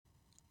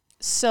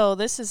So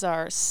this is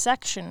our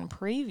section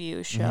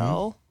preview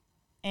show,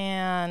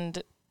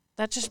 and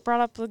that just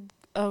brought up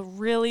a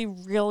really,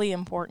 really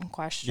important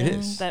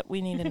question that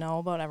we need to know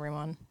about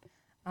everyone.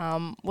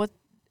 What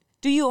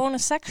do you own a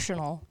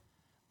sectional?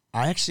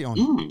 I actually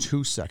own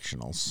 2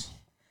 sectionals.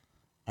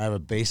 I have a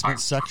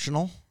basement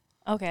sectional.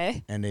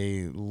 Okay. And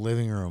a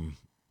living room,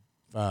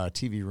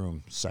 TV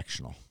room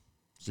sectional.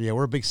 So, yeah,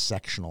 we're a big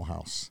sectional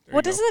house.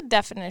 What is the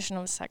definition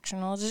of a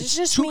sectional? Does it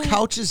just 2 mean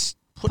couches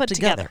put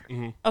together.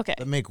 Mm-hmm. Okay.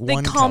 That make they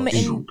one come couch.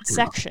 in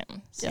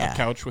sections. Yeah. A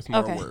couch with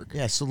more work.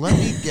 Yeah, so let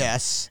me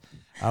guess.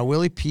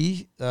 Willie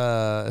P.,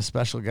 a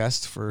special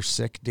guest for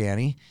Sick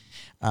Danny.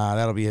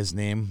 That'll be his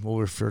name. We'll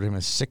refer to him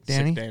as Sick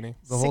Danny. Sick Danny.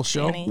 The whole Sick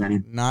show.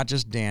 Danny. Not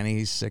just Danny.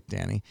 He's Sick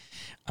Danny.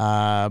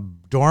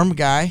 Dorm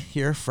guy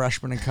here,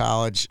 freshman in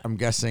college. I'm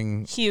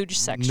guessing huge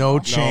sectional. No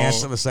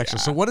chance of a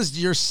sectional. Yeah. So what is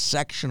your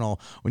sectional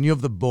when you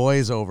have the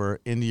boys over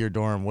into your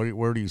dorm?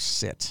 Where do you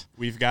sit?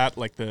 We've got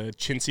like the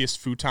chintziest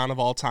futon of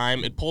all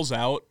time. It pulls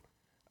out.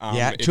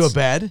 To a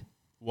bed?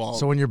 Well,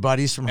 so when your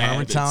buddies from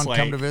Harmontown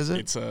come to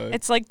visit?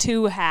 It's like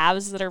 2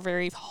 halves that are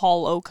very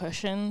hollow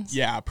cushions.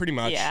 Yeah, pretty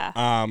much.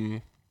 Yeah.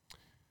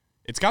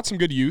 It's got some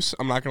good use,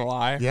 I'm not going to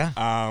lie. Yeah.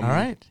 All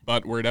right.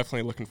 But we're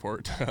definitely looking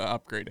forward to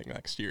upgrading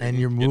next year. And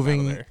you're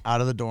moving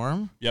out of the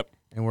dorm? Yep.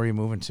 And where are you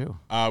moving to?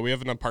 We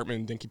have an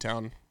apartment in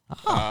Dinkytown,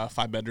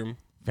 5-bedroom.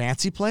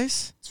 Fancy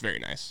place? It's very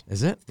nice.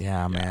 Is it?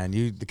 Yeah, man.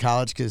 The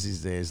college kids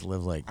these days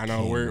live like I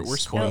know, kings, we're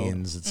spoiled.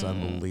 queens. It's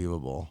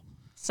unbelievable.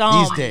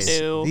 Some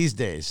These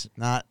days.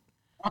 Not.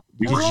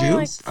 Did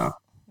you?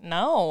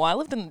 No, I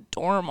lived in the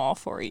dorm all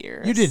 4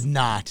 years. You did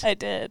not. I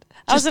did.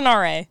 I was an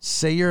RA.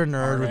 Say you're a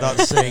nerd without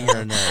saying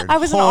you're a nerd. I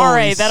was an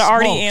RA. That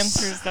already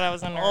answers that I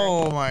was a nerd.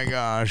 Oh my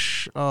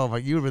gosh. Oh my,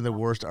 you would have been the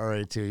worst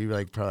RA too. You'd be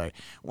like probably,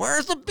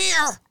 where's the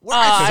beer?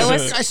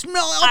 I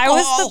smell alcohol. I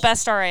was the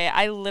best RA.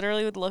 I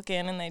literally would look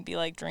in and they'd be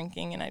like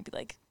drinking and I'd be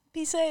like,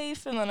 be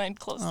safe, and then I'd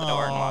close the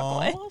door and walk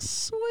away.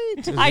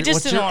 Sweet. I just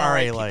What's didn't your want to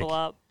wake RA people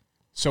up.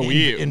 So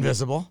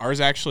invisible. Ours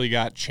actually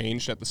got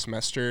changed at the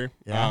semester.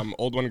 Yeah.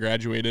 Old one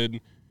graduated.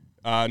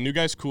 New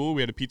guy's cool.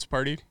 We had a pizza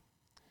party.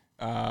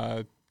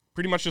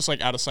 Pretty much just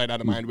like out of sight,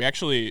 out of mind. We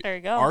actually, there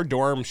you go. Our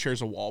dorm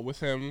shares a wall with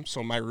him,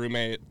 so my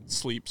roommate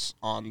sleeps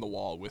on the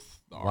wall with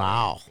the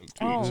Wow.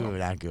 RA. Ooh,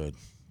 not good.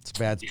 It's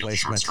bad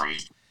placement.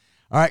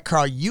 All right,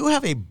 Carl, you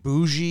have a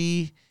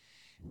bougie,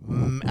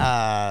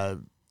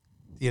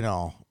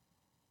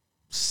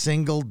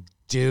 single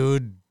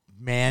dude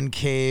man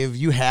cave.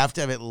 You have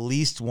to have at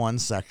least 1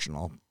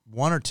 sectional.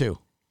 1 or 2?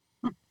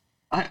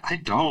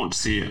 I don't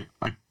see it.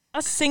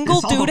 A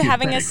single dude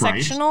having a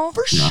sectional? Right?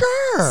 For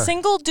sure.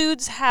 Single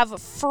dudes have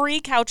free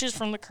couches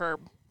from the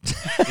curb.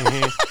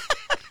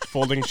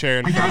 Folding chair.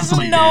 And There's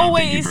no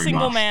way a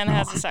single man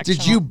has a sectional.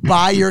 Did you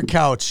buy your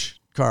couch,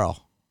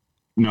 Carl?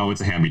 No,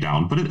 it's a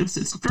hand-me-down, but it's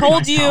a very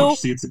Told nice you. couch.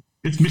 See,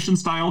 it's mission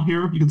style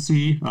here. You can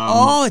see.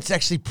 It's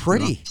actually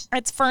pretty.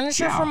 It's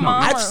furniture from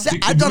Mom.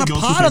 I've done a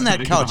pod on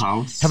that couch.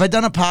 Have I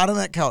done a pod on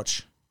that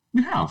couch?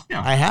 You have,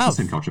 yeah. I have. It's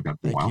the same couch I've got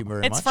for a while. Thank you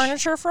very much. It's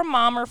furniture from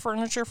Mom or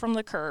furniture from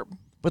the curb.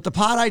 But the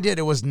pod I did,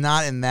 it was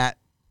not in that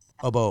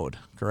abode,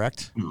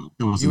 correct? No,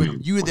 it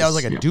wasn't That was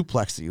like a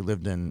duplex that you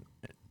lived in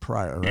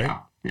prior, right?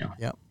 Yeah.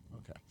 Yep.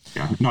 Okay.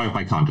 Yeah. Now I have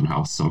my Congdon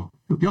house, so.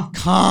 Yeah.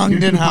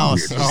 Congdon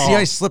house. You see how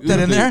I slipped that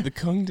in there? The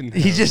Congdon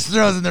house. He just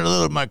throws in there a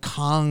little my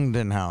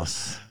Congdon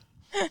house.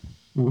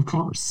 Well, of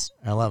course.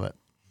 I love it.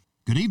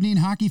 Good evening,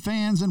 hockey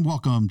fans, and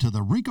welcome to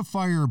the Rink of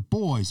Fire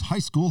Boys High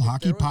School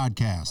Hockey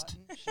Podcast.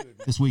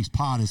 This week's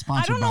pod is I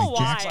sponsored don't know by why.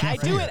 Jack's I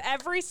Cafe. do it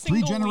every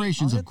single 3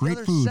 generations I'll of hit the great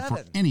other food 7.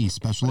 for any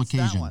special What's that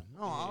occasion. one?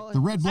 No, The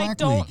Red Black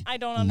don't- League, I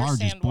don't the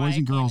largest understand why boys I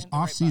and can't girls hit the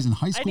right off-season button.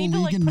 high I school need to,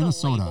 league in put a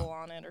Minnesota. label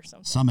on it or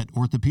something. Summit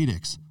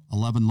Orthopedics,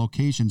 11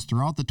 locations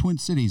throughout the Twin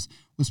Cities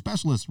with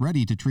specialists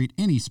ready to treat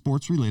any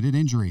sports-related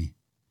injury.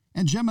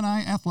 And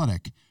Gemini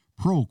Athletic,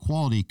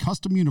 pro-quality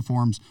custom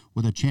uniforms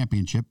with a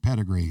championship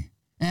pedigree.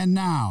 And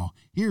now,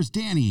 here's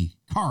Danny,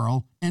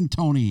 Carl, and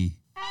Tony.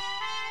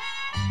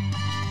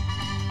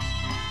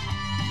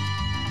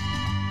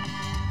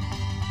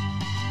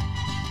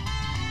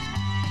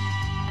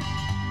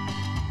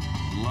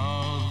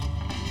 Love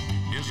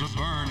is a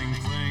burning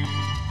thing,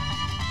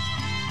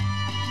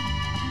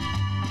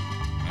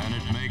 and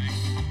it makes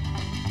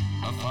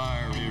a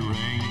fiery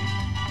ring.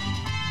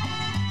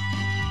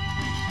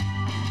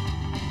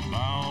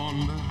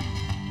 Bound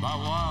by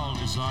wild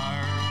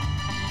desire,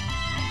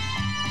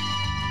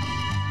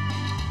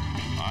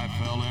 I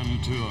fell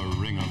into a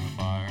ring of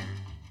fire.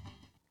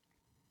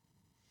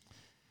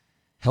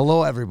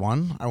 Hello,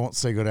 everyone. I won't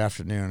say good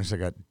afternoon because I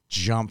got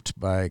jumped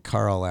by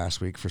Carl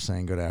last week for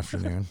saying good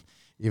afternoon,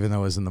 even though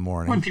it was in the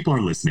morning. When people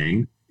are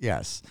listening.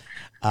 Yes.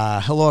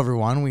 Hello,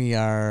 everyone. We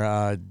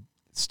are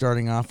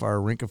starting off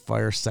our Rink of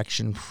Fire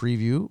section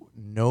preview.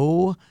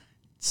 No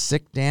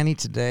Sick Danny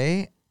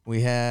today.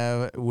 We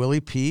have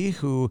Willie P.,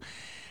 who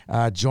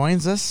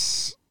joins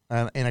us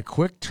in a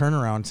quick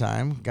turnaround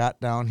time, got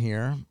down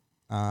here.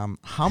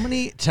 How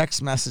many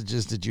text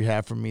messages did you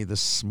have from me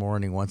this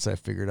morning once I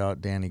figured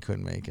out Danny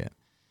couldn't make it?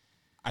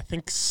 I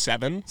think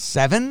 7.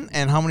 7?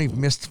 And how many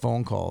missed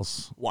phone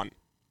calls? 1.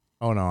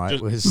 Oh, no, it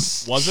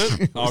was... Was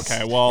it?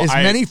 Okay, well, as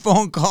many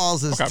phone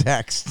calls as Okay.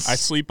 texts. I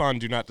sleep on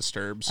Do Not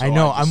Disturb. So I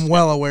know. just I'm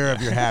well aware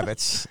of your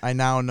habits. I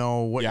now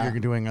know what Yeah. you're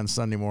doing on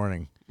Sunday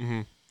morning.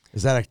 Mm-hmm.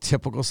 Is that a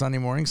typical Sunday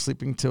morning,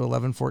 sleeping till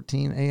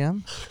 11:14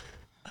 a.m.?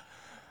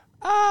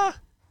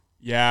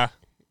 Yeah.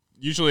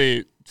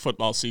 Usually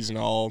football season,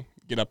 I'll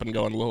get up and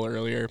go in a little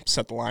earlier,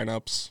 set the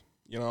lineups,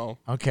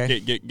 Okay.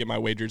 get my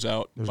wagers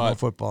out. There's but no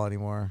football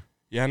anymore.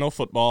 yeah, no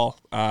football.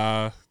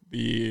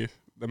 The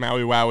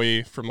Maui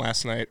Wowie from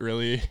last night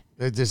really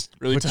It just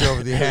really put you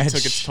over the edge.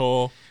 took its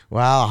toll.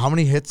 Wow. How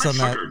many hits on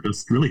that?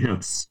 Just really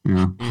hits.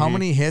 Yeah. How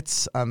many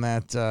hits on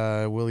that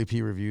Willie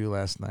P review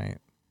last night?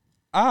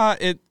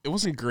 It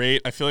wasn't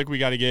great. I feel like we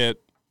got to get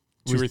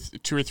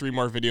two or three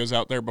more videos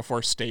out there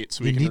before state,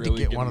 so we You can need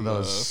really to get one of in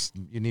those.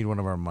 You need one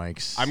of our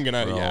mics. I'm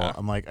gonna- bro. yeah.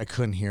 I'm like, I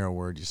couldn't hear a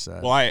word you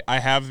said. Well, I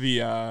have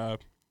the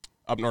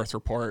Up North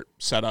report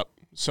set up,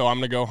 so I'm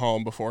gonna go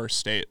home before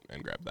state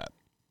and grab that.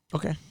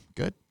 Okay.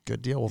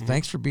 Good deal. Well,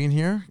 thanks for being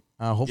here.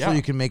 Hopefully Yeah.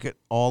 you can make it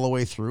all the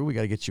way through. We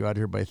got to get you out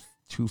here by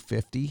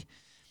 2:50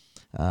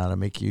 to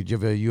make you. Do you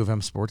have a U of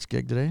M sports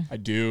gig today? I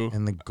do.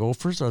 And the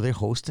Gophers, are they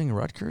hosting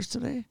Rutgers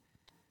today?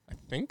 I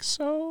think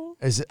so.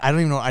 Is it? I don't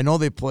even know. I know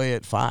they play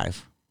at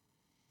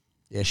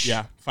 5-ish.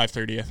 Yeah,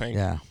 5:30, I think.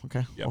 Yeah.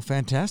 Okay. Yep. Well,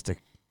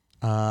 fantastic.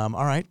 All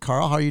right,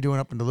 Carl, how are you doing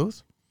up in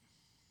Duluth?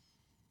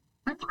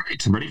 I'm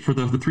great. I'm ready for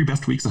the 3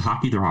 best weeks of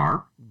hockey there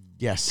are.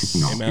 Yes.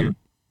 Kicking off Amen. here.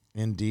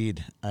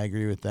 Indeed. I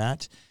agree with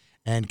that.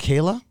 And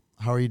Kayla,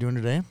 how are you doing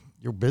today?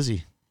 You're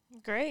busy.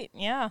 Great.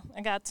 Yeah.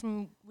 We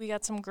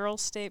got some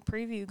girls state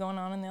preview going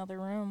on in the other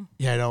room.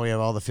 Yeah, I know we have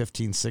all the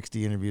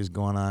 1560 interviews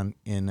going on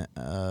in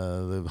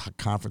the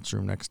conference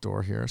room next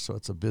door here. So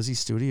it's a busy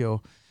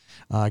studio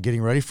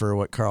getting ready for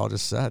what Carl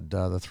just said,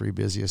 the 3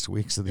 busiest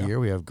weeks of the year.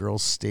 We have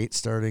girls state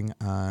starting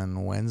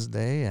on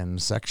Wednesday, and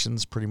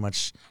sections pretty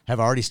much have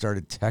already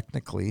started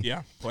technically.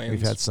 Yeah, plans.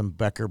 We've had some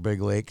Becker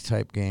Big Lake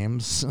type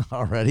games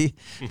already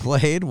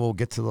played. We'll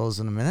get to those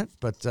in a minute.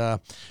 But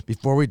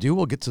before we do,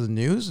 we'll get to the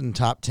news and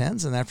top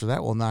 10s. And after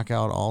that, we'll knock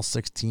out all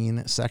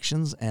 16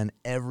 sections, and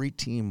every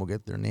team will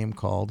get their name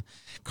called.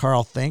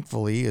 Carl,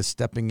 thankfully, is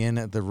stepping in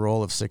at the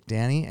role of Sick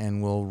Danny,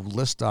 and we'll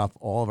list off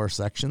all of our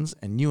sections.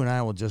 And you and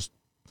I will just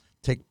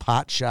take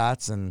pot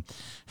shots and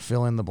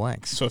fill in the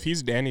blanks. So if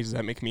he's Danny, does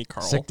that make me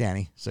Carl? Sick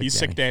Danny. He's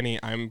Sick Danny.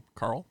 I'm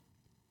Carl.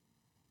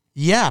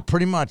 Yeah,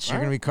 pretty much. You're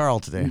All going to be Carl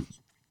today.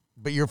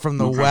 But you're from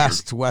the No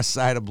pressure. west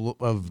side of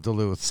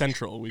Duluth.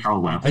 Central.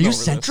 Carl Webb. Are you over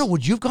this. Central?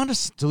 Would you have gone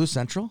to Duluth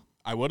Central?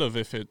 I would have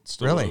if it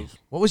still Really? would've.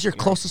 What was your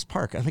Yeah. closest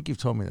park? I think you've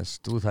told me this.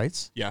 Duluth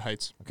Heights? Yeah,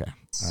 Heights. Okay.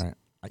 All right.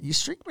 You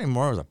strike me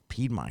more as a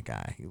Piedmont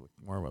guy. You look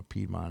more of a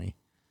Piedmonty.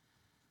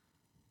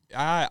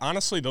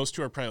 Honestly, those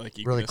two are probably like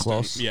Really equidistant.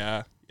 close?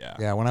 Yeah.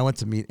 Yeah, when I went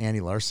to meet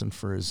Andy Larson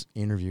for his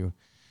interview,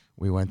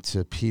 we went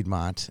to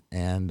Piedmont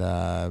and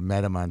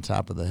met him on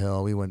top of the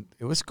hill.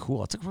 It was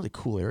cool. It's a really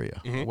cool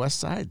area. The West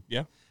Side.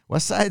 Yeah.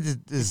 West Side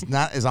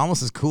is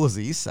almost as cool as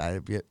the East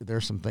Side.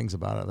 There's some things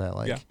about it that I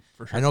like. Yeah,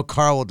 for sure. I know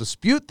Carl will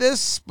dispute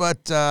this,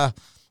 but go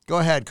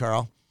ahead,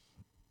 Carl.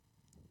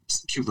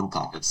 Just cute little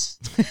pockets.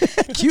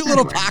 Cute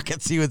little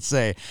pockets, he would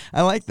say.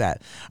 I like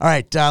that. All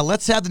right,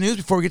 let's have the news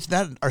before we get to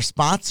that. Our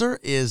sponsor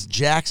is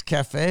Jack's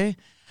Cafe.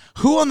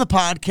 Who on the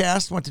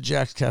podcast went to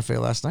Jack's Cafe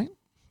last night?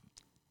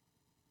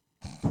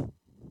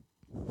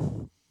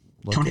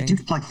 Tony, do you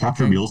like half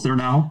your meals there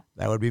now?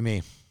 That would be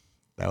me.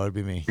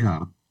 Yeah.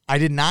 I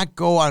did not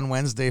go on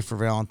Wednesday for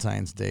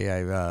Valentine's Day.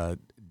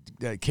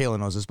 Kayla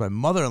knows this. My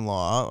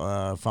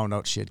mother-in-law found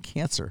out she had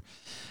cancer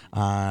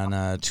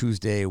on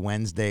Tuesday,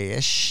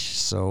 Wednesday-ish.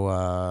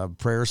 So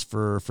prayers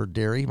for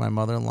Derry, my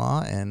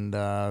mother-in-law.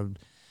 And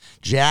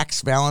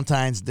Jack's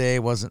Valentine's Day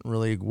wasn't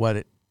really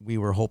what we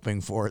were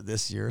hoping for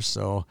this year.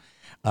 So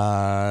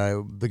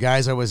the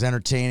guys I was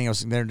entertaining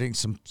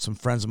some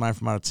friends of mine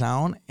from out of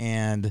town,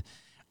 and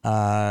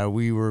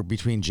we were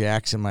between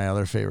Jack's and my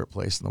other favorite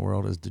place in the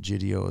world is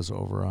DeGidio's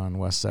over on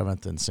West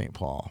 7th in St.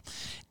 Paul.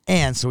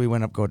 And so we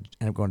ended up going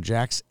to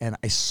Jack's, and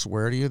I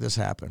swear to you, this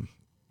happened.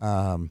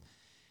 We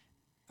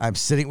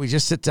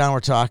just sit down, we're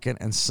talking,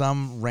 and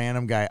some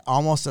random guy,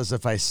 almost as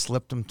if I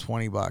slipped him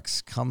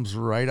 $20, comes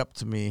right up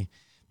to me,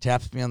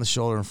 taps me on the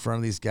shoulder in front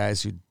of these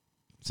guys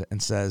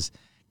and says,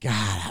 "God,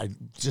 I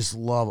just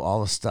love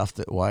all the stuff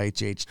that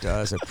YHH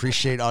does. I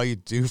appreciate all you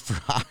do for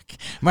hockey."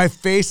 My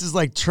face is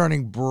like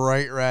turning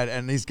bright red,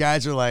 and these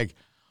guys are like,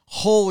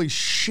 "Holy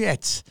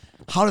shit,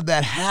 how did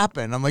that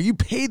happen?" I'm like, "You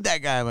paid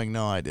that guy?" I'm like,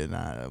 "No, I did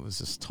not. It was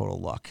just total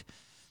luck.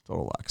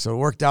 So it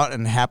worked out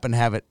and happened to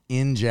have it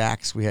in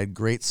Jack's. We had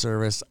great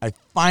service. I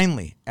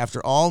finally,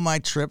 after all my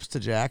trips to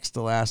Jack's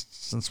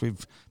since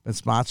we've been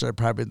sponsored, I've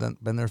probably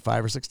been there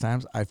 5 or 6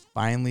 times. I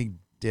finally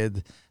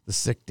did the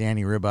Sick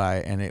Danny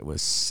ribeye, and it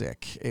was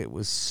sick. It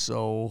was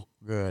so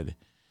good.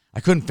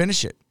 I couldn't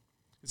finish it.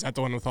 Is that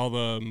the one with all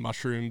the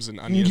mushrooms and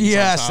onions?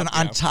 Yes, on and top?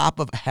 on top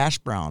of hash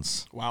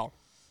browns. Wow.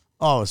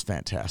 Oh, it was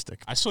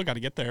fantastic. I still got to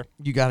get there.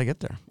 You got to get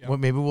there. Yeah. Well,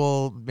 maybe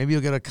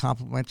you'll get a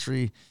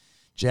complimentary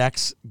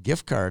Jack's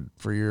gift card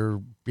for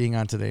your being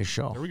on today's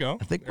show. There we go.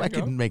 I think There I we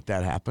could go. make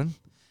that happen.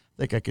 I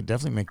think I could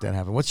definitely make that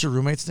happen. What's your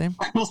roommate's name?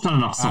 Will's done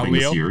enough subbing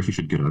Leo. this year. He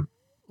should get a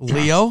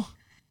Leo?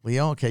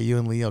 Leo? Okay, you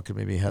and Leo could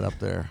maybe head up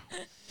there.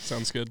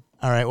 Sounds good.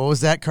 All right, what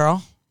was that,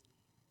 Carl?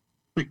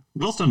 like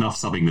Will's done enough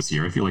subbing this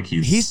year. I feel like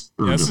he's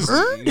Yeah, earned this it. is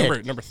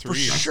Earned number it. three.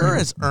 For sure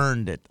has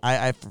earned it.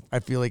 I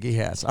feel like he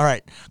has. All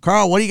right,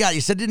 Carl, what do you got?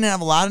 You said you didn't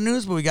have a lot of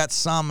news, but we got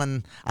some,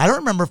 and I don't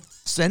remember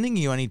sending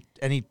you any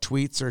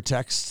tweets or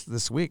texts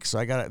this week, so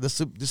I got this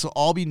will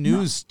all be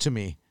news to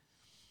me.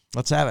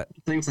 Let's have it.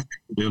 Things that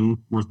have been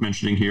worth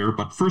mentioning here,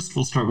 but first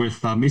we'll start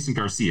with Mason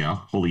Garcia,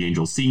 Holy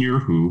Angels senior,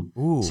 who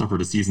suffered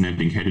a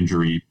season-ending head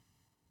injury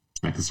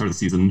at the start of the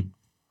season.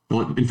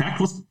 Well, in fact,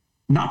 was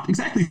not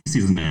exactly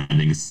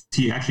season-ending.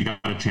 He actually got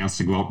a chance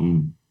to go out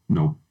and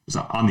was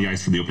on the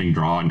ice for the opening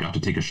draw and got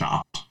to take a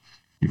shot.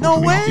 No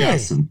way!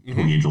 Yes, and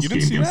Holy Angels You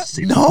didn't game see against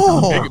that? St.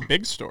 No!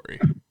 Big story.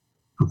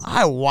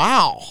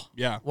 Wow.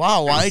 Yeah.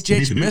 Wow, Yes,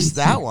 YHH it missed is.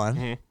 that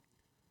one.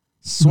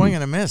 Swing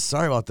and a miss.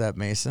 Sorry about that,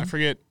 Mason. I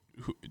forget.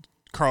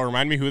 Carl,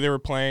 remind me who they were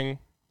playing.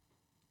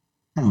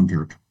 Highland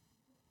Park.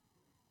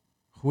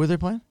 Who are they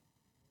playing?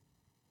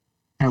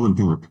 Highland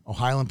Park. Oh,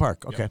 Highland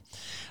Park. Okay.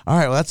 All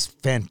right. Well,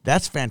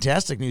 that's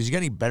fantastic news. You got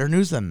any better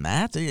news than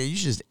that? You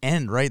should just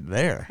end right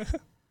there.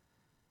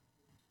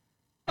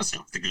 That's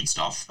not the good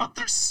stuff. But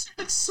there's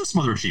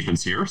some other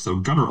achievements here. So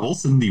Gunnar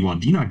Olsen, the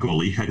Wadena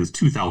goalie, had his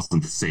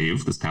 2,000th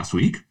save this past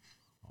week.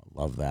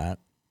 Love that.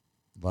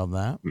 Love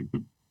that.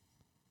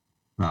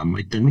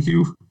 Mike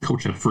Denhue,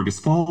 coach at Fergus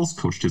Falls,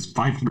 coached his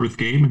 500th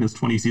game in his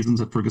 20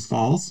 seasons at Fergus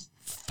Falls.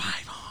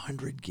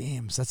 500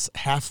 games. That's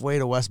halfway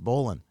to West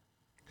Bolin.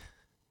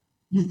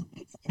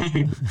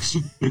 20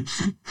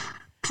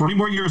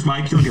 more years,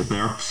 Mike. You'll get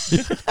there.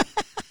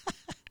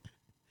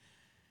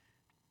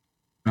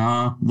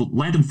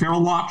 Landon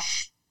Farrell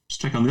watch.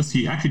 Just check on this.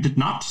 He actually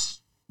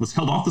was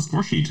held off the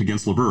score sheet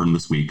against Laverne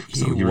this week.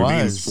 So he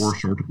remains 4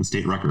 short of the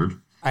state record.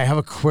 I have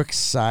a quick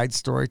side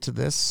story to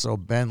this. So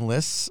Ben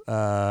Liss,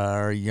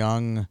 our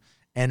young,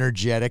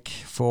 energetic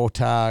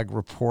photog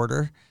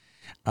reporter,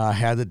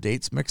 had the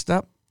dates mixed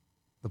up.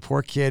 The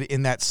poor kid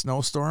in that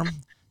snowstorm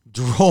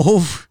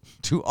drove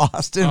to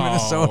Austin,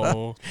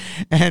 Minnesota,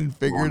 and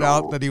figured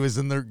out that he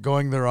was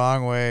going the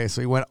wrong way.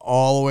 So he went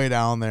all the way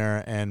down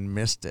there and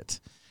missed it.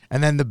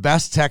 And then the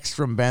best text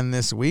from Ben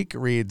this week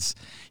reads,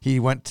 he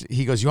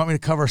goes, "You want me to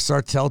cover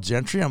Sartell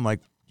Gentry?" I'm like,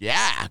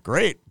 "Yeah,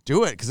 great.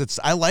 Do it." Because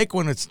I like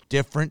when it's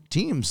different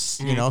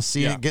teams,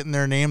 getting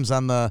their names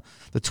on the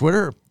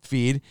Twitter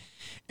feed.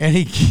 And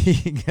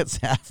he gets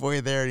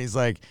halfway there and he's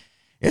like,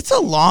 "It's a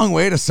long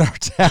way to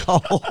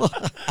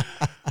Sartell."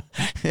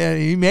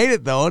 And he made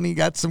it though, and he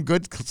got some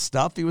good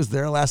stuff. He was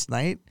there last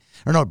night.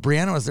 Or no,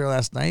 Brianna was there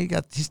last night.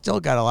 He still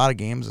got a lot of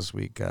games this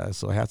week.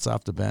 So hats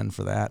off to Ben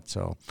for that.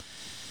 So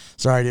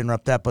sorry to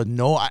interrupt that, but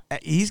no,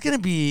 he's going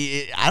to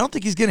be, I don't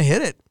think he's going to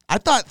hit it. I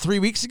thought 3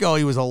 weeks ago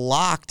he was a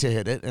lock to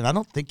hit it, and I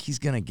don't think he's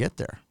going to get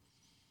there.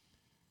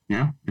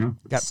 Yeah.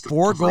 Got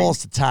 4 goals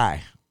to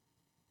tie.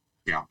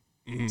 Yeah.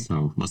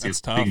 So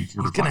That's tough. He's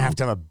going to have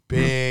a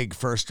big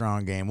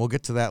first-round game. We'll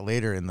get to that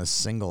later in the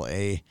single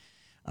A,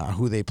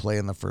 who they play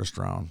in the first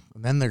round.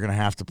 And then they're going to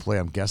have to play,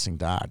 I'm guessing,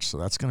 Dodge. So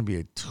that's going to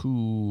be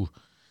two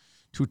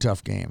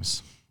tough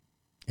games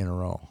in a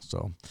row.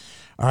 So,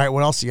 all right,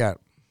 what else you got?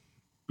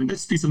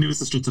 This piece of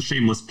news is just a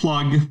shameless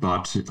plug,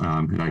 but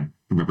and I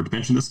remember to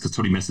mention this because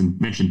Tony mentioned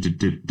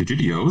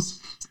Digidios.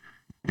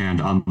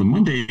 And on the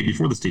Monday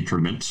before the state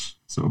tournament,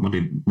 so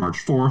Monday,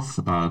 March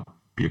 4th,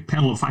 be a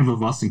panel of 5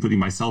 of us, including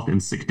myself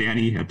and Sick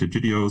Danny at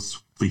Digidios.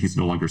 Hopefully he's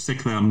no longer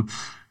sick then,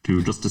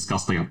 to just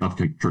discuss the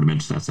upcoming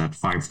tournament. That's at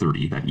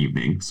 5:30 that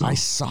evening. So I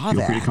saw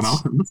feel free that. to come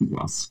out and listen to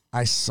us.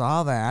 I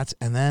saw that,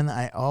 and then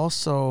I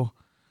also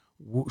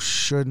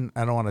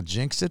I don't want to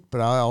jinx it,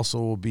 but I also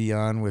will be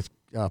on with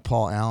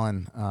Paul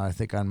Allen, I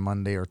think on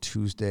Monday or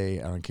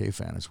Tuesday on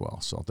KFan as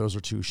well. So those are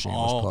 2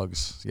 shameless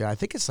plugs. Yeah, I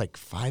think it's like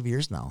 5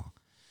 years now.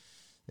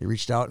 They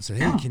reached out and said,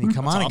 "Hey, can you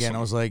come on again?" awesome.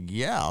 I was like,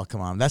 "Yeah, I'll come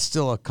on." That's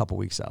still a couple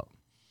weeks out.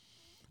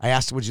 I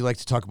asked, "Would you like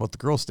to talk about the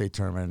girls' state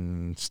tournament?"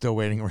 And still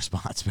waiting a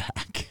response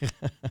back.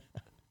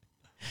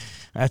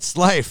 That's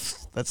life.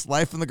 That's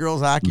life in the girls'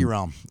 hockey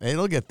realm.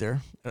 It'll get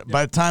there.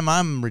 By the time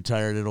I'm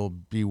retired, it'll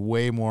be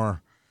way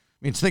more.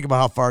 I mean, think about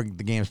how far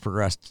the game's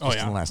progressed just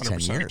in the last 10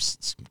 100%. years.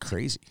 It's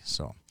crazy.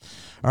 So, all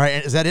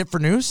right, is that it for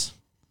news?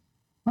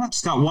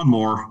 Just got one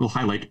more. We'll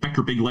highlight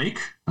Becker Big Lake.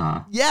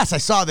 Yes, I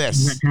saw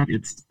this. That had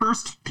its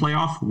first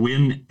playoff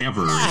win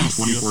ever in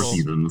 24 Beautiful.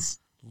 seasons.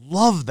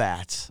 Love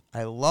that.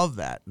 I love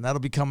that. And that'll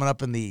be coming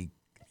up in the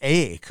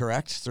A,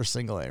 correct? It's their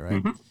single A,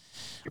 right?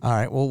 All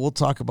right, well, we'll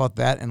talk about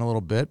that in a little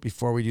bit.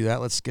 Before we do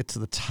that, let's get to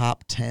the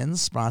top 10,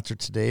 sponsored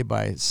today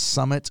by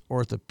Summit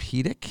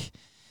Orthopedic.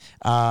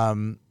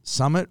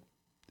 Summit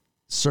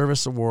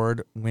Service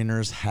Award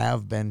winners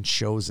have been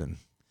chosen,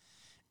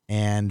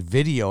 and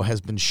video has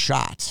been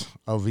shot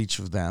of each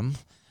of them,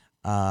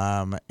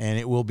 and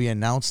it will be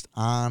announced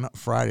on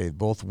Friday.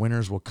 Both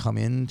winners will come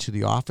into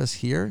the office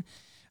here,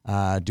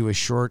 do a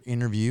short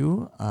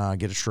interview,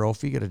 get a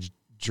trophy, get a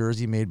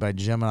jersey made by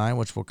Gemini,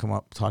 which we'll come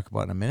up talk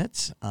about in a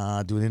minute.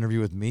 Do an interview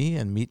with me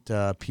and meet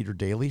Peter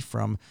Daly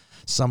from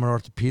Summit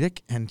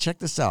Orthopedic. And check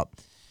this out.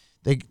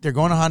 They're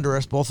going to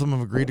Honduras. Both of them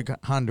have agreed to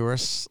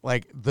Honduras.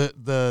 Like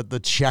the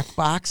check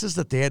boxes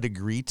that they had to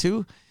agree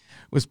to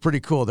was pretty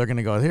cool. They're going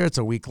to go here. It's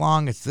a week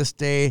long. It's this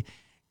day.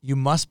 You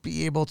must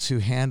be able to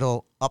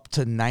handle up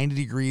to 90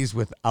 degrees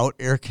without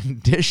air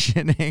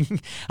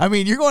conditioning. I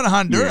mean, you're going to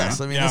Honduras.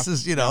 Yeah. I mean, this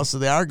is, so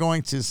they are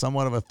going to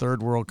somewhat of a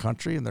third world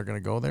country, and they're going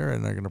to go there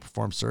and they're going to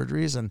perform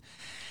surgeries. And,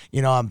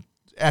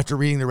 after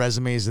reading the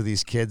resumes of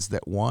these kids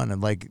that won,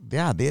 and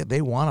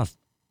they want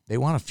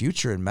a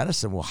future in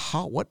medicine. Well,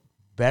 what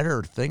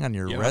better thing on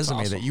your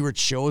resume that you were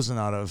chosen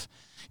out of,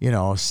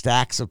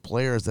 stacks of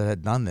players that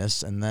had done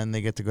this, and then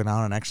they get to go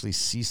down and actually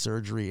see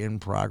surgery in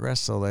progress.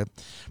 So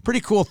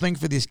pretty cool thing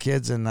for these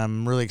kids, and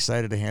I'm really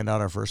excited to hand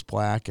out our first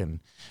plaque and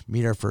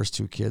meet our first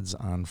 2 kids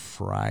on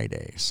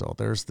Friday. So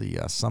there's the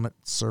Summit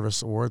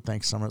Service Award.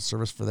 Thanks Summit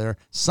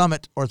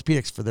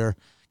Orthopedics for their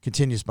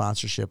continued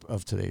sponsorship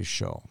of today's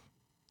show.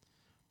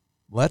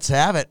 Let's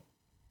have it.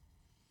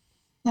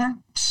 Yeah.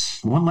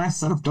 One last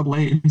set of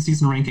AA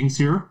in-season rankings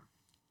here.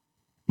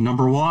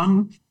 Number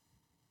 1.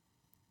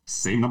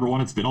 Same number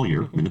 1 it's been all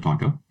year,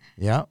 Minnetonka.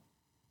 Yep.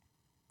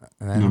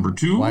 And then number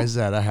 2.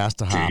 Wayzata has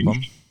to hop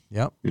him.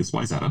 Yep. Is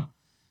Wayzata.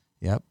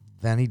 Yep.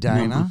 Then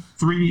Edina. Number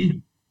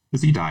 3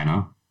 is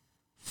Edina.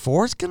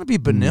 4 is going to be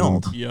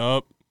Benilde.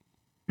 Yep.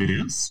 It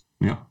is.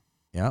 Yep.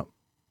 Yep.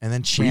 And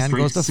then Chan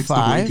goes to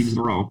 5. In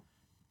a row.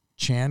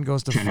 Chan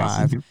goes to Chan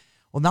 5. Yep.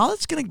 Well, now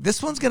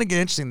this one's gonna get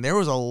interesting. There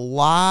was a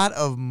lot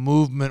of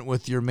movement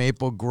with your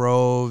Maple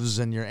Groves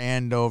and your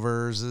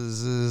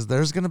Andovers.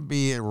 There's gonna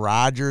be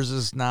Rogers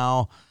is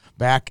now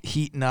back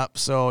heating up,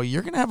 so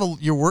you're gonna have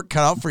your work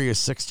cut out for you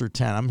 6 through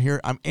 10.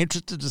 I'm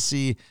interested to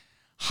see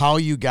how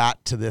you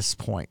got to this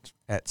point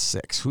at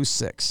 6. Who's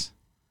 6?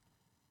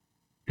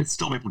 It's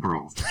still Maple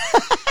Grove.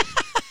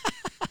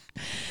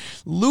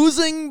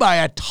 Losing by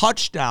a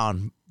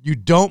touchdown, you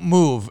don't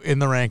move in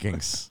the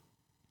rankings.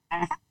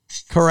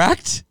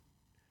 Correct?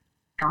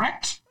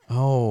 Correct.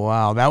 Oh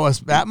wow,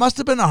 that must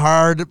have been a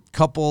hard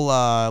couple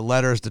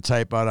letters to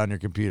type out on your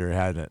computer,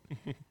 hadn't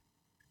it?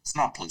 It's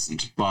not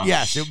pleasant, but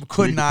Yes, it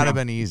could not have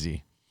been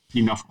easy.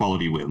 Enough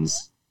quality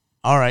wins.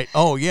 All right.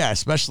 Oh yeah,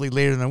 especially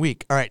later in the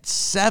week. All right,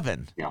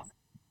 7. Yeah.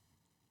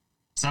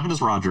 7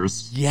 is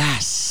Rogers.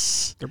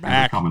 Yes. They're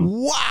back. Coming.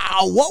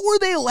 Wow, what were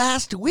they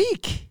last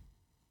week?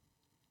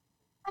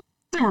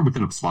 They were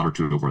within a spot or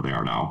 2 of where they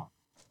are now.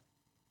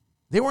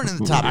 They weren't in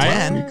the top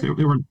 10.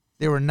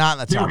 They were not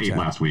in the top 8 10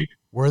 last week.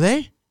 Were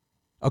they?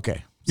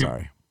 Okay, Yep.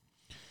 sorry.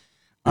 They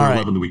All were right.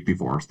 11 the week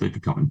before, so they've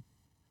been coming.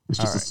 It's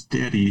just a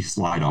steady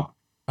slide up.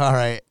 All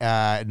right,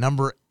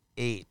 number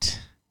 8.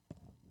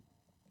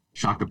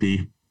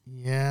 Shakopee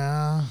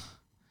Yeah,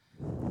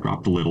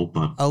 dropped a little,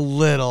 but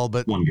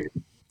one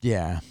game.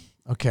 Yeah.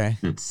 Okay.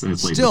 It's late in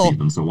Still, the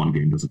season, so one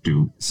game doesn't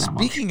do that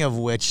much. Speaking of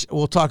which,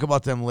 we'll talk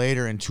about them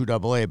later in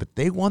 2AA, but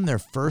they won their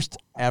first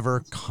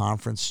ever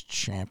conference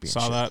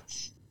championship. Saw that.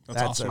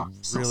 That's awesome.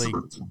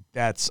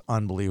 That's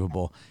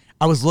unbelievable.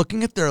 I was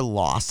looking at their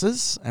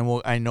losses,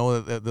 and I know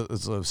that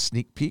it's a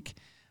sneak peek.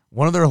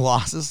 One of their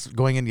losses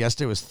going in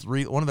yesterday was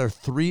 3. One of their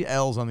 3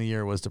 L's on the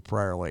year was to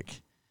Prior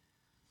Lake.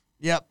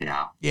 Yep.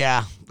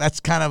 Yeah.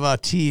 That's kind of a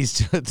tease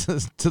to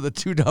the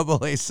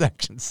 2AA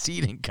section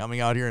seating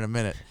coming out here in a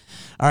minute.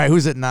 All right,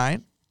 who's at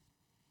 9?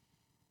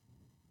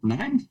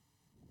 9?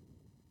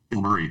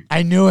 Bill Murray.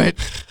 I knew it.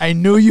 I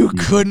knew you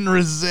couldn't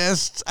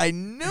resist. I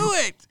knew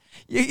it.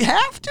 You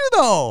have to,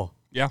 though.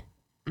 Yeah.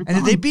 And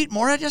did they beat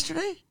Moorhead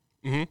yesterday?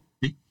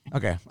 Mm-hmm.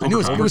 Okay. I knew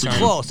it was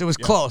close. It was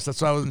close.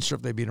 That's why I wasn't sure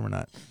if they beat him or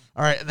not.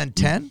 All right, and then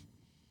 10?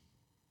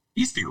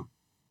 Eastview.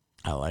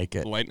 I like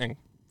it. Lightning.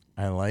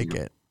 I like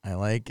it.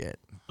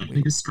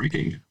 Lightning is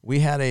streaking. We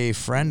had a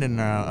friend in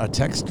a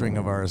text string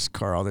of ours,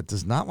 Carl, that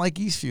does not like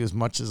Eastview as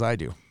much as I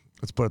do.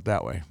 Let's put it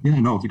that way. Yeah,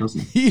 no, he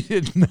doesn't. He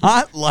did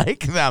not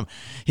like them.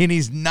 And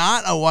he's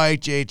not a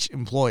YHH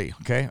employee,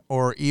 okay?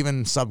 Or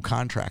even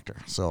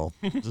subcontractor. So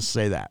just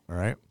say that, all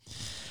right?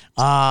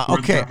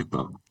 Okay.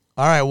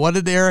 All right, what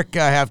did Eric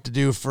have to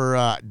do for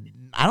I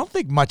don't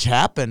think much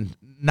happened.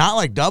 Not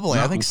like double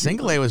A. I think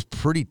single A was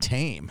pretty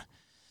tame.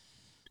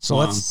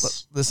 So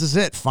this is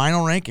it.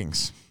 Final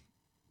rankings.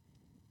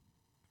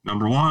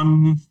 Number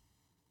 1,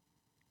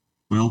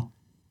 Will.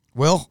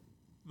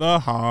 The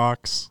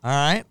Hawks. All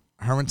right.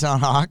 Hermantown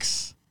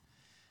Hawks.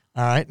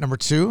 All right. Number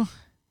 2.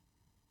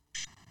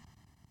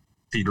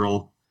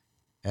 Cathedral.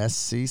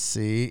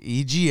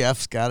 SCC.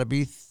 EGF's got to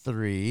be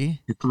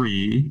 3.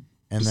 3.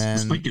 And then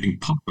despite getting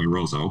pumped by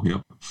Roseau,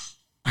 yep.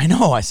 I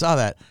know, I saw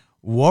that.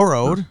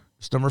 Warroad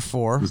is number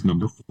 4. Is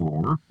number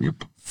 4,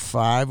 yep.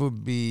 5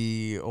 would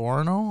be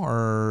Orono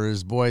or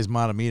his boys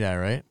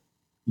Matamidi, right?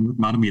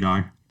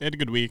 Matamidi. They had a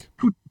good week.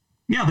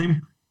 Yeah,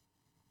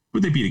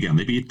 who'd they beat again?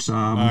 They beat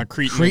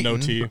Cretan and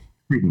OT.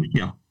 Cretan,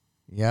 yeah.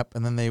 Yep,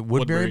 and then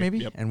Woodbury maybe?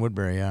 Yep. And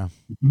Woodbury, yeah.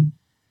 Mm-hmm.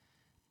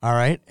 All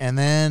right, and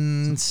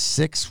then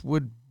 6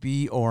 would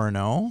be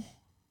Orono.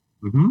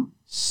 Mm-hmm.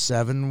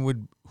 7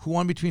 would. Who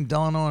won between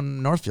Delano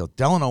and Northfield?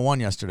 Delano won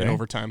yesterday In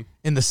overtime.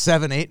 in the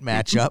 7-8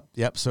 matchup.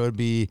 Yep. So it'd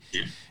be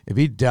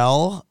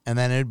Dell, and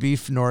then it'd be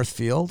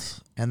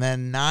Northfield, and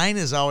then 9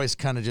 is always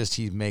kind of just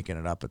he's making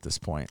it up at this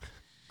point.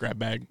 Grab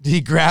bag. Did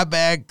he grab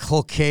bag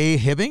Cloquet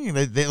Hibbing?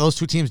 Those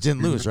two teams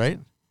didn't lose, right?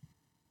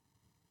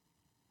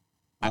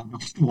 I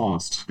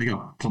lost. They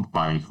got pumped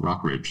by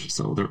Rockridge,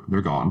 so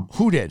they're gone.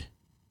 Who did?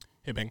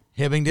 Hibbing.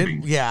 Hibbing did?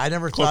 Hibbing. Yeah, I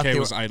never thought Cloquet they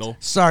was were. idle.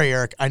 Sorry,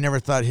 Eric. I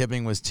never thought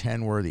Hibbing was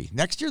 10 worthy.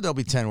 Next year they'll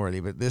be 10 worthy,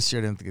 but this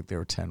year I didn't think they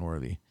were 10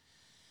 worthy.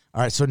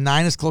 All right, so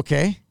 9 is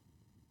Cloquet.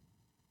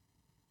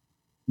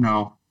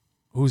 No,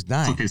 Who's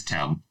 9? Cloquet's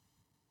 10.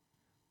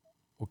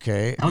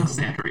 Okay.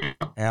 Alexandria.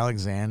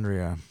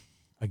 Alexandria.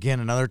 Again,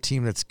 another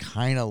team that's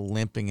kind of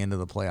limping into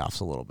the playoffs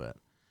a little bit.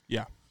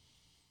 Yeah.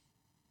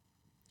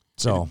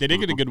 So They did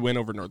get a good win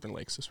over Northern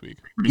Lakes this week.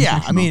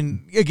 yeah, I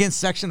mean,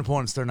 against section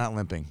opponents, they're not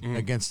limping.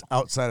 Against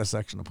outside of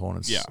section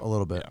opponents, Yeah. a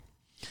little bit.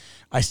 Yeah.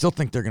 I still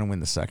think they're going to win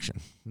the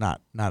section.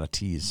 Not a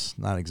tease.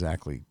 Not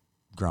exactly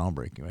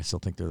groundbreaking. I still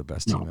think they're the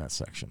best team in that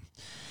section.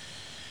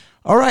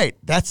 All right,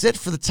 that's it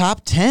for the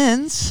top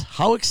 10s.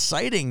 How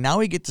exciting. Now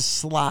we get to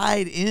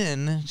slide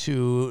in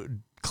to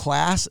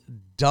Class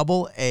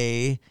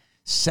AA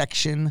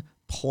section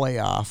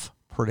playoff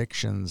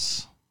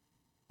predictions.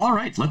 All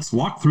right, let's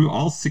walk through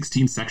all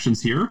 16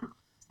 sections here.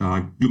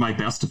 Do my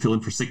best to fill in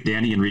for Sick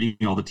Danny and reading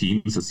all the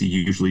teams as he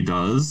usually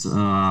does.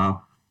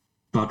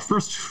 But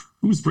first,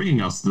 who's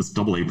bringing us this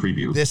AA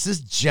preview? This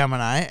is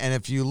Gemini, and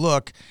if you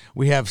look,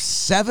 we have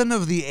 7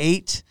 of the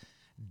 8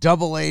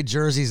 AA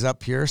jerseys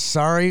up here.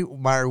 Sorry,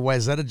 my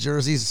Wayzata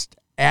jerseys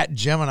at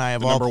Gemini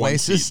of all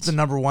places. The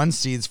number 1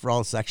 seeds for all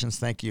the sections.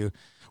 Thank you,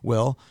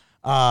 Will.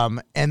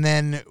 And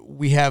then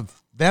we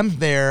have them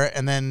there,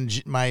 and then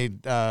my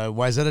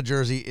Wayzata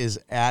jersey is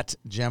at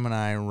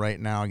Gemini right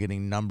now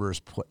getting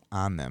numbers put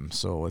on them.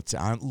 So it's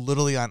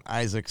literally on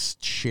Isaac's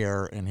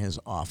chair in his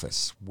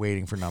office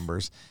waiting for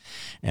numbers.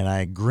 And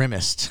I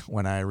grimaced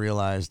when I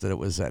realized that it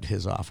was at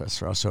his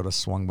office, or I sort of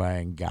swung by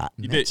and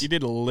gotten it. You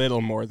did a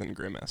little more than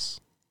grimace.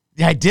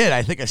 Yeah, I did.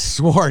 I think I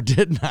swore,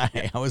 didn't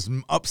I? I was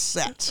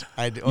upset.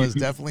 I was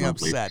definitely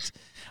upset.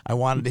 I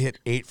wanted to hit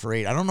 8 for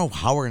 8. I don't know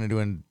how we're going to do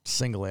in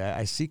single A.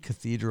 I see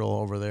Cathedral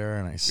over there,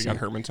 and I see We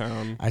got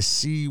Hermantown. I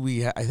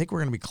see I think we're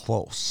going to be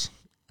close.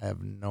 I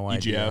have no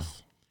idea.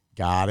 EGF.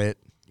 Got it.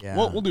 Yeah.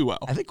 We'll do well.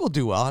 I think we'll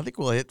do well. I think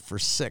we'll hit for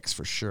 6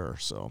 for sure.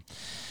 So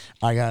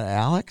I got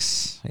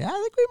Alex. Yeah, I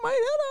think we might hit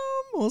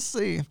him. We'll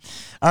see.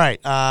 All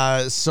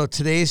right. So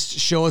today's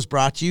show is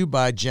brought to you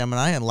by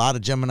Gemini, and a lot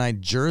of Gemini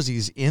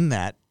jerseys in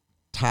that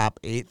top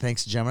 8.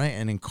 Thanks to Gemini.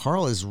 And then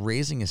Carl is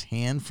raising his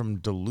hand from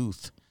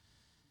Duluth.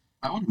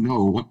 I want to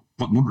know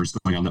what number is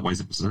going on that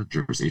Wayzata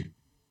jersey.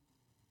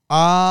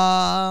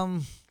 I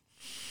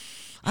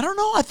don't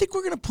know. I think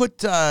we're gonna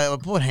put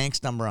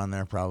Hank's number on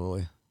there.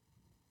 Probably.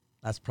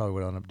 That's probably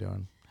what I'll end up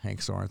doing. Hank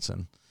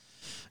Sorensen,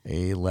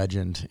 a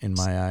legend in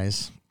my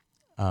eyes.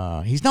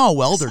 He's now a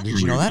welder. Did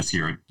you know that? Did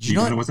you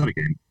know that? Was that a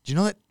game? Did you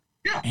know that?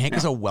 Yeah, Hank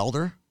is a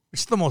welder.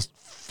 It's the most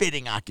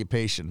fitting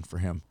occupation for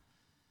him.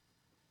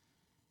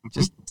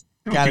 Just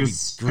gotta be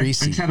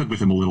greasy. I chatted with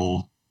him a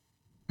little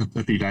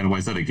at the Dino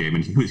Wayzata game,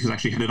 and he was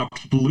actually headed up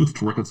to Duluth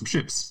to work on some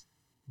ships.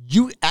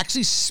 You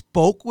actually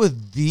spoke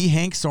with the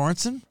Hank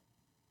Sorensen?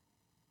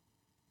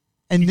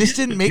 And this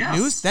didn't make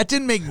news? That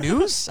didn't make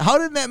news? How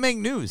did that make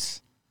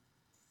news?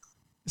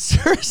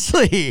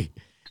 Seriously.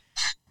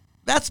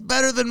 That's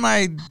better than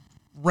my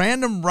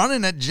random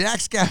run-in at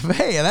Jack's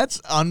Cafe. That's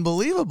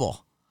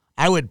unbelievable.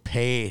 I would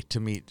pay to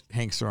meet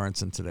Hank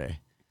Sorensen today.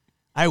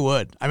 I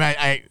would. I mean,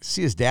 I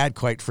see his dad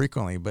quite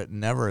frequently, but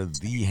never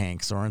the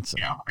Hank Sorensen.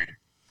 Yeah.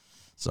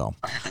 So.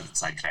 I have that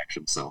side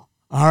connection, so.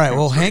 All right.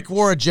 Well, Hank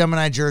wore a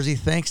Gemini jersey.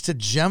 Thanks to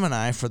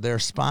Gemini for their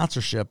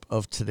sponsorship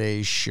of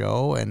today's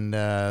show. And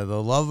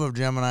the love of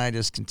Gemini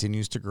just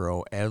continues to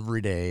grow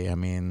every day. I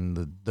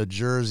mean, the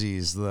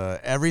jerseys,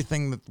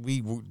 everything that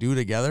we do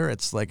together,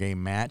 it's like a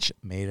match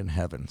made in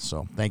heaven.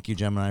 So thank you,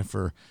 Gemini,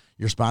 for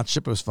your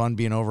sponsorship. It was fun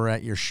being over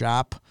at your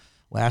shop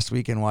last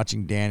weekend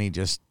watching Danny.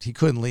 He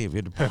couldn't leave. We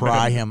had to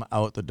pry him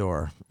out the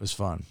door. It was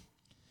fun.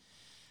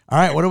 All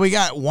right, what do we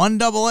got?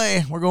 1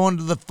 AA. We're going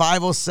to the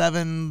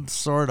 507,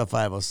 sort of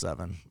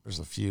 507. There's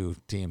a few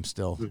teams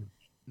still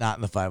not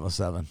in the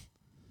 507.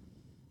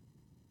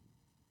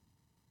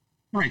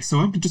 All right, so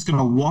I'm just going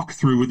to walk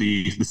through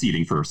the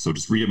seeding first. So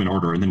just read them in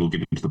order, and then we'll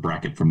get into the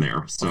bracket from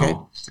there.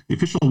 So The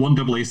official 1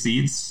 AA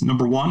seeds,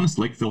 number 1 is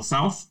Lakeville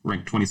South,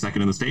 ranked 22nd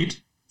in the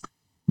state.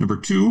 Number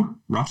 2,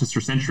 Rochester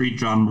Century,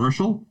 John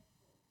Marshall.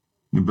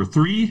 Number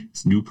 3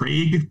 is New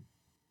Prague.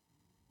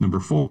 Number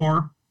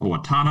 4,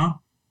 Owatonna.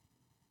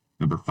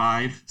 Number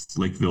 5 is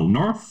Lakeville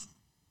North.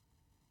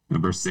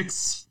 Number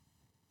 6,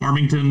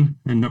 Farmington.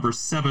 And number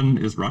 7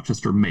 is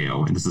Rochester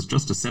Mayo. And this is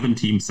just a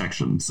 7-team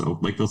section, so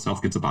Lakeville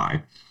South gets a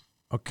bye.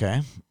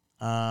 Okay.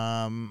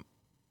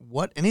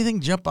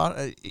 Anything jump out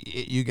at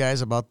you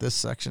guys about this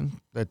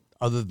section that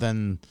other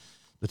than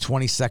the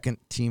 22nd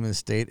team in the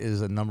state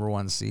is a number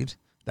 1 seed?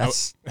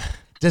 That's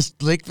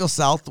just Lakeville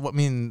South.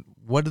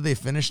 What did they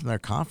finish in their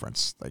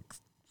conference? Like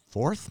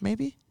 4th,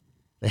 maybe?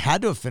 They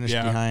had to have finished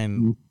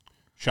behind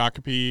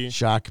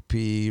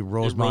Shakopee,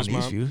 Rosemont,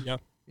 Eastview. Yeah.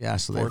 Yeah,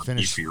 so they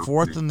finished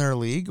fourth in their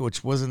league,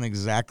 which wasn't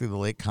exactly the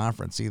Lake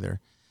Conference either.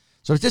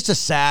 So it's just a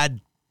sad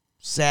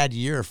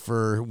year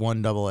for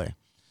 1AA.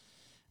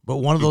 But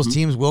one of those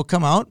teams will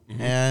come out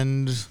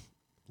and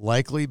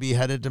likely be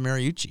headed to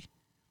Mariucci.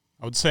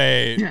 I would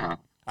say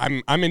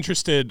I'm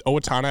interested.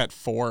 Owatonna at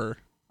 4.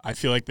 I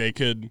feel like they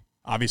could.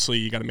 Obviously,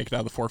 you got to make it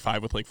out of the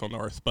 4-5 with Lakeville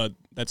North, but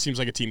that seems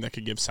like a team that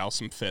could give South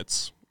some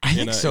fits. I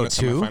think so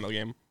too. Semifinal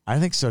game. I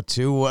think so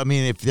too. I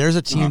mean, if there's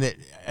a team that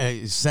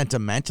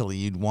sentimentally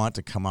you'd want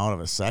to come out of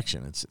a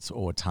section, it's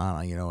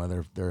Owatonna. You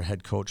know, their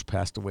head coach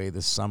passed away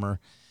this summer.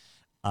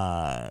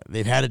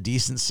 They've had a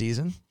decent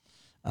season.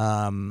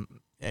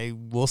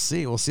 We'll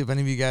see. We'll see if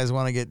any of you guys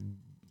want to get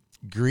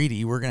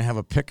greedy. We're going to have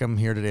a pick'em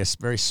here today, a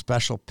very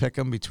special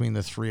pick'em between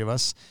the three of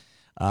us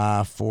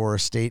for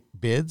state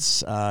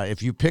bids.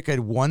 If you pick a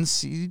 1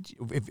 seed,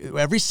 if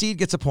every seed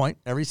gets a point.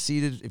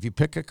 If you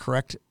pick a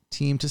correct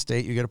team to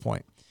state, you get a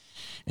point.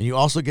 And you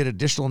also get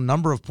additional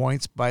number of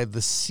points by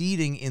the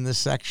seeding in the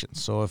section.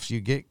 So if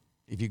you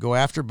go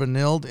after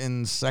Benilde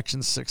in Section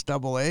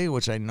 6AA,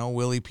 which I know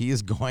Willie P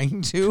is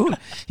going to,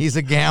 he's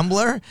a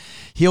gambler,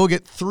 he'll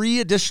get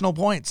 3 additional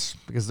points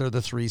because they're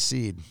the 3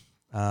 seed.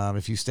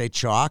 If you stay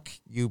chalk,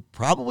 you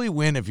probably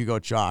win if you go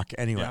chalk.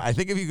 Anyway, I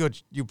think if you go,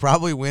 you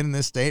probably win in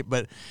this state,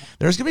 but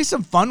there's going to be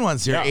some fun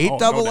ones here.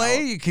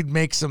 8AA, you could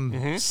make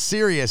some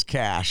serious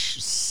cash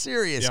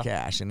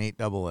in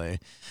 8AA.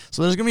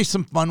 So there's going to be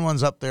some fun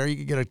ones up there. You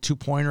could get a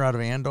 2-pointer out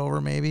of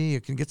Andover, maybe.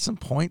 You can get some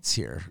points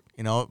here.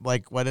 You know,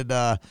 like what did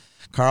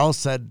Carl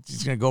said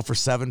he's going to go for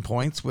 7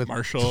 points with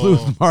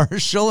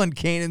Marshall and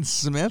Kanan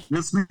Smith.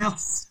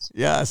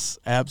 Yes,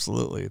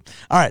 absolutely.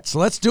 All right, so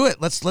let's do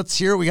it. Let's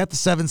hear. We got the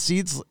 7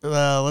 seeds.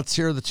 Let's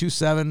hear the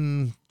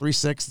 2-7,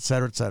 3-6, et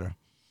cetera, et cetera.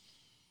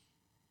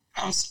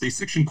 State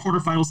section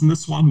quarterfinals in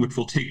this one, which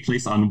will take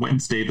place on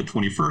Wednesday, the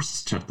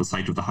 21st, at the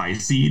site of the high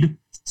seed.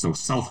 So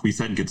South, we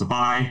said, gets a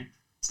bye.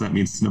 So that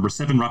means number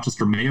 7,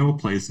 Rochester Mayo,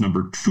 plays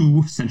number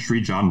 2, Century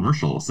John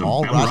Marshall. So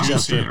all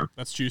Rochester. There.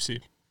 That's juicy.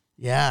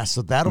 Yeah,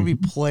 so that'll be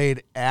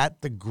played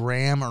at the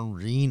Graham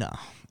Arena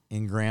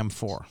in Graham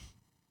 4.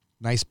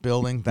 Nice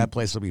building. That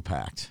place will be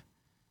packed.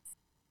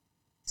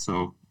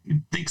 So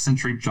you'd think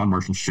Century John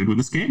Marshall should win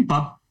this game,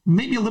 but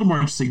maybe a little more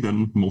interesting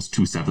than most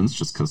 2-7s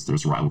just because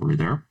there's a rivalry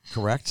there.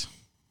 Correct.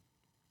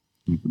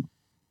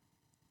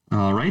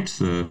 All right.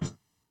 The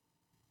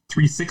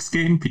 3-6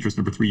 game features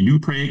number 3 New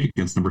Prague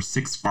against number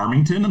 6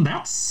 Farmington, and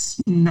that's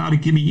not a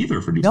gimme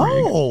either for New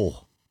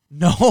Prague.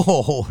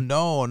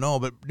 No.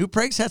 But New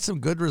Prague's had some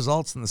good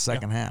results in the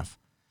second half.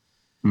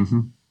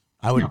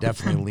 I would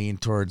definitely lean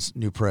towards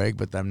New Prague,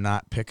 but I'm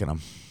not picking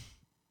them.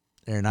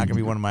 They're not going to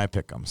be one of my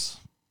pick-ems.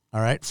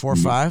 All right,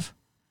 4-5.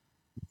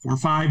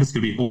 4-5 is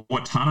going to be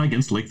Owatonna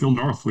against Lakeville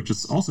North, which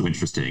is also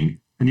interesting.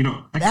 And, you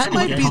know, I kind of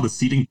like how the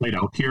seeding played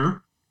out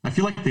here. I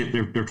feel like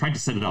they're trying to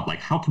set it up. Like,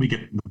 how can we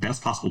get the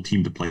best possible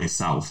team to play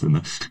South in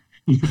the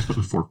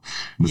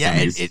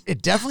semis?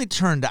 It definitely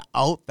turned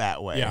out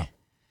that way. Yeah.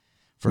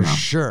 For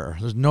sure.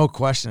 There's no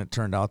question it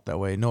turned out that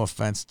way. No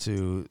offense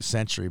to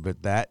Century,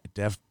 but that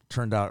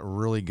turned out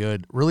really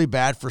good. Really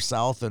bad for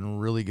South and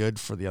really good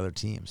for the other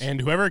teams. And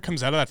whoever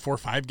comes out of that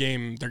 4-5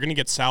 game, they're going to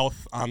get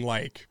South on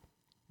like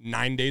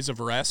 9 days of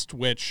rest,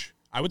 which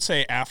I would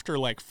say after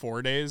like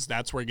 4 days,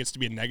 that's where it gets to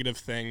be a negative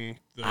thing.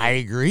 I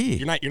agree.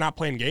 You're not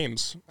playing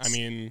games. I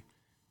mean,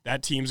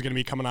 that team's going to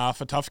be coming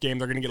off a tough game.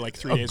 They're going to get like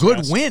 3 days rest. A good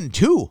rest. win,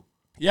 too.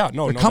 Yeah,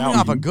 they're coming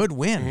off a good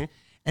win.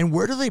 And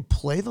where do they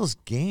play those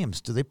games?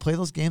 Do they play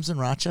those games in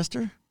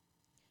Rochester?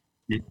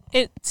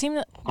 It seemed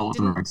that all at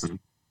the rec center.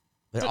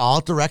 They're all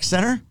at the rec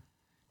center?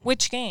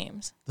 Which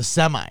games? The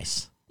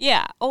semis.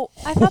 Yeah. Oh,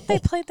 I thought they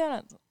played that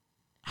at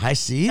high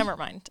seed? Never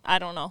mind. I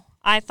don't know.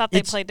 I thought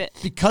they played it.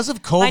 Because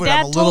of COVID,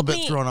 I'm a little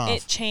bit thrown off.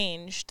 It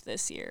changed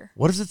this year.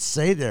 What does it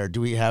say there?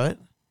 Do we have it?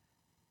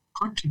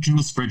 According to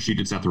the spreadsheet,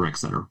 it's at the rec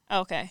center.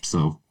 Okay.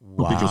 So,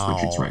 hopefully Joe's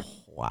spreadsheet's right.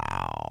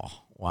 Wow.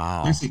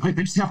 I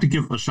just have to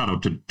give a shout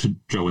out to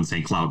Joe and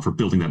St. Cloud for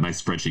building that nice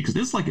spreadsheet because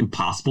it's like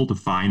impossible to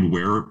find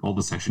where all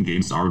the section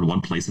games are in one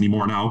place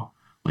anymore now.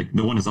 Like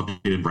no one has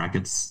updated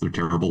brackets; they're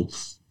terrible.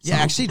 Yeah,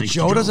 actually,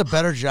 Joe does a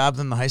better job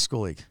than the high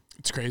school league.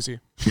 It's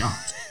crazy. Yeah,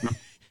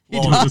 he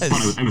does. It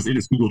was fun. I was in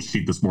his Google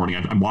sheet this morning.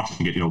 I'm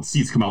watching it. You know,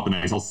 seeds come out, and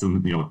I also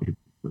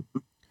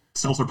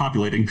cells are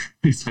populating.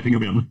 He's typing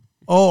them in.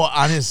 Oh,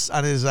 on his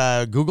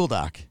Google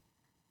Doc.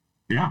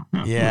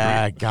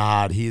 Yeah,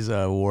 God, he's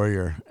a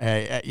warrior.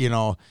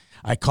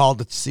 I called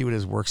to see what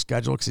his work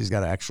schedule because he's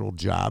got an actual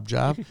job.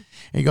 And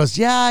he goes,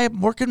 yeah,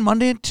 I'm working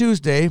Monday and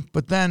Tuesday,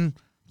 but then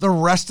the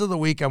rest of the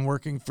week I'm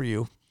working for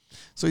you.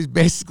 So he's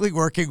basically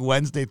working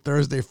Wednesday,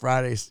 Thursday,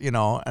 Fridays, and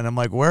I'm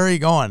like, where are you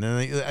going?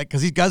 And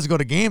because he does go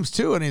to games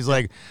too. And he's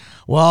like,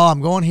 well,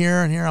 I'm going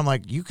here and here. I'm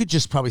like, you could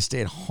just probably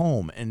stay at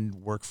home and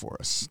work for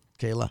us.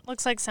 Kayla.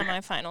 Looks like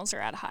semifinals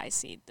are at high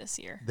seed this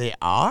year. They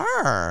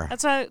are.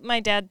 That's why my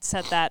dad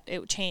said that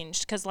it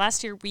changed because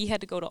last year we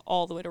had to go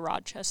all the way to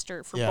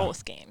Rochester for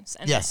both games,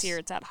 and this year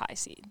it's at high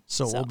seed.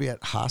 So we'll be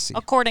at high seed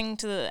according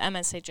to the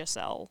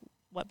MSHSL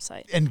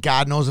website. And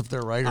God knows if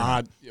they're right or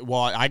not.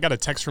 Well, I got a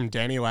text from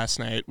Danny last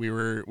night. We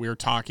were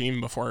talking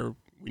before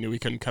we knew we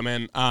couldn't come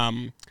in.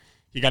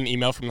 He got an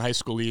email from the high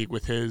school league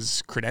with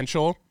his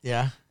credential.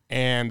 Yeah.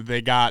 And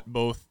they got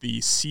both the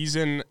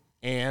season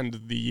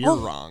and the year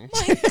wrong.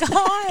 My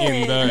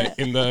God.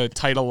 in the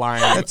title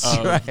line That's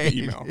of right. the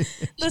email.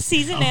 The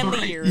season and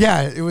the year.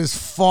 Yeah, it was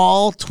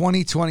fall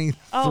 2023.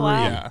 Oh,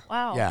 wow. Yeah.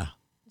 Wow. Yeah.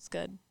 That's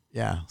good.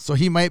 Yeah. So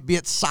he might be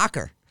at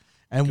soccer,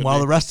 and Could while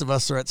be. the rest of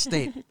us are at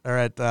state or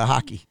at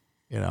hockey,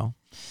 All We'll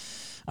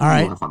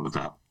right. have fun with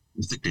that.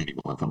 I think Danny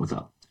will have fun with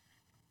that.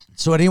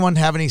 So anyone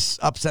have any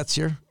upsets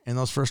here in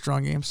those first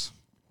round games?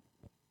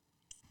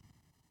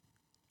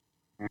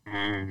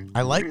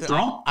 I like that.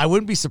 Draw? I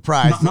wouldn't be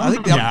surprised. None I of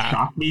think them that,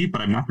 shock me,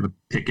 but I'm not going to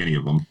pick any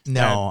of them.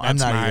 no, I'm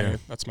That's not either.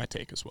 That's my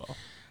take as well.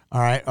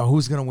 All right.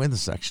 Who's going to win the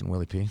section,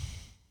 Willie P?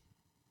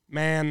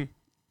 Man,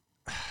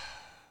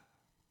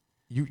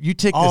 You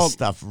take I'll- this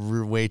stuff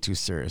way too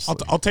seriously.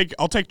 I'll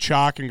take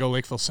chalk and go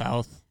Lakeville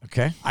South.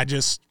 Okay.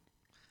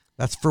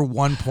 That's for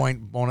 1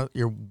 point bonus.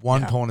 Your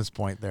one Yeah. bonus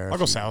point there. I'll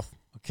go South.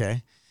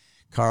 Okay.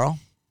 Carl?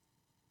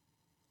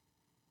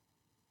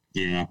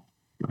 Yeah.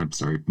 I'm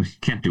sorry.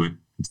 Can't do it.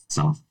 It's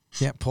South.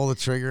 Can't pull the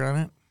trigger on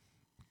it?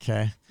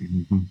 Okay.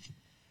 Mhm.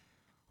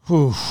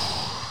 Whew.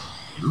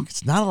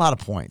 It's not a lot of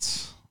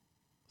points.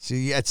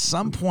 See, at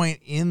some point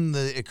in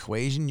the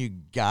equation, you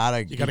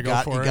gotta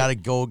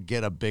go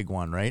get a big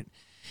one, right?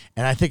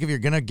 And I think if you're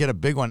gonna get a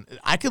big one,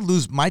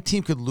 my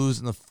team could lose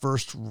in the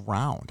first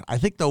round. I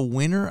think the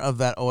winner of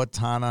that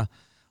Owatonna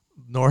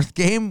North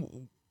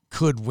game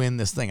could win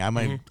this thing.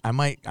 I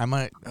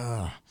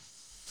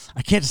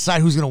can't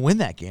decide who's gonna win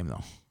that game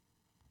though.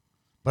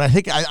 But I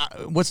think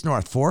what's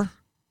North 4?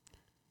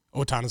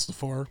 Owatonna's the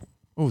 4.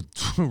 Oh,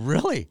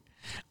 really?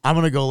 I'm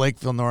going to go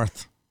Lakeville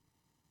North.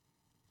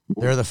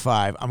 They're the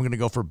 5. I'm going to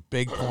go for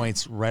big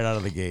points right out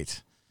of the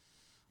gate.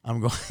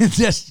 I'm going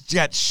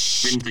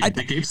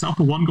They gave South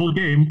a 1-goal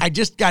game. I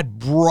just got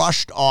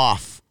brushed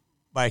off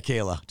by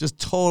Kayla. Just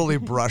totally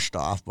brushed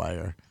off by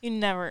her.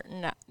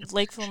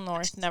 Lakeville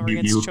North never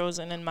You- gets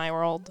chosen in my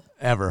world.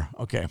 Ever.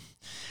 Okay.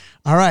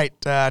 All right.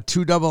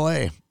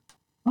 2AA.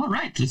 All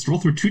right, let's roll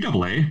through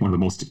 2AA, one of the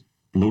most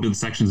loaded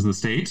sections in the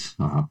state.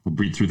 We'll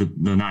read through the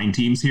 9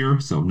 teams here.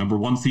 So number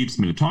 1 seed's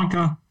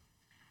Minnetonka.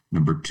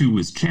 Number 2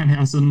 is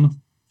Chanhassen.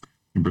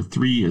 Number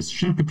 3 is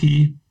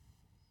Shakopee.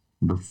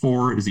 Number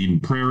 4 is Eden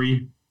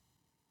Prairie.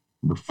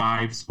 Number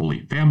 5 is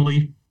Holy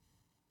Family.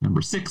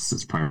 Number 6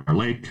 is Prior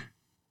Lake.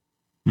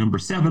 Number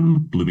 7,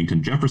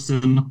 Bloomington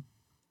Jefferson.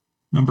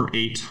 Number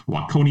 8,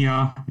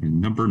 Waconia.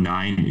 And number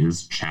 9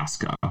 is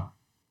Chaska.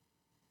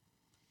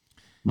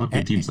 A lot of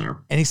good teams there.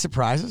 Any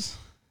surprises?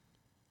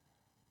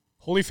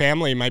 Holy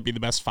Family might be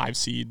the best 5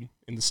 seed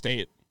in the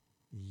state.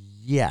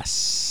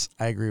 Yes,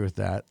 I agree with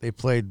that. They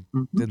played.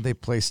 Didn't they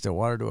play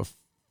Stillwater to a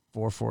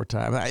 4-4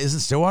 time?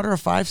 Isn't Stillwater a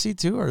 5 seed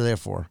too, or are they a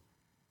 4?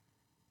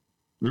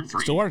 They're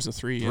 3. Stillwater's a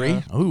 3. 3?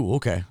 Yeah. Oh,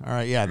 okay. All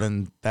right. Yeah.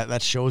 Then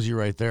that shows you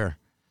right there.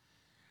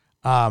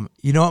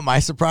 You know what my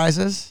surprise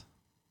is?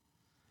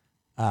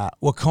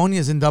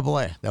 Waconia's in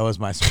AA. That was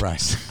my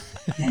surprise.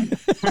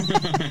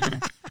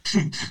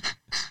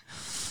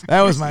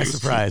 That was my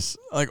surprise.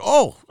 Like,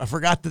 oh, I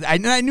forgot that.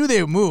 I knew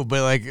they would move,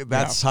 but like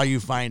that's how you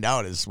find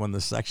out is when the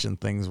section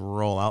things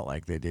roll out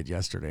like they did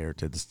yesterday or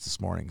did this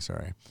morning.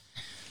 Sorry.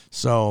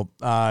 So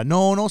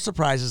no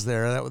surprises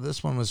there.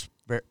 This one was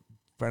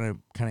kind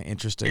of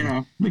interesting.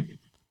 Yeah,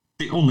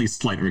 the only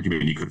slight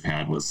argument you could have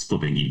had was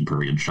flipping Eden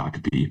Prairie and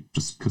Shakopee,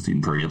 just because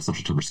Eden Prairie had such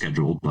a tougher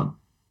schedule. But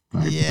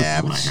this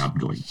is what I have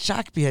going.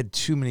 Shakopee had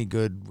too many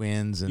good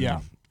wins, and Yeah.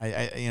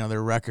 I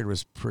their record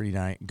was pretty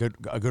nice,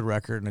 a good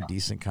record and a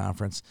decent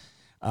conference.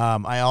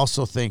 I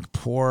also think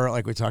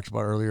like we talked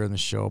about earlier in the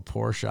show,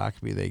 poor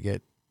Shakopee, they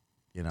get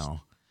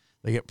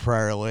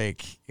Prior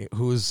Lake,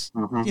 who's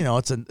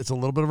it's a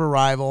little bit of a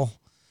rival.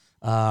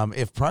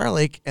 If Prior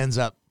Lake ends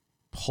up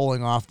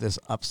pulling off this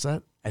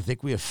upset, I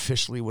think we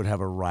officially would have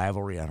a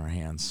rivalry on our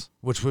hands,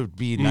 which would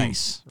be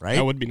nice, right?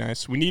 That would be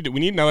nice. We need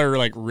another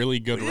like really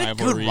good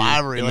rivalry. Good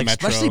rivalry, in like the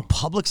Metro. especially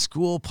public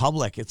school,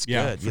 public. It's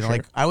Yeah, good. for You know, sure.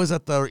 like I was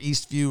at the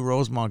Eastview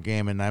Rosemont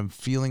game, and I'm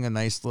feeling a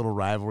nice little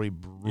rivalry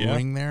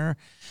brewing there,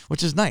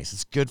 which is nice.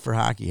 It's good for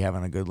hockey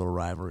having a good little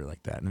rivalry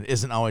like that, and it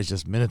isn't always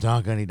just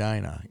Minnetonka and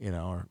Edina,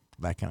 or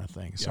that kind of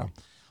thing. So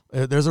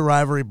there's a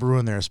rivalry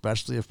brewing there,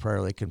 especially if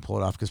Prior Lake can pull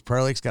it off, because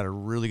Prior Lake's got a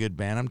really good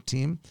Bantam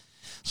team,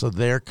 so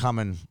they're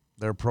coming.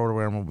 Their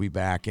program will be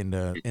back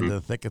into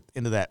the thick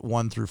into that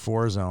 1 through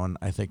 4 zone,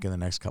 I think, in the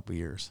next couple of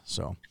years.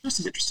 So There's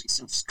some interesting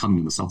stuff coming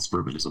in the South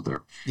Suburban is up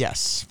there.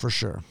 yes, for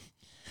sure.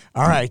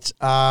 All right.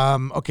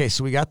 Okay,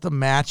 so we got the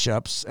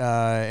matchups.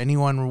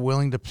 Anyone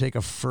willing to take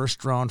a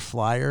first round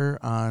flyer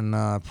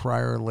on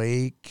Prior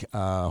Lake,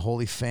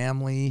 Holy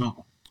Family?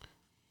 No.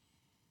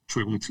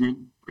 Should we walk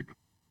through?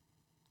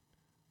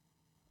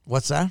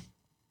 What's that?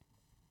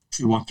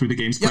 Should we walk through the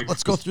games? Yeah, quick?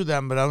 let's go Just- through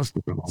them. But I was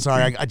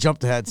sorry, I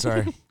jumped ahead.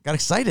 Sorry, got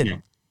excited. Yeah.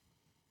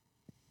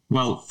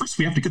 Well, first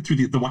we have to get through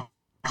the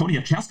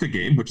Waconia-Chaska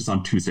game, which is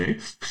on Tuesday.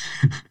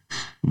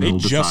 They They'll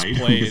just decide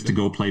who played. gets to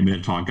go play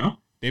Minnetonka.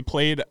 They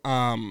played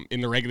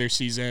in the regular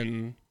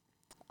season,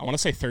 I want to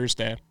say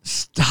Thursday.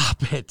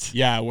 Stop it.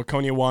 Yeah,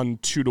 Waconia won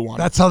 2-1.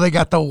 That's how they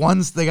got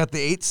the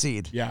 8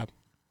 seed. Yeah.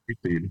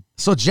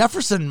 So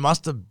Jefferson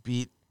must have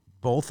beat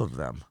both of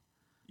them.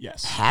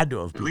 Yes. Had to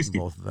have At least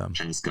beaten both of them.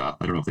 Scott.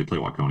 I don't know if they play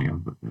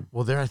Waconia. But,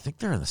 Well, I think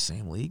they're in the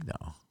same league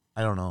now.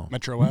 I don't know.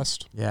 Metro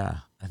West. Yeah.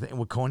 I think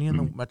Waconia in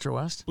the Metro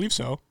West? I believe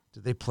so.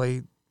 Did they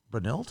play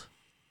Benilde?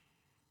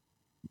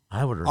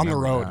 I would remember On the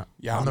road. that.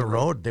 Yeah, on the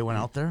road. They went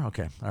out there?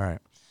 Okay. All right.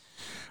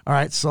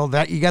 So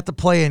that you got the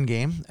play-in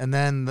game, and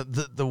then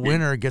the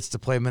winner gets to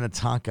play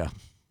Minnetonka.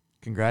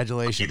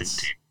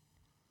 Congratulations.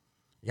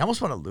 You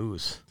almost want to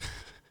lose.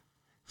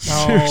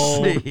 No.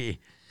 Seriously.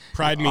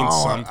 Pride means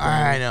something.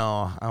 I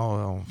know.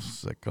 Oh,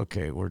 sick.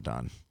 Okay, we're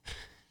done.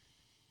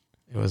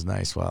 It was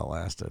nice while it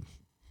lasted.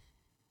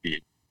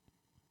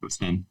 it was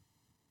fun.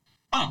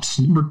 But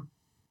number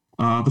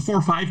the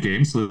 4-5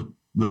 game, so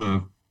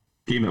the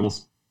game that will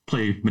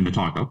play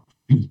Minnetonka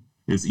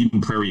is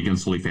Eden Prairie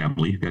against Holy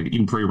Family.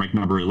 Eden Prairie ranked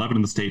number 11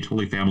 in the state.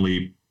 Holy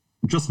Family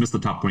just missed the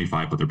top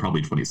 25, but they're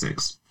probably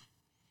 26.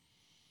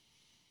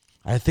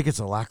 I think it's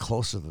a lot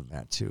closer than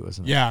that too,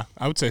 isn't it? Yeah,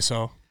 I would say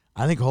so.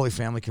 I think Holy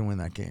Family can win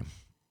that game.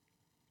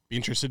 Be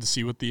interested to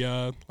see what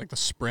the the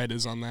spread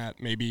is on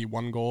that. Maybe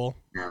 1 goal.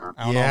 Yeah.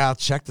 I don't know. I'll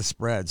check the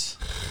spreads.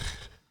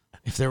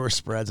 If there were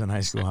spreads in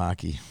high school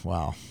hockey,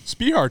 wow.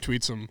 Spihar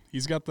tweets him.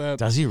 He's got that.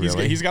 Does he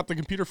really? He's got the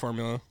computer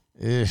formula.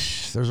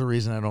 Ish, there's a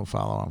reason I don't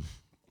follow him.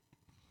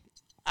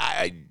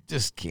 I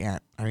just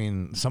can't. I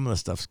mean, some of the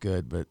stuff's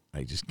good, but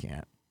I just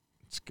can't.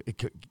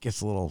 It gets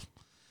a little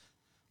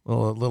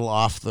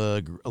off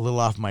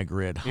my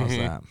grid. How's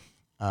that?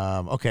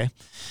 Okay.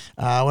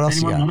 What else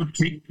Anyone you got? want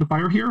to take the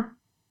fire here?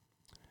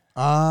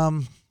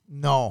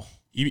 No.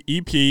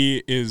 EP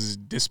is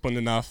disciplined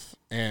enough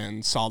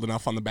and solid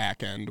enough on the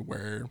back end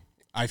where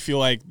I feel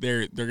like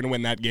they're going to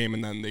win that game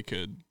and then they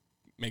could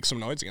make some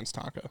noise against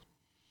Tonka.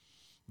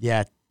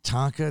 Yeah,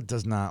 Tonka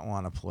does not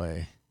want to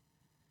play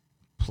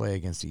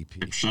against EP.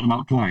 They've shut them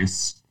out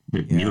twice.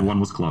 Neither one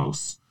was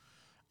close.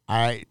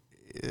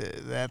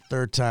 That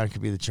third time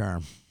could be the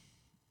charm.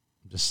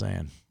 I'm just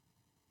saying.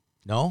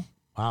 No?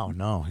 Wow,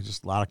 no.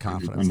 Just a lot of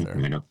confidence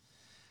there.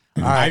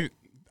 All right.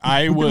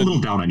 I We're would a little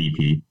down on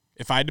EP.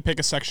 If I had to pick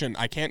a section,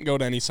 I can't go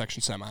to any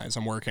section semis.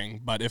 I'm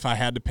working, but if I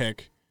had to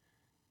pick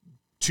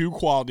 2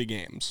 quality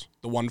games,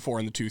 the 1-4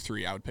 and the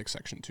 2-3, I would pick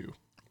section 2.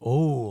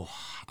 Oh,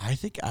 I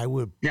think I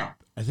would. Yeah.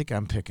 I think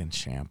I'm picking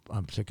champ.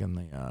 I'm picking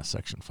the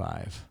section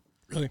 5.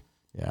 Really?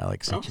 Yeah, I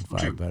like section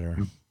 5 better.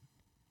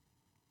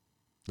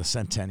 The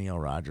Centennial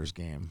Rogers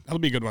game. That'll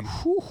be a good one.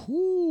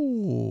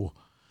 Woo-hoo.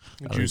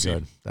 That'll Juicy. be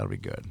good. That'll be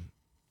good.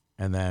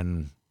 And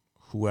then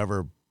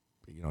whoever,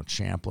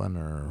 Champlin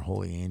or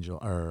Holy Angel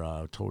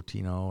or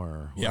Totino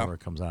or whoever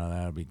comes out of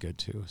that would be good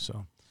too.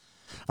 So,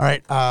 all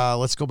right,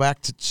 let's go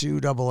back to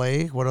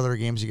 2AA. What other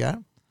games you got?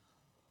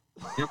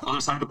 Yep,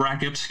 other side of the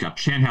bracket, got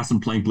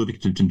Chanhassen playing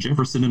Bloomington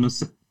Jefferson in a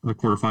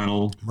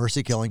quarterfinal.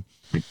 Mercy killing.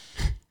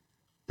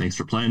 Thanks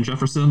for playing,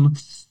 Jefferson.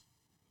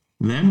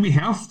 Then we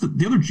have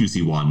the other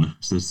juicy one.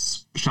 This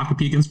is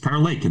Shakopee against Prior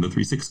Lake in the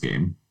 3-6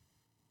 game.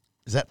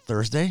 Is that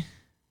Thursday?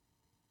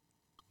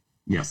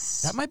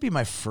 Yes. That might be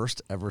my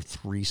first ever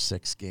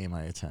 3-6 game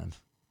I attend.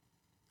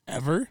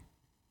 Ever?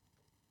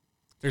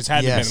 There's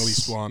had to have been at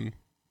least one.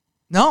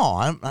 No,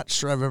 I'm not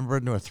sure I've ever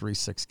been to a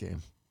 3-6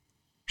 game.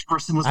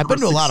 I've been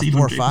to a lot of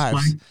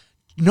 4-5s.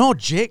 No,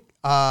 Jake,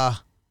 they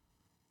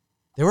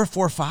were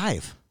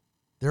 4-5.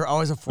 They were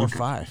always a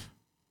 4-5.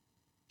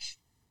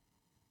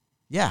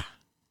 Yeah,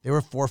 they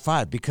were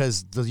 4-5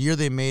 because the year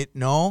they made, they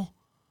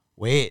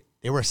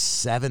were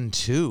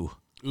 7-2.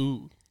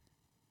 Ooh.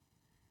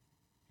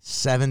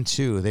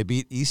 7-2. They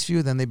beat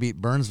Eastview, then they beat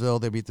Burnsville,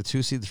 they beat the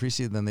 2 seed, the 3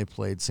 seed, then they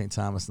played St.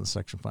 Thomas in the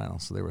section final.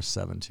 So they were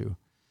 7-2.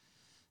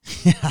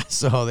 Yeah,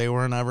 so they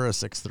were never a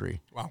 6-3.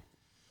 Wow.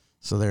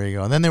 So there you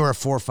go. And then they were a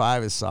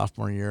 4-5 his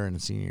sophomore year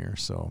and senior year,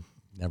 so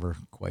never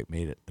quite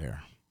made it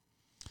there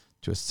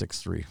to a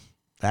 6-3.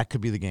 That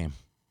could be the game.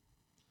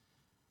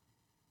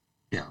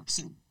 Yeah.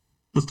 So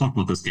let's talk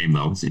about this game,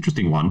 though. It's an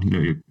interesting one.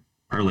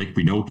 Prior Lake,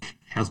 we know,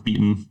 has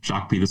beaten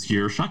Shakopee this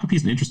year. Shakopee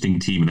is an interesting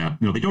team in that,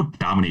 they don't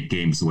dominate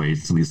games the way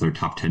some of these other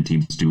top 10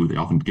 teams do. They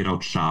often get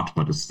outshot,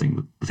 but the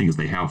thing is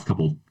they have a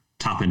couple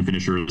top-end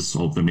finishers,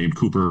 all of them named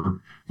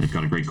Cooper. They've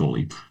got a great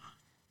goalie.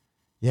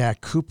 Yeah,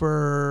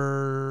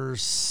 Cooper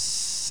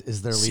is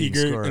their leading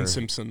Seeger scorer. and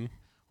Simpson.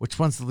 Which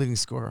one's the leading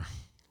scorer?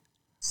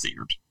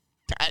 Seegert.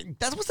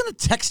 That wasn't a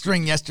text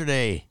string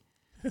yesterday.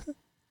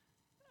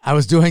 I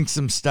was doing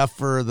some stuff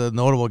for the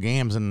notable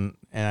games, and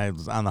I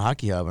was on the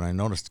Hockey Hub, and I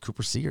noticed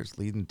Cooper Seeger's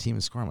leading the team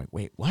in scoring. I'm like,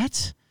 wait,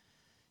 what?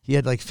 He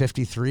had like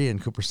 53,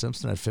 and Cooper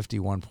Simpson had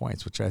 51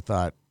 points, which I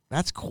thought,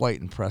 that's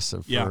quite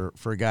impressive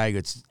for a guy who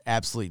gets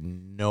absolutely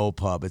no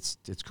pub. It's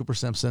Cooper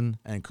Simpson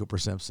and Cooper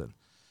Simpson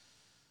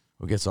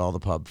who gets all the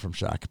pub from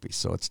Shakopee.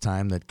 So it's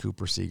time that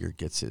Cooper Seeger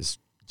gets his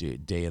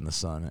day in the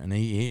sun, and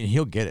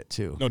he'll get it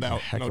too. No doubt.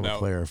 He's a heck No of a doubt.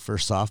 player. For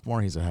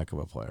sophomore, he's a heck of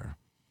a player.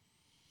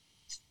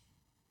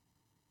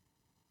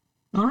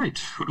 All right.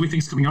 What do we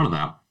think is coming out of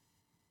that?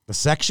 The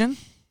section?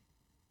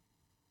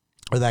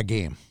 Or that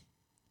game?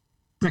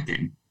 That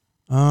game.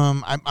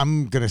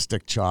 I'm gonna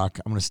stick chalk.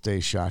 I'm gonna stay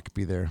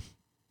Shakopee there.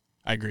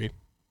 I agree.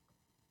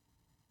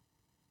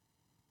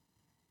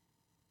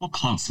 We'll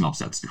clown some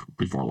upsets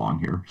before long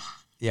here.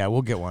 Yeah,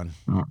 we'll get one.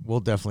 We'll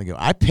definitely get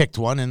one. I picked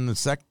one in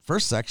the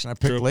first section. I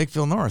picked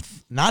Lakeville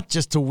North, not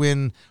just to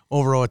win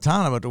over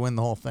Owatonna, but to win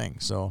the whole thing.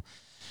 So,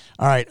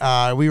 all right,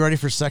 are we ready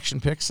for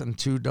section picks and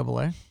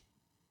 2AA?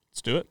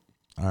 Let's do it.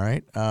 All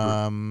right.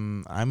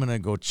 I'm going to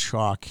go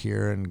chalk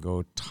here and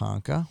go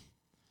Tonka.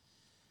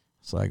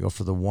 So I go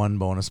for the 1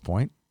 bonus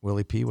point.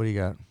 Willie P., what do you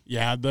got?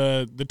 Yeah,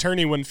 the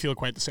tourney wouldn't feel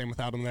quite the same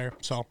without him there.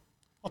 So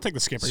I'll take the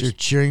Skippers. So you're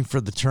cheering for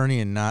the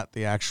tourney and not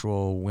the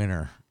actual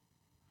winner.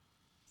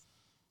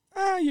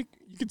 You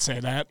could say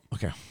that.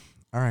 Okay.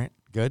 All right.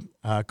 Good.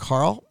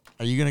 Carl,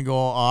 are you going to go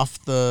off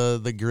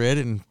the grid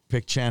and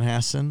pick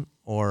Chanhassen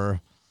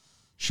or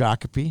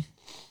Shakopee?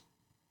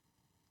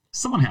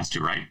 Someone has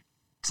to, right?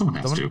 Someone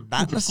has to.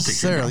 Not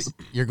necessarily.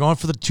 You're going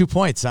for the 2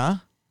 points, huh?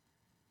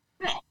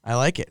 Yeah. I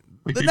like it.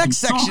 Like The next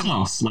section. So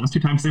close. Last 2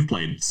 times they've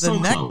played. So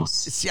close.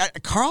 See,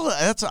 Carl,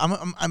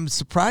 I'm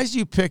surprised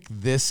you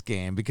picked this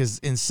game because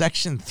in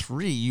section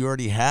 3 you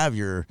already have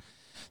your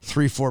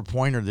 3-4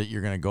 pointer that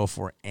you're going to go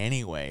for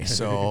anyway.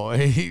 So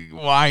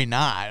why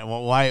not?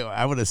 Why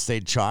I would have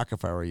stayed chalk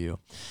if I were you.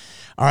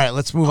 All right,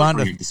 let's move on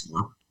to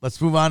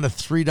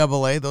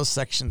 3AA. Those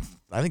sections,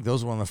 I think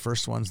those were one of the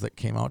first ones that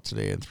came out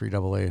today in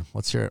 3AA.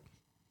 Let's hear it.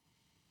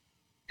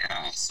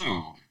 Yeah,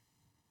 so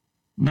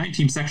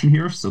 19 section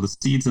here. So the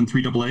seeds in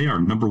 3AA are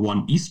number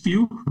 1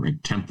 Eastview,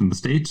 ranked 10th in the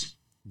state.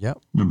 Yep.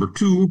 Number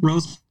 2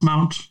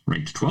 Rosemount,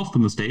 ranked 12th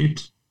in the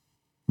state.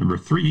 Number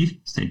 3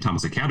 St.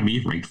 Thomas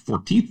Academy, ranked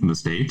 14th in the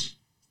state.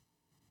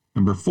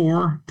 Number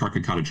 4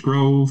 Tarka Cottage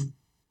Grove.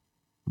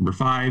 Number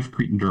 5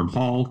 Cretan Durham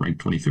Hall,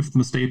 ranked 25th in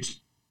the state.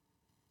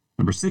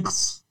 Number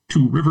 6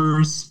 Two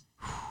Rivers.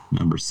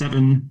 Number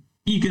 7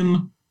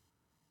 Egan.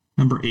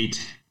 Number 8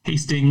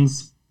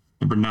 Hastings.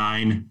 Number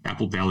 9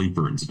 Apple Valley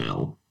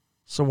Burnsville.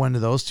 So when do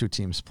those 2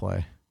 teams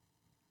play?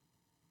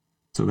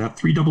 So that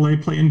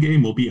 3AA play-in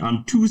game will be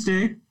on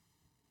Tuesday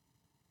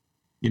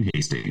in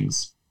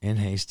Hastings. In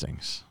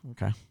Hastings.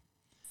 Okay.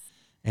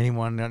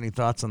 Anyone got any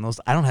thoughts on those?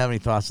 I don't have any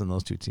thoughts on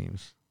those 2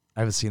 teams. I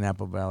haven't seen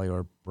Apple Valley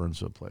or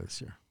Burnsville play this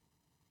year.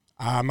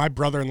 My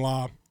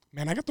brother-in-law,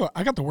 man, I got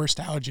the worst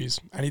allergies.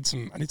 I need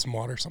some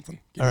water or something.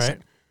 All right.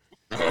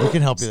 We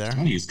can help you there.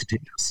 Use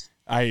contagious.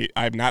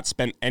 I've not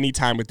spent any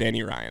time with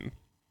Danny Ryan.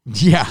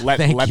 Yeah, let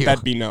you.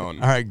 that be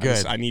known. All right,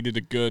 good. I needed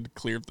a good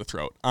clear of the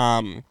throat.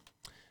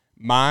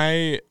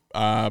 My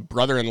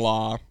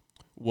brother-in-law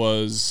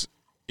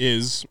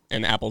is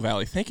an Apple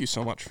Valley. Thank you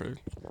so much for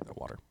that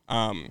water.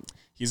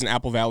 He's an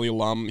Apple Valley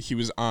alum. He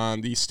was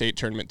on the state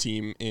tournament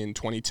team in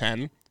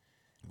 2010.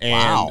 And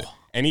wow.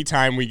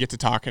 Anytime we get to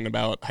talking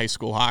about high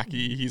school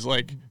hockey, he's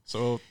like,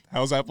 "So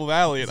how's Apple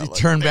Valley?" And I'm like,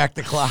 turn back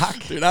the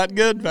clock. They're not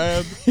good,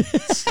 man.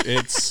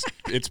 it's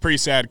pretty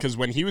sad because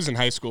when he was in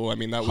high school, I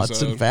mean that was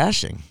Hudson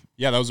Fashing.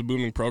 Yeah, that was a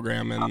booming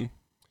program, and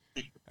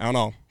I don't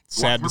know.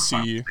 Sad to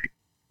see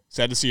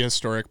a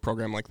historic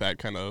program like that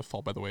kind of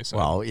fall by the wayside.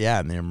 Well, yeah,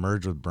 and they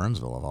merged with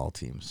Burnsville of all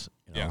teams.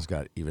 It's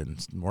got even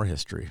more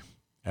history,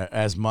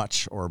 as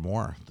much or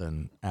more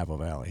than Apple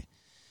Valley.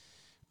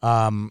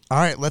 All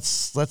right,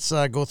 let's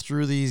go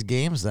through these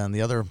games then.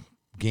 The other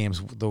games,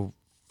 the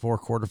 4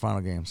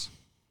 quarterfinal games.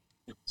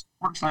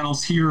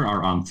 Quarterfinals here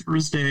are on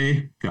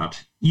Thursday.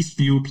 Got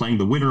Eastview playing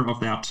the winner of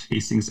that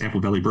Hastings Apple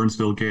Valley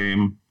Burnsville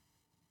game.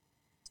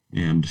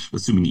 And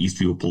assuming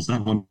Eastview pulls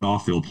that one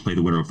off, they'll play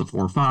the winner of the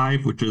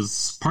 4-5, which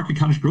is Park and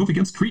Cottage Grove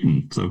against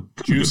Cretan. So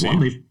kind of a good one.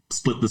 They've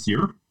split this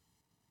year.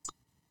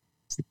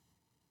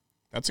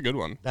 That's a good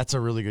one. That's a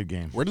really good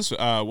game. Where does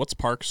what's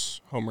Park's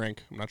home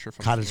rink? I'm not sure if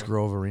I'm Cottage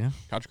Grove Arena.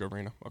 Cottage Grove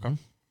Arena. Okay.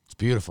 Mm-hmm. It's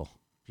beautiful. Have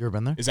you ever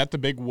been there? Is that the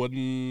big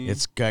wooden?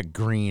 It's got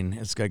green.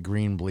 It's got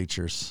green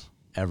bleachers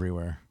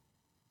everywhere.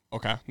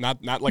 Okay.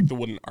 Not like the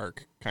wooden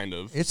arc kind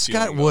of. It's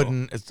got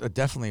wooden. It's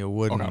definitely a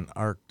wooden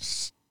arc.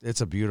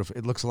 It's a beautiful.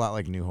 It looks a lot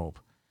like New Hope.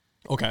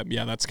 Okay.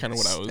 Yeah, that's kind of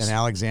what I was. And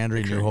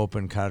Alexandria, New Hope,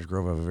 and Cottage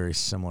Grove have a very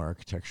similar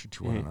architecture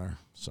to one another.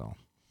 So.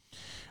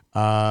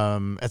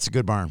 That's a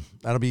good barn.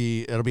 That'll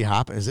be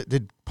hopping.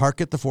 Did Park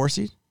get the 4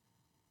 seed?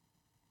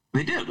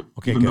 They did.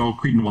 Okay, even good. though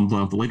Cretan won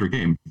the later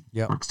game.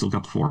 Yeah. Park still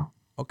got the 4.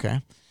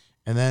 Okay.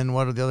 And then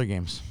what are the other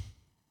games?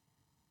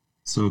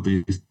 So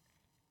the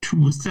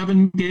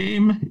 2-7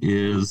 game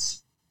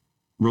is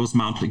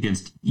Rosemount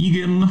against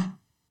Egan,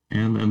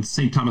 and then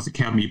St. Thomas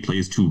Academy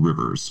plays Two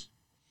Rivers.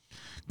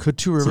 Could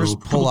Two Rivers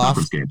pull off?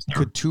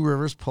 Could Two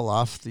Rivers pull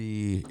off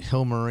the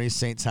Hill Murray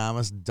St.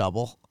 Thomas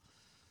double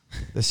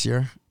this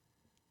year?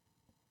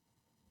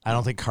 I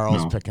don't think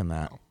Carl's picking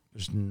that.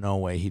 There's no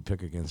way he'd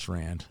pick against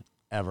Rand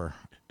ever.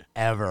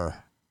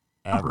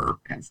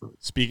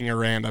 Speaking of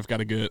Rand, I've got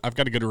a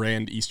good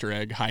Rand Easter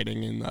egg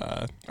hiding in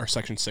our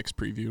Section 6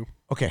 preview.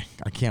 Okay,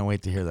 I can't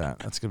wait to hear that.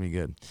 That's gonna be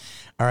good.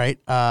 All right,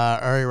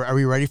 are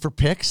we ready for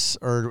picks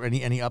or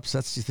any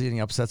upsets? Do you see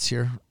any upsets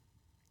here?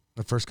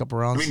 The first couple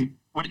rounds. I mean,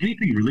 would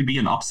anything really be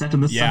an upset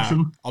in this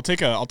section? I'll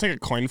take a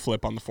coin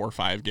flip on the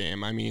 4-5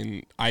 game. I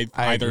mean,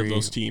 either of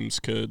those teams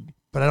could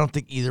But I don't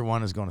think either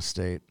one is going to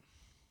state.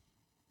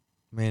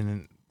 I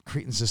mean,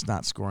 Cretan's just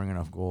not scoring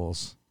enough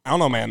goals. I don't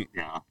know, man.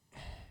 Yeah.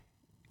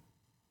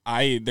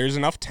 There's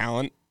enough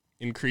talent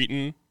in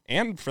Cretan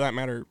and, for that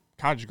matter,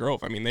 Cottage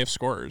Grove. I mean, they have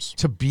scorers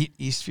to beat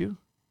Eastview.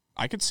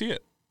 I could see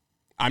it.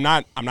 I'm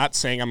not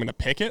saying I'm going to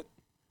pick it,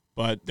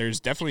 but there's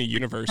definitely a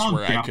universe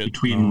where I could.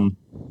 Between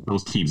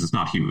those teams, it's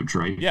not huge,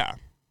 right? Yeah.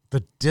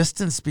 The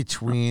distance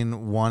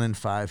between 1 and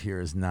 5 here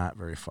is not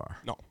very far.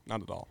 No,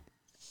 not at all.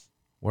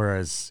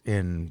 Whereas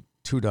in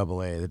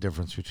 2AA, the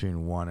difference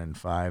between 1 and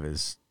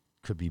 5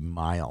 could be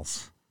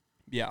miles.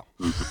 Yeah.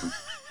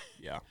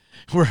 Yeah.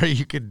 Where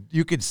you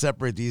could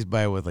separate these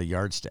with a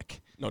yardstick.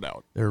 No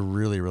doubt. They're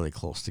really, really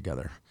close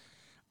together.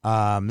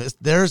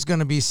 There's going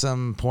to be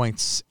some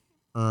points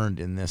earned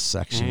in this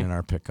section in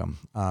our pick'em.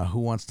 Who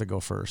wants to go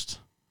first?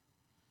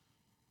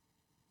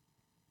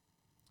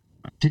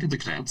 Take the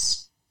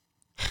Cadets.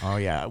 Oh,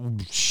 yeah.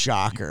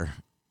 Shocker.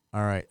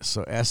 All right.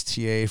 So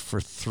STA for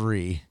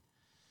 3.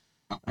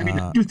 I mean,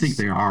 I do think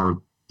they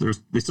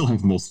still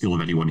have the most skill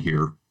of anyone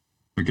here.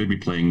 They're going to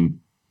be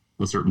playing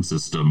a certain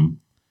system.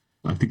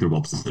 I think they're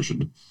well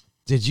positioned.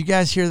 Did you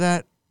guys hear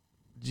that?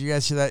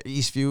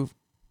 Eastview?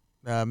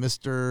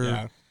 Mr.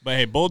 Yeah. But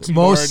hey, bulletin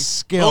most board.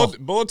 Skill.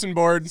 Bulletin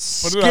board. Put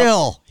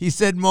Skill. He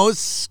said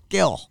most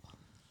skill.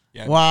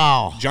 Yeah.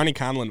 Wow. Johnny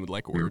Conlon would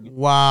like a word.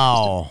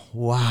 Wow.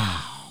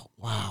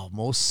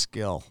 Most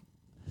skill.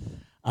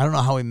 I don't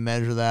know how we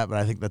measure that, but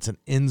I think that's an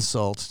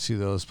insult to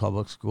those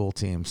public school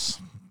teams.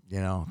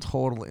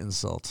 Total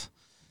insult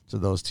to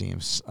those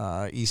teams.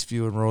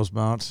 Eastview and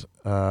Rosemount,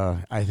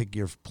 I think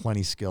you're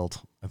plenty skilled.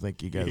 I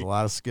think you guys have a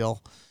lot of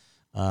skill.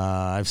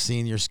 I've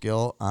seen your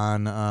skill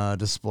on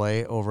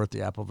display over at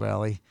the Apple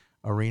Valley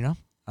Arena.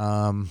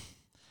 I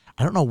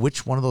don't know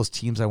which one of those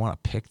teams I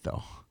want to pick,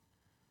 though.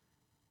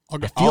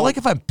 I feel like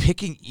if I'm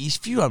picking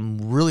Eastview,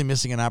 I'm really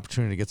missing an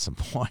opportunity to get some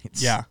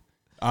points. Yeah.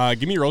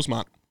 Give me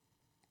Rosemount.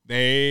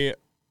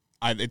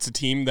 It's a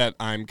team that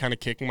I'm kind of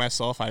kicking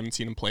myself. I haven't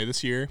seen them play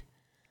this year.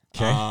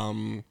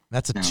 Okay.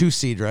 That's a 2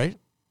 seed, right?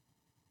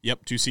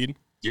 Yep, 2 seed.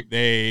 Yep.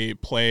 They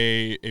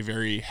play a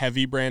very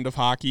heavy brand of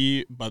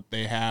hockey, but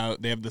they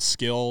have the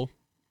skill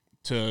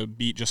to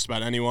beat just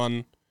about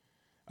anyone.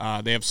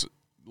 They have,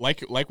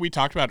 like we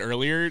talked about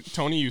earlier,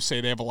 Tony, you say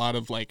they have a lot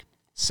of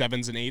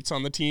 7s and 8s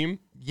on the team.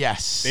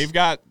 Yes. They've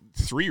got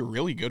 3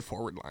 really good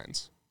forward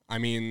lines. I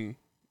mean,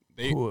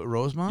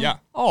 Rosemount? Yeah.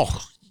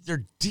 Oh,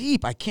 they're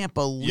deep. I can't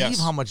believe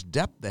how much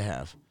depth they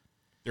have.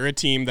 They're a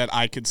team that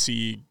I could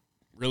see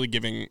really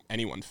giving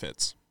anyone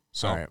fits.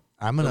 So all right.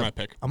 I'm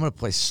gonna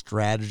play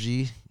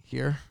strategy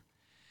here.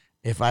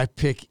 If I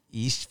pick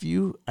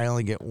Eastview, I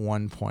only get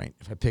 1 point.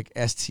 If I pick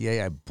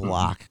STA, I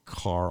block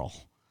Carl.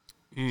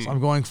 So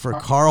I'm going for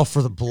Carl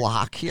for the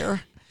block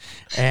here.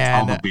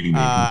 And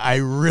I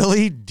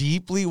really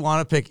deeply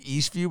want to pick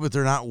Eastview, but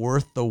they're not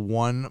worth the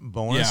 1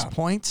 bonus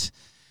point.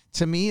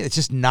 To me, it's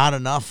just not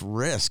enough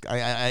risk.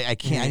 I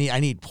can't. I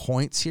need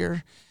points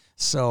here.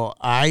 So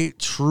I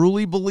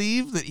truly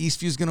believe that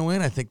Eastview's going to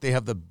win. I think they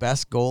have the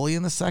best goalie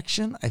in the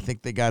section. I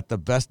think they got the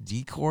best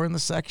decor in the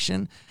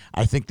section.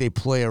 I think they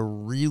play a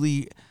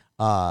really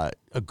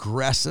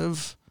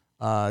aggressive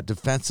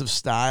defensive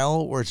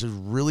style, where it's just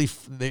really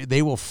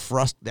they will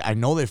frustrate. I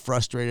know they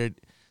frustrated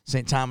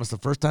St. Thomas the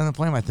first time they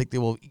play them. I think they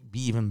will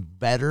be even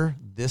better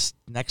this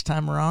next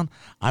time around.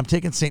 I'm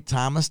taking St.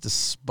 Thomas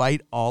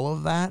despite all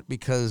of that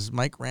because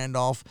Mike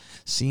Randolph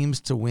seems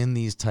to win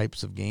these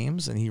types of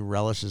games, and he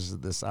relishes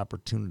this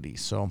opportunity.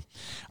 So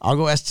I'll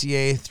go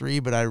STA 3,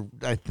 but I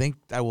think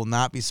I will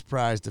not be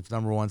surprised if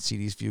number 1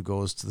 seed Eastview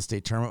goes to the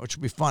state tournament, which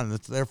will be fun.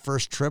 It's their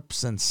first trip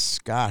since,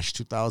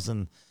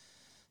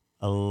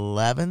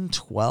 2011,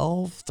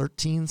 12,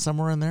 13,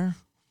 somewhere in there.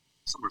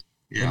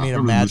 Yeah, they made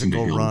a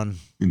magical run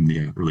in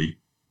the early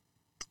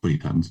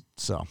 10s.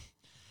 So,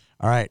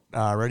 all right,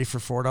 ready for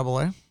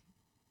 4AA?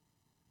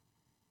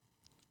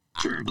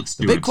 Sure, let's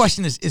do it. The big it.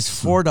 question is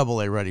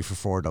 4AA ready for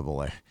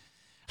 4AA?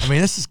 I mean,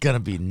 this is going to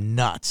be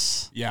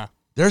nuts. Yeah.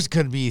 There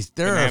could be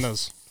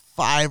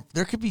 5.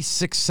 There could be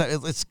 6,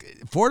 7. It's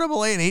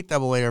 4AA and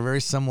 8AA are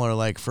very similar.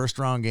 Like first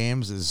round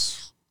games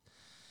is,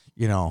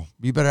 you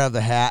better have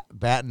the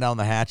batten down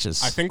the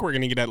hatches. I think we're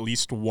going to get at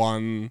least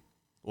one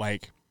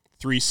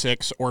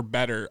 3-6 or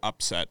better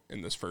upset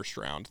in this first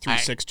round.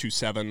 3-6,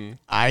 2-7.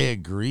 I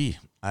agree.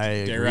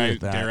 Agree with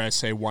that. Dare I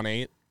say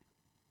 1-8?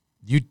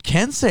 You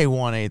can say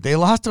 1-8. They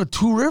lost to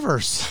 2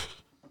 Rivers.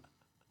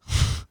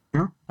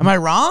 Yeah. Am I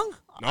wrong?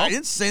 No. I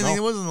didn't say anything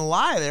that wasn't a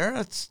lie there.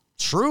 That's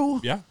true.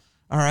 Yeah.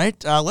 All right.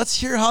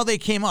 Let's hear how they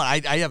came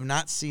out. I have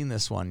not seen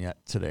this one yet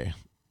today.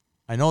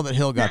 I know that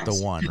Hill got the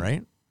 1,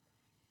 right?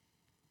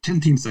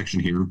 10-team section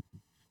here.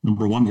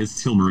 Number 1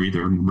 is Tilbury.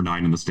 They're number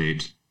 9 in the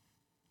state.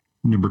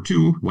 Number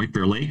 2, White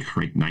Bear Lake,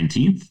 ranked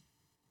 19th.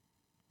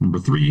 Number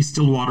 3,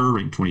 Stillwater,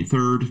 ranked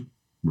 23rd.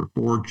 Number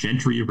 4,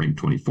 Gentry, ranked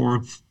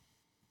 24th.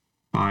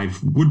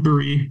 5,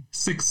 Woodbury.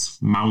 6,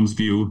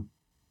 Moundsview.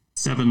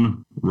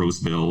 7,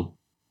 Roseville.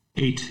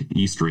 8,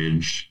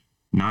 Eastridge.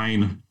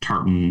 9,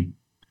 Tartan.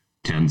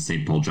 10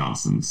 St. Paul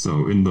Johnson.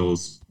 So in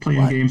those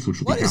playing games, which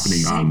will what be happening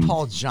is on St.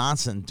 Paul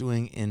Johnson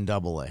doing in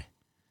AA?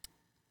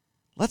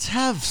 Let's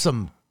have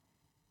some.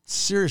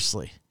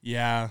 Seriously,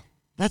 Yeah.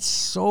 that's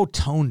so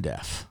tone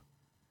deaf.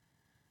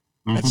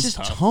 That's just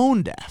Tough.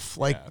 tone deaf.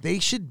 Like Yeah. they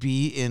should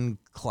be in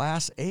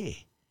Class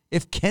A.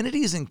 If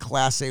Kennedy's in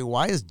Class A,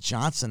 why is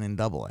Johnson in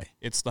AA?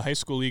 It's the high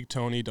school league,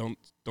 Tony. Don't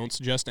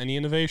suggest any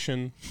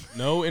innovation.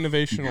 No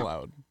innovation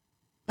allowed.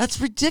 That's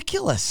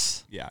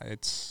ridiculous. Yeah,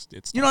 it's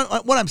You know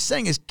what I'm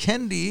saying is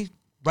Kennedy,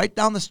 right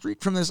down the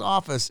street from this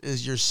office,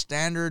 is your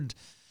standard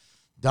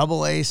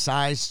AA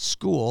sized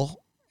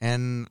school,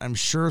 and I'm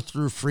sure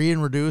through free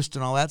and reduced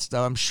and all that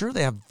stuff, I'm sure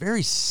they have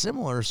very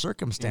similar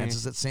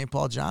circumstances at St.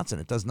 Paul Johnson.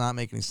 It does not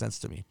make any sense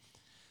to me.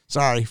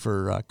 Sorry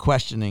for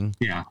questioning.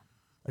 Yeah.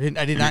 I did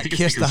I not think it's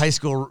kiss the because high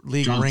school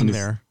league Johnson ring is-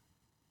 there.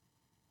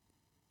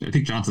 I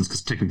think Johnson's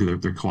because technically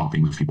they're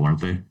co-oping with people,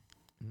 aren't they?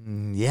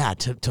 Yeah,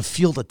 to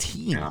field a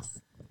team, Yeah.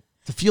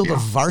 to field a Yeah.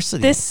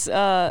 varsity. This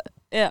on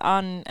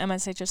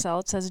MSHSL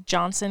it says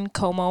Johnson,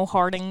 Como,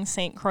 Harding,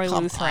 St. Croix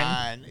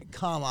Lutheran.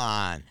 Come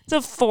on. It's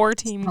a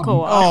 4-team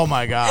co-op. Oh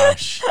my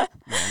gosh.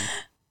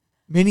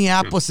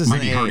 Minneapolis is an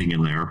Might be A. Harding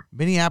in there.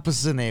 Minneapolis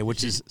is an A,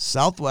 which is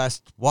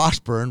Southwest,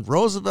 Washburn,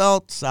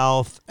 Roosevelt,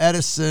 South,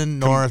 Edison,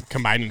 North.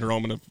 combined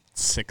enrollment of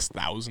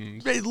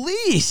 6,000. At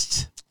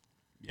least.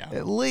 Yeah.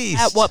 At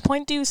least. At what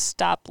point do you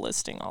stop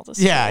listing all this?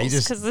 Yeah, you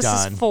just because this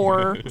done.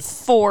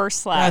 is four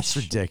slash. That's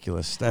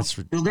ridiculous. That's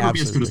It'll never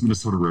be as good as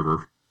Minnesota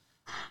River.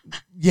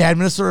 Yeah,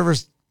 Minnesota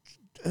River's.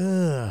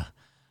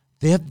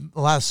 They have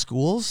a lot of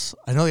schools.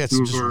 I know they have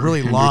some just Hoover,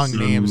 really long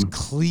Henderson. names.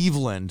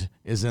 Cleveland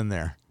is in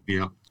there.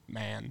 Yeah.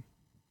 Man.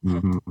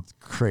 Mm-hmm.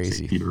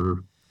 Crazy. Peter.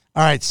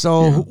 All right,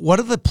 so what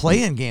are the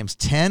play-in games?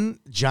 10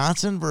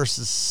 Johnson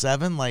versus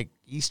 7, like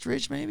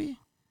Eastridge, maybe?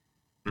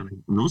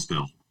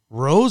 Roseville.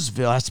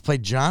 Roseville has to play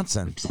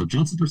Johnson. So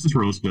Johnson versus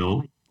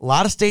Roseville. A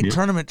lot of state Yep.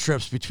 tournament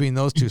trips between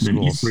those two Then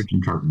schools. Eastridge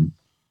and Tartan.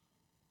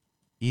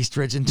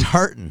 Eastridge and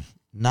Tartan.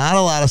 Not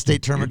a lot of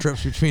state tournament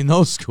trips between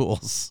those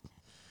schools.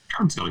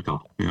 Tartan's got a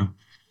couple. Yeah.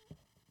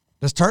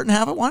 Does Tartan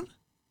have it one?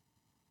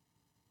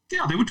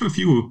 Yeah, they went to a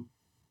few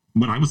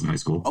when I was in high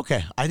school.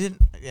 Okay, I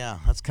didn't. Yeah,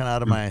 that's kind of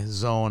out of my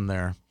zone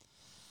there.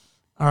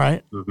 All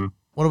right, Mm-hmm.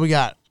 what do we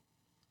got?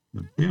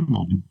 Yeah,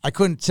 Malden. I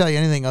couldn't tell you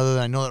anything other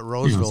than I know that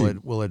Roseville see.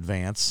 will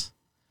advance,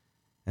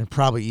 and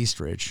probably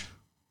Eastridge.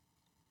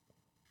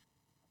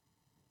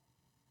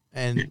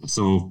 And Yeah,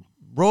 so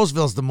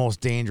Roseville's the most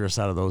dangerous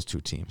out of those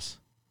two teams.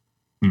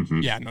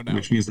 mhm. Yeah, no doubt.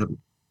 Which means that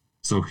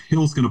so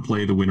Hill's going to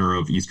play the winner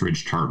of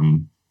Eastridge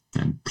Tartan,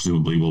 and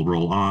presumably will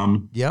roll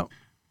on, Yep.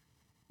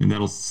 and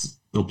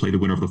they'll play the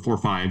winner of the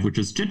 4-5, which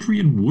is Gentry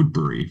and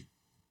Woodbury.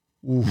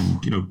 Oof.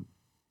 And,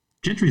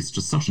 Gentry is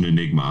just such an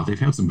enigma. They've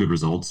had some good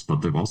results, but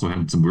they've also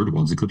had some weird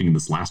ones, including in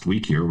this last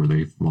week here where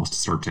they lost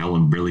to Sartell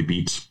and barely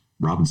beat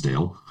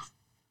Robbinsdale.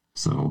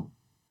 So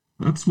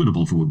that's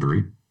winnable for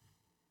Woodbury.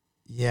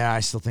 Yeah, I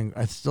still think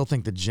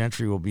the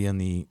Gentry will be in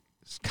the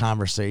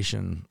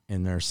conversation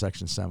in their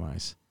section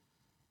semis.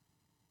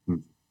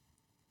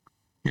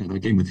 Yeah, that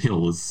game with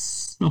Hill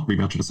is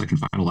rematch of the second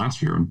final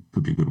last year and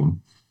could be a good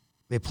one.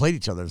 They played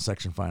each other in the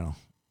section final.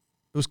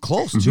 It was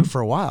close too for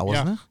a while,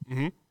 wasn't it?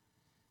 Mm-hmm.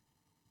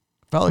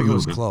 Felt like it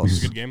was A little bit. close.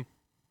 Good game.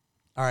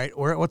 All right,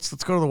 let's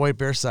go to the White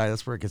Bear side.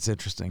 That's where it gets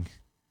interesting.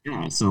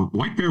 Yeah, so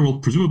White Bear will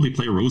presumably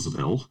play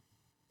Roosevelt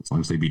as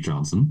long as they beat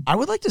Johnson. I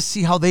would like to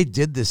see how they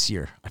did this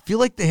year. I feel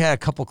like they had a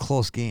couple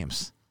close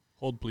games.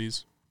 Hold,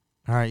 please.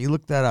 All right, you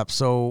look that up.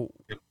 So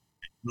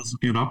Let's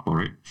look it up, all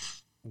right.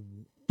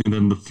 And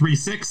then the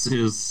 3-6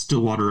 is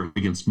Stillwater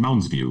against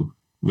Mounds View,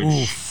 which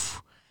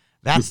oof,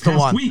 that's this the past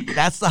one. week,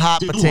 That's the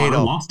hot Stillwater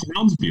potato. lost to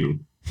Mounds View.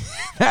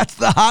 That's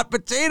the hot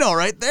potato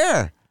right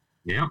there.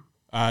 Yeah.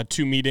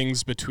 Two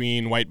meetings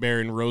between White Bear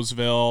and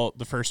Roseville.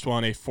 The first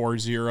one, a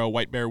 4-0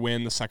 White Bear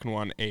win. The second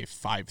one, a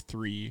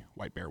 5-3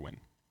 White Bear win.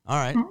 All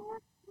right.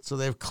 So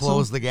they've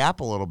closed the gap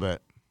a little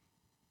bit.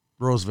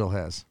 Roseville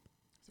has.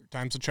 Third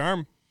time's a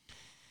charm.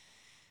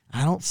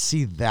 I don't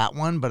see that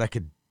one, but I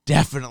could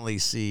definitely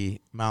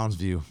see Mounds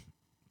View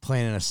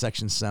playing in a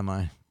section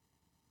semi.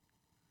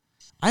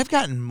 I've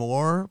gotten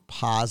more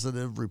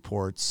positive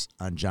reports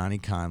on Johnny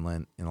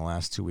Conlon in the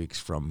last 2 weeks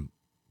from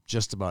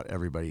just about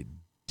everybody.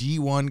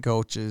 D1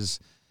 coaches,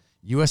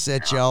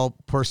 USHL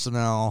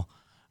personnel,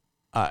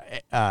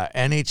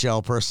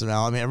 NHL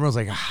personnel. I mean, everyone's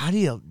like,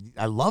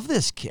 I love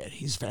this kid.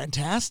 He's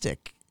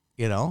fantastic,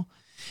 And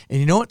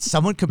you know what?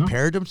 Someone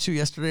compared him to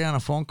yesterday on a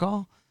phone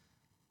call?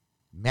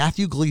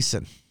 Matthew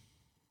Gleason.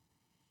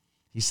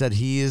 He said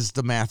he is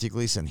the Matthew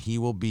Gleason. He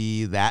will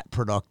be that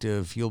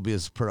productive. He'll be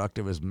as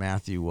productive as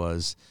Matthew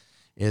was,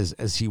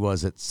 as he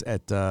was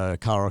at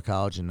Colorado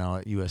College and now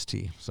at UST.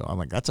 So I'm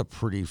like, that's a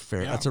pretty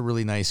fair. Yeah. That's a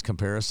really nice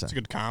comparison. It's a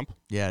good comp.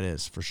 Yeah, it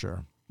is for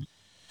sure.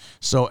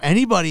 So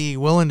anybody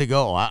willing to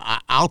go,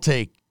 I'll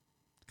take,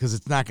 because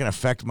it's not going to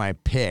affect my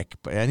pick.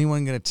 But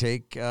anyone going to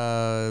take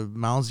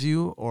Mounds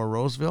View or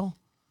Roseville?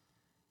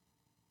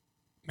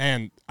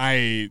 Man,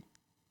 I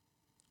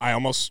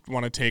almost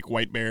want to take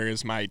White Bear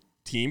as my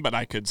team, but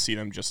I could see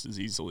them just as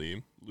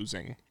easily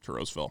losing to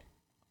Roseville.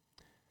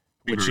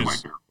 which Very is wide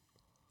there.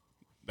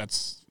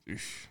 that's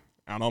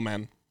I don't know,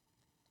 man.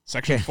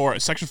 Section 4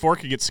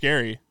 could get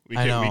scary. We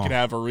could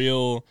have a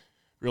real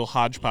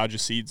hodgepodge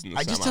of seeds in the semis.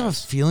 I just have a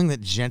feeling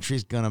that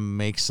Gentry's going to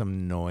make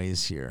some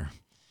noise here.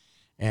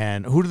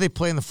 And who do they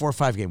play in the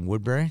 4-5 game?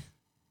 Woodbury?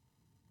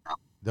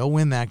 They'll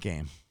win that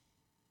game.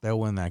 I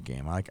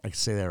can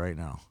say that right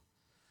now.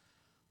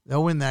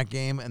 They'll win that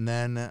game, and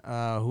then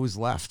who's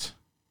left?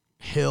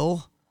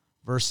 Hill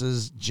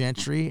versus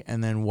Gentry,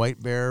 and then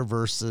White Bear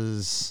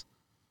versus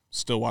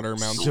Stillwater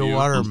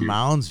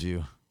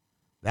Moundsview.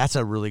 That's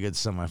a really good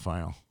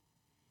semifinal.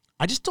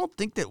 I just don't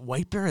think that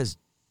White Bear,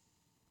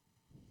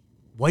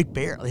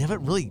 they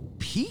haven't really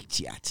peaked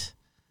yet.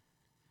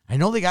 I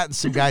know they got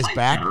some guys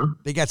back. Better.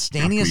 They got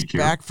Stanius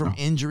back from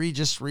injury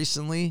just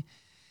recently.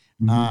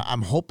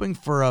 I'm hoping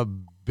for a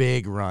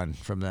big run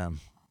from them.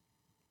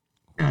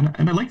 And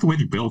I like the way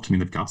they're built. I mean,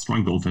 they've got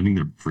strong goaltending.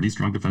 They're pretty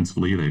strong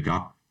defensively. They've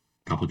got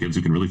a couple of kids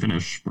who can really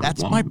finish.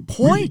 That's my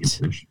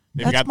point.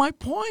 That's my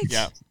point.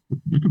 Yeah.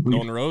 Go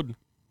on the road.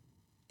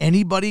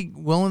 Anybody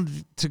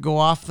willing to go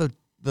off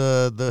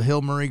the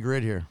Hill Murray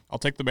grid here? I'll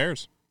take the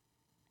Bears.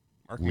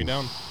 Mark me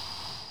down.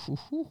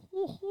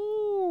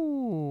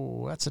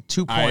 That's a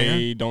 2-pointer.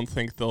 I don't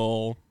think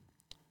they'll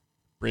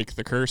break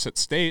the curse at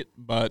state,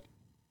 but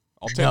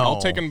I'll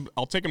take him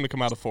to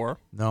come out of 4.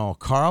 No,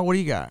 Carl, what do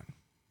you got?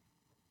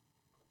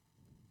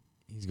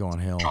 He's going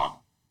Hill.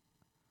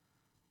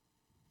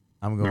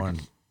 I'm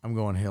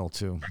going Hill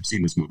too. I've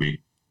seen this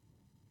movie.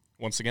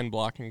 Once again,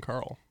 blocking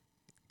Carl.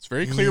 It's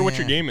very clear what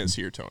your game is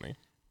here, Tony.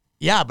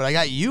 Yeah, but I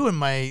got you in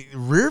my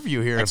rear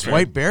view here. That's if fair.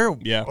 White Bear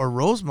Yeah. or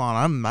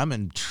Rosemont, I'm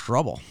in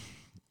trouble.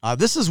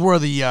 This is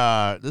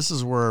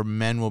where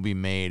men will be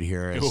made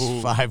here. Is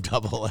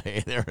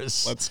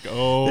 5AA. Let's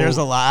go. There's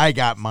a lot. I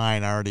got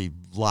mine already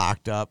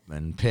locked up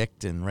and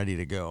picked and ready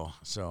to go.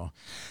 So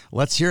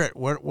let's hear it.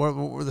 What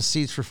were the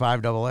seeds for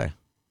 5AA?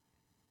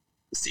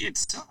 See,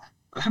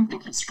 I'm a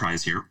little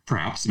surprised here,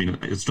 perhaps. I mean,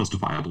 it's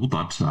justifiable,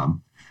 but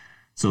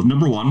so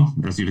number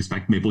 1, as you'd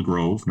expect, Maple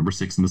Grove. Number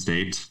 6 in the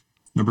state.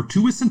 Number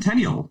 2 is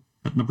Centennial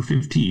at number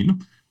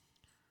 15.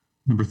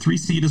 Number 3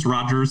 seed is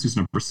Rogers, who's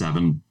number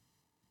 7.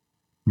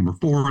 Number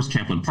 4 is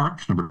Champlain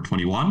Park, number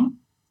 21.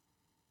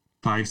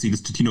 5 seed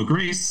is Totino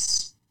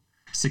Grace.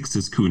 6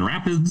 is Coon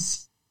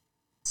Rapids.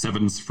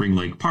 7 Spring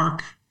Lake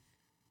Park.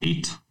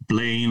 8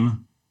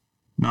 Blaine.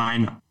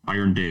 9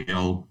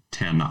 Irondale.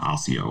 10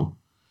 Osseo.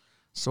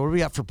 So what do we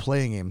got for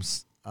playing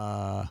games?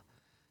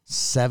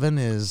 7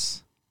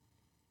 is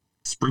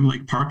Spring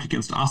Lake Park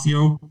against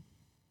Osseo,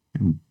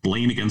 and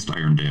Blaine against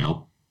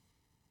Irondale.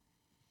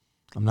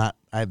 I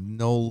have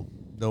no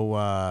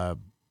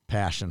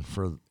passion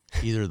for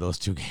either of those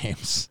two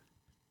games.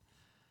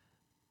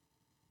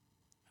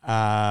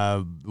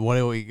 What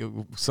do we?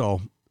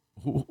 So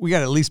we got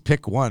to at least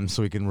pick one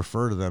so we can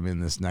refer to them in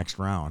this next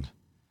round.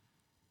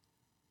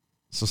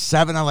 So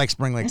 7, I like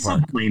Spring Lake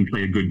Park. Blaine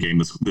play a good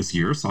game this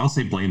year, so I'll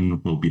say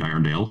Blaine will beat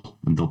Irondale,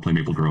 and they'll play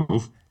Maple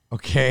Grove.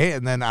 Okay,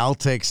 and then I'll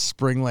take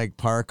Spring Lake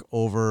Park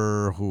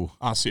over who?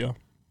 Osseo.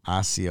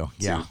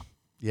 Yeah.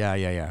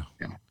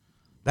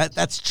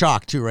 That's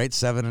chalk too, right?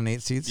 7 and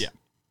 8 seeds. Yeah.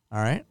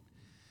 All right.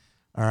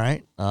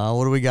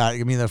 What do we got?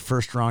 Give me the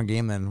first round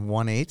game then.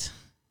 1-8.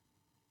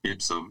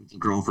 It's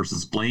Grove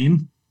versus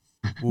Blaine.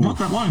 Not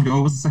that long ago,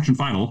 it was a section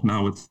final.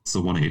 Now it's a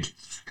 1-8.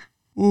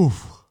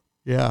 Oof.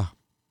 Yeah.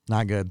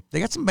 Not good. They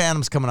got some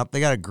Bantams coming up. They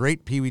got a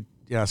great Pee-wee,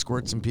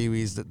 squirts and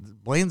Pee-wees.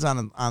 Blaine's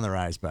on the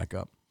rise back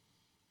up.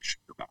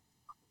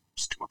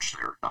 There's too much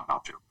there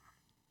not to.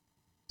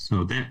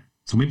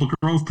 So Maple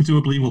Grove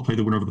presumably will play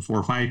the winner of the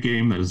 4-5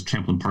 game. That is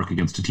Champlain Park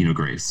against Totino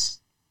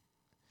Grace.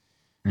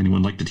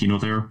 Anyone like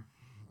Totino there?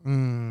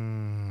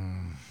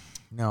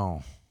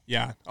 No.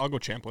 Yeah, I'll go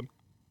Champlain.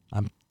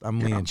 I'm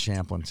leaning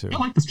Champlain too. I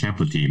like this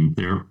Champlain team.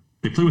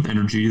 They play with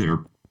energy.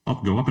 They're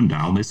go up and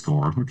down. They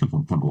score. They're kind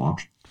of fun to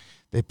watch.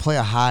 They play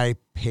a high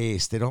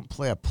pace. They don't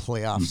play a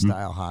playoff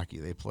style hockey.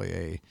 They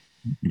play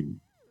a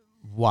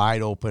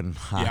wide open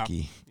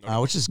hockey,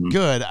 which is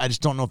good. I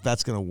just don't know if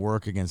that's going to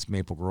work against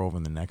Maple Grove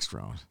in the next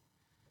round.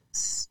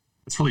 It's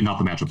really not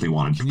the matchup they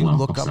wanted. Can you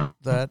look up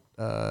that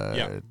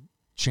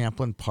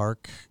Champlain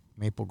Park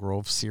Maple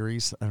Grove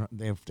series? I don't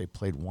know if they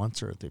played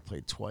once or if they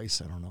played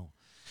twice. I don't know.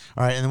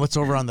 All right, and then what's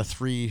over on the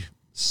 3-6?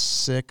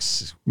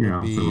 So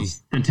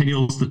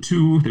Centennial's the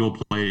 2. They will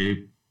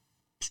play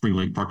Spring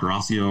Lake Park or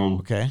Osseo.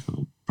 Okay.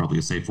 So probably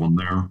a safe one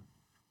there.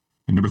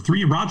 And number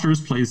 3,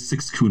 Rogers plays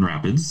 6 Coon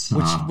Rapids.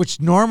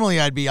 Which normally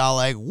I'd be all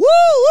like, woo,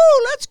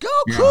 let's go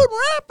Coon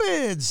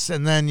Rapids.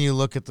 And then you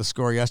look at the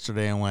score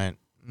yesterday and went,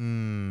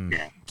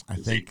 I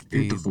think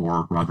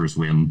 8-4, Rogers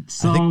win.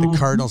 So, I think the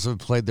Cardinals have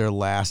played their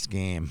last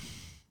game.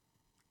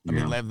 I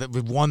mean,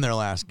 we've won their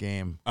last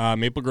game.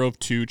 Maple Grove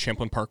 2,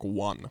 Champlain Park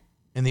 1.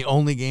 In the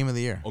only game of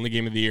the year. Only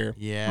game of the year.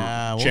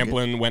 Yeah.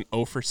 Champlain went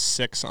 0 for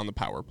 6 on the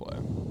power play.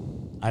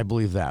 I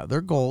believe that.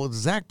 Their goal,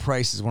 Zach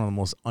Price is one of the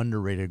most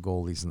underrated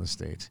goalies in the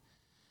state.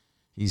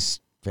 He's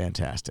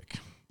fantastic.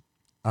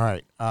 All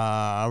right.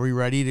 Are we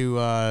ready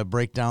to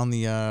break down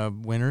the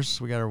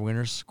winners? We got our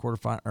winners,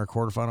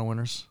 quarterfinal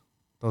winners.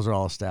 Those are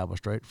all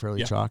established, right?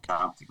 Fairly chalk.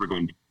 I think we're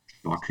going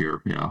chalk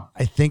here. Yeah.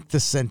 I think the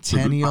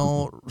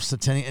Centennial.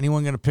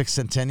 Anyone going to pick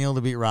Centennial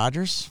to beat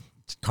Rogers?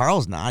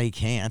 Carl's not. He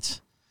can't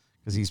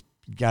because he's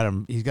got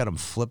him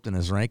flipped in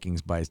his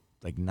rankings by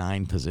like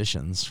 9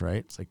 positions,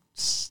 right? It's like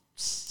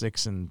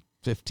 6 and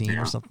 15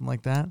 or something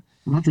like that.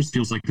 Rogers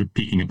feels like they're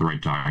peaking at the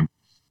right time.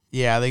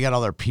 Yeah, they got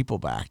all their people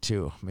back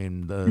too. I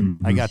mean,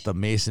 I got the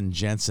Mason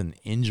Jensen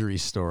injury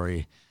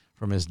story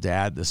from his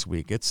dad this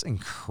week. It's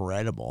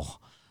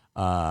incredible.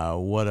 How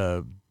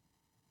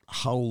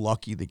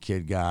lucky the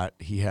kid got.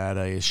 He had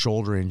a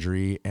shoulder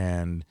injury,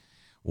 and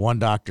one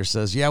doctor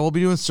says, "Yeah, we'll be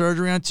doing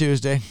surgery on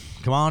Tuesday.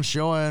 Come on,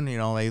 show in." You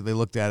know, they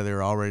looked at it. They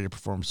were all ready to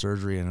perform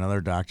surgery. And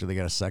another doctor, they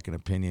got a second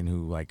opinion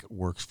who like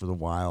works for the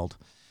Wild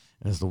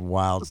and is the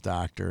Wild's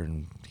doctor,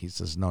 and he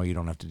says, "No, you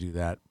don't have to do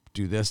that.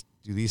 Do this.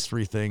 Do these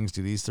 3 things.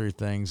 Do these 3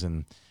 things,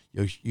 and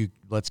you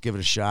let's give it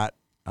a shot.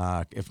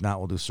 If not,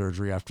 we'll do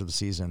surgery after the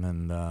season."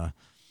 And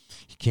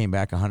he came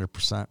back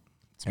 100%.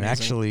 And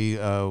actually,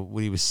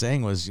 what he was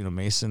saying was,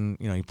 Mason,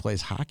 he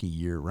plays hockey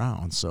year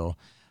round, so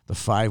the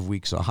 5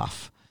 weeks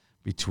off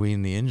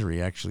between the injury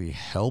actually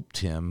helped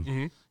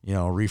him,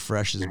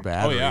 refresh his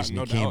batteries. Oh, yeah, and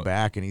no he came doubt.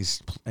 back, and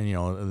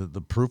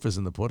the proof is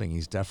in the pudding.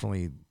 He's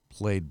definitely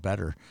played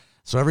better.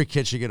 So every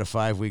kid should get a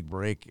 5-week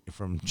break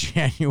from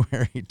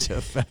January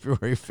to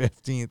February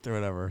 15th or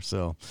whatever.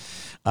 So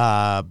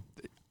I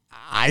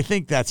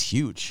think that's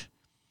huge.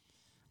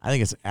 I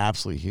think it's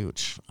absolutely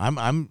huge.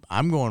 I'm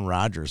going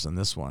Rogers in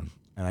this one.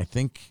 And I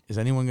think, is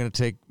anyone going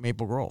to take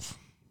Maple Grove?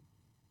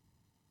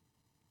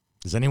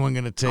 Is anyone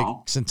going to take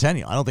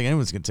Centennial? I don't think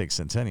anyone's going to take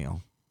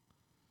Centennial.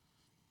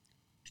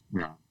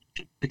 Yeah.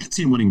 I can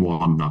see him winning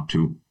 1, not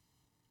 2.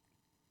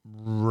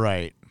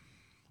 Right.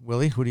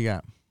 Willie, who do you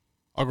got?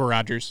 I'll go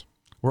Rogers.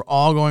 We're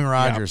all going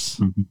Rogers.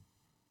 Yeah. Mm-hmm.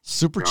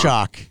 Super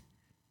chalk.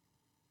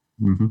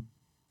 Mm-hmm.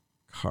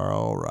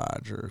 Carl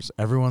Rogers.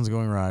 Everyone's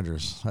going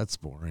Rogers. That's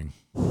boring.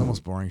 The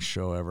most boring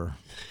show ever.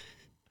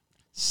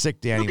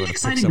 Sick Danny would have picked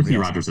Exciting to somebody see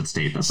else. Rogers at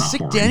state. That's not Sick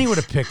boring. Danny would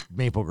have picked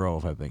Maple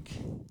Grove, I think.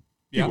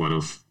 Yeah. He would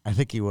have. I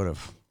think he would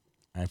have.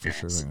 I for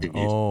sure. indeed.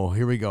 Oh,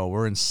 here we go.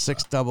 We're in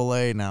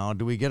 6AA now.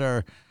 Do we get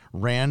our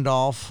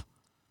Randolph?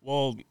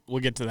 Well,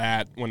 we'll get to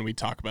that when we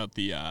talk about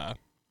the. Well,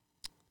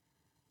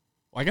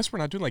 I guess we're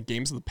not doing like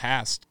games of the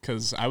past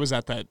because I was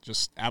at that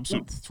just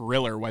absolute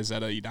thriller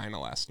Wayzata Edina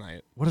last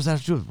night. What does that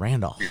have to do with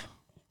Randolph?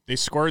 They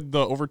scored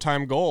the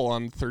overtime goal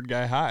on third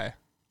guy high.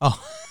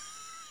 Oh,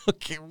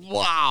 okay.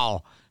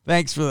 Wow.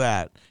 Thanks for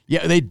that.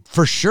 Yeah, they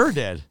for sure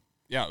did.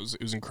 Yeah,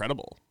 it was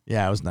incredible.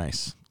 Yeah, it was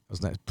nice. It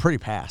was nice. Pretty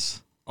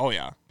pass. Oh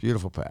yeah.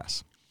 Beautiful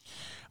pass.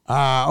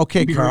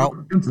 Okay,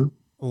 Carl.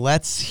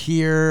 Let's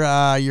hear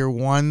your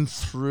 1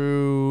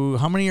 through.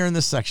 How many are in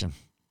this section?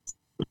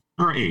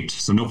 There are 8,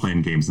 so no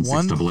playing games in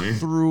 1 6AA.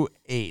 through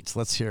 8.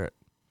 Let's hear it.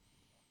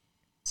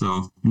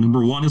 So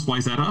number 1 is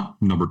Wayzata,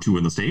 number 2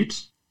 in the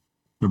state.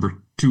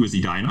 Number 2 is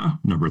Edina,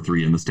 number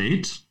 3 in the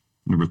state.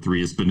 Number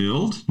 3 is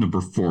Benilde, number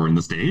 4 in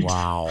the state.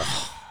 Wow.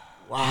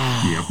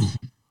 Yep.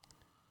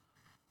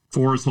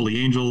 4 is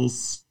Holy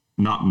Angels,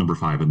 not number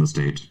 5 in the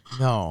state.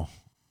 No.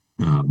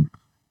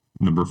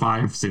 Number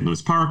 5, St.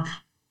 Louis Park.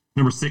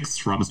 Number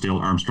 6, Robbinsdale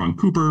Armstrong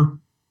Cooper.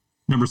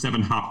 Number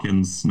 7,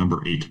 Hopkins.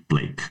 Number 8,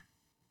 Blake.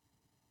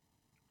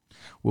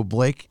 Will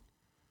Blake,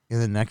 in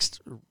the next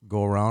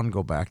go around,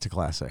 go back to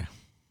Class A?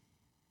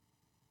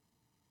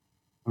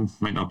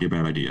 Might not be a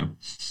bad idea.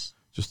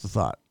 Just a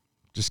thought.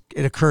 Just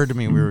it occurred to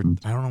me. I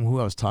don't know who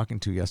I was talking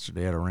to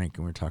yesterday at a rink,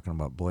 and we were talking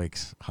about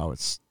Blake's how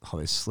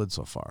they slid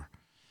so far,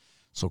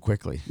 so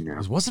quickly.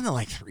 Yeah. Wasn't it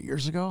like 3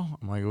 years ago?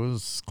 I'm like, it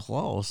was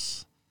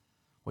close.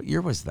 What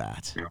year was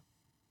that?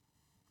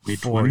 Yeah.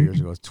 4 years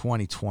ago.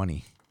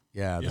 2020.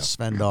 Yeah, the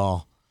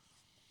Svendal.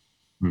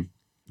 Hmm.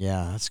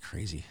 Yeah, that's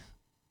crazy.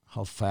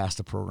 How fast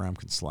a program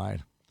can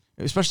slide,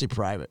 especially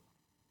private.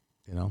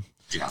 Yeah.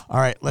 All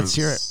right, let's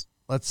hear it.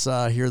 Let's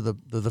hear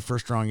the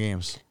first round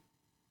games.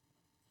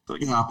 So,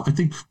 yeah, I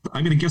think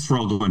I'm going to guess we're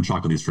all going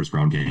chalk on these first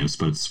round games,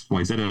 but it's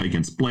Wayzata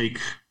against Blake,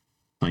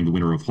 playing the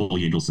winner of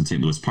Holy Angels in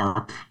St. Louis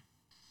Park.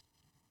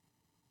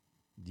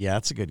 Yeah,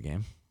 that's a good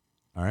game.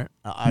 All right,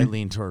 I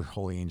lean toward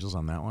Holy Angels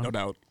on that one. No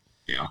doubt.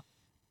 Yeah.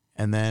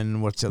 And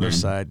then what's the other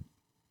side?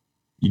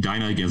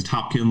 Edina against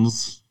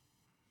Hopkins,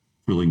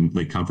 really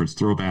Lake Conference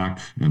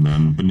throwback, and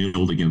then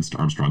Benilde against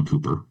Armstrong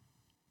Cooper.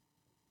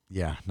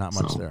 Yeah, not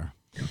much So, there.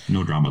 Yeah,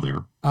 no drama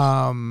there.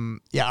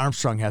 Yeah,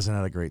 Armstrong hasn't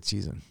had a great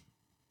season.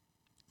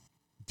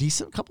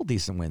 Couple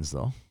decent wins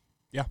though.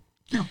 Yeah.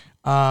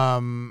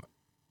 All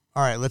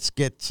right, let's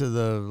get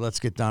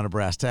down to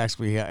brass tacks.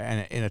 We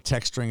in a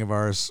text string of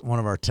ours, one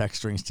of our text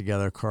strings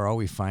together, Carl,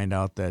 we find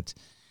out that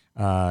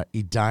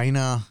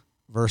Edina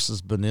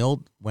versus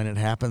Benilde, when it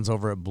happens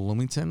over at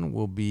Bloomington,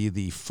 will be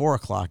the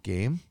 4:00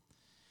 game,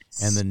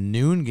 and the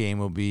noon game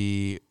will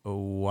be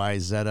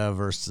Wayzata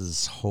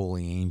versus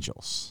Holy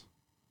Angels,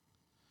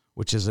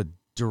 which is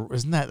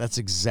that's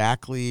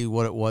exactly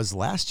what it was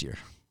last year.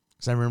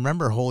 Because I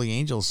remember Holy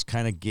Angels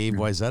kind of gave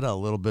Wayzata a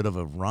little bit of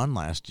a run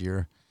last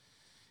year.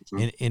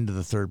 into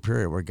the third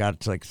period where it got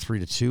to like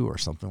 3-2 or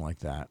something like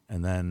that.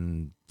 And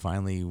then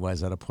finally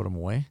Wayzata put them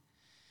away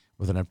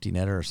with an empty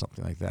netter or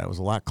something like that. It was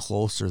a lot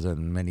closer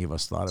than many of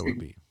us thought it would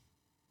be.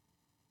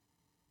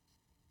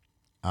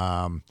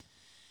 And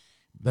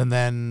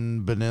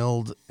then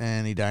Benilde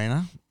and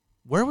Edina.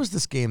 Where was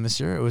this game this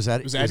year? It was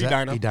at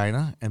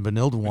Edina, and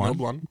Benilde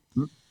won.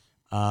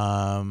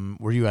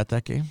 Were you at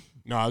that game?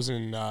 No, I was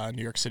in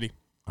New York City.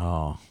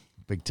 Oh,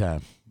 big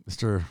time.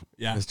 Mr.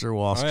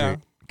 Wall Street. Yeah.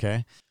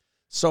 Okay.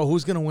 So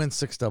who's going to win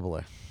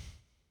 6AA?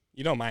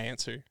 You know my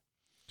answer.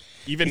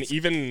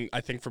 Even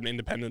I think from an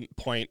independent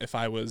point, if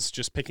I was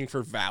just picking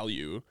for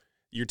value,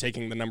 you're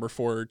taking the number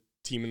 4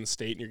 team in the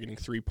state and you're getting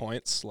 3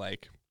 points.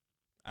 Like,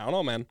 I don't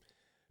know, man.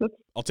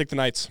 I'll take the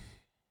Knights.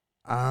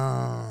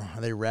 Are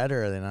they red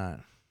or are they not?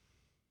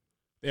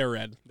 They're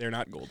red. They're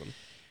not golden.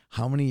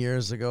 How many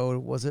years ago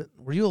was it?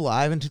 Were you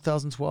alive in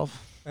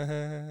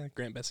 2012?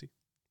 Grant Bessie.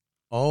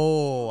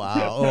 Oh,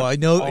 wow. Oh, I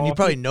know. And you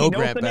probably know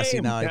Grant Bessie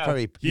now.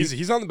 Yeah.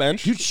 He's on the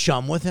bench. Do you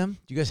chum with him?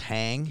 Do you guys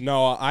hang?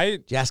 No,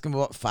 Do you ask him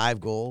about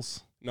 5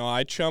 goals? No,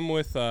 I chum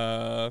with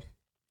Tanner.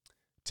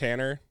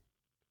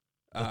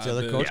 What's the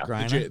other coach?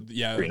 Griner?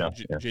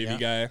 JV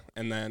guy.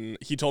 And then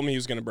he told me he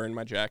was going to burn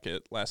my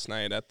jacket last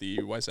night at the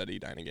YZ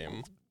Edina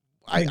game.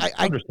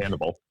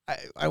 Understandable.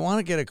 I want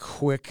to get a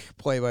quick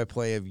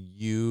play-by-play of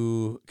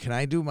you. Can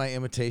I do my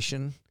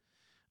imitation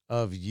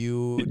of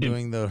you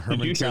doing the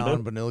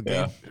Hermantown Benilde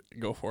game? Yeah.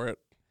 Go for it.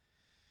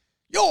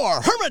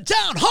 Your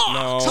Hermantown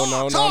Hawks!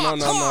 No.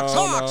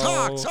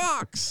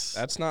 Hawks!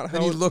 That's not how.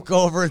 Then you look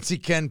over and see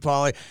Ken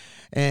Pauley,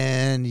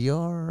 and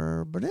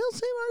your Benilde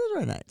St. Margaret's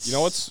Red Knights. You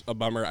know what's a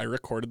bummer? I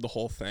recorded the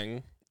whole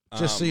thing.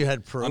 Just so you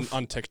had proof?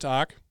 On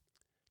TikTok.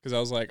 Because I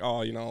was like,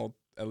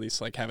 at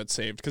least like have it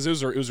saved. Because it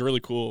was a really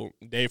cool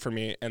day for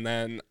me. And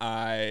then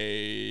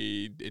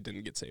it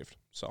didn't get saved.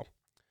 So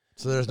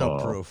there's no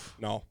proof.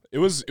 No. It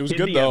was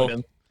good though.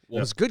 It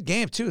was a good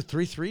game too.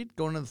 3-3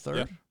 going into the third.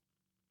 Yeah.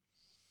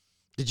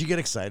 Did you get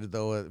excited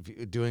though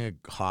doing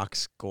a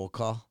Hawks goal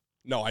call?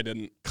 No, I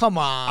didn't. Come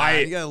on.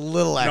 You got a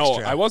little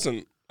extra. No, I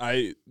wasn't.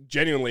 I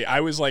genuinely,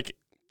 I was like,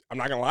 I'm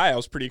not gonna lie, I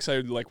was pretty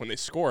excited like when they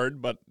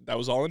scored, but that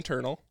was all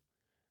internal.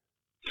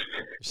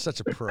 You're such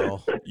a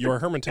pro. Your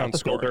Hermantown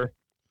scorer.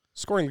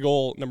 Scoring the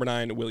goal, number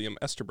 9, William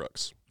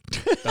Esterbrooks.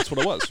 That's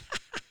what it was.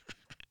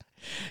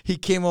 He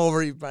came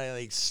over, he probably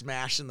like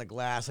smashing the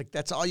glass. Like,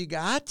 that's all you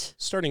got?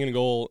 Starting in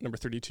goal, number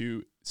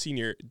 32,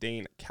 senior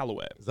Dane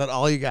Calloway. Is that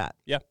all you got?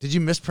 Yeah. Did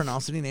you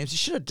mispronounce any names? You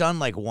should have done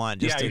like one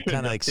just to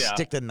kind of like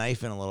stick the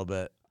knife in a little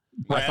bit.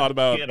 I thought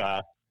about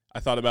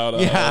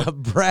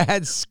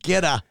Brad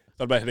Skidda.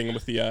 Thought about hitting him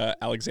with the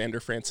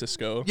Alexander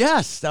Francisco.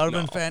 Yes, that would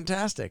have been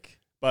fantastic.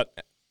 But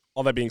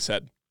all that being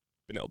said,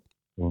 Benilde.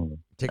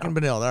 Taking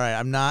Benilde. All right,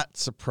 I'm not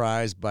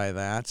surprised by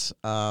that.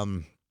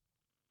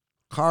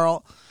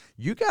 Carl,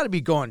 you got to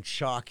be going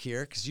chalk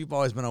here because you've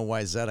always been a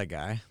Wayzata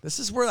guy. This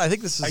is where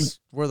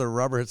where the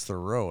rubber hits the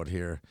road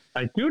here.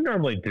 I do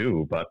normally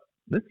do, but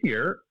this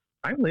year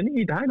I'm leaning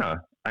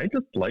Edina. I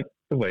just like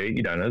the way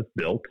Edina is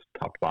built,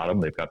 top to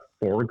bottom. They've got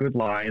 4 good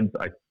lines.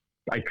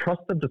 I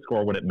trust them to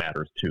score when it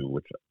matters too,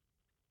 which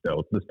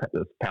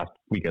this past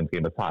weekend's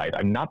game aside,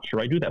 I'm not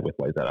sure I do that with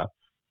Wayzata.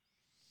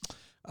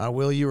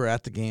 Will, you were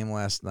at the game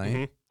last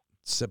night,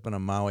 sipping a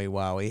Maui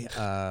Wowie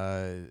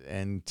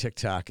and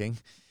TikToking.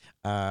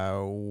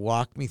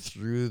 Walk me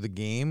through the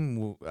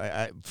game.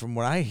 From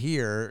what I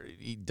hear,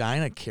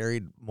 Edina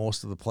carried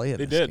most of the play of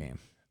this game.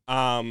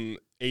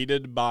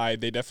 Aided by,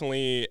 they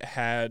definitely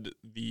had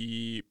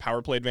the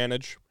power play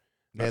advantage.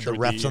 They had the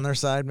refs on their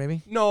side,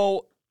 maybe?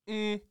 No.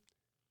 We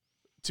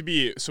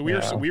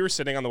were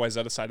sitting on the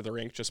Wayzata side of the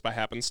rink just by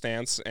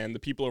happenstance, and the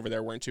people over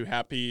there weren't too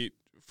happy.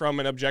 From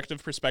an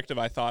objective perspective,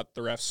 I thought the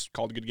refs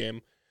called a good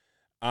game.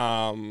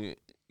 My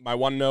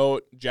one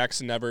note,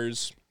 Jackson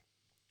Nevers,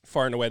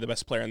 far and away the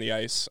best player on the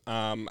ice.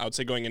 I would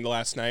say going into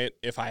last night,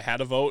 if I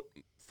had a vote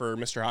for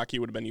Mr. Hockey, it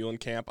would have been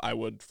Eulenkamp. I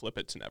would flip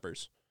it to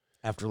Nevers.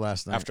 After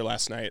last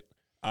night.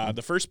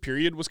 The first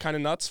period was kind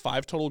of nuts.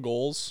 5 total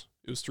goals.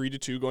 It was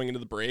 3-2 going into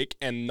the break,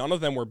 and none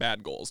of them were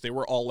bad goals. They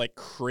were all like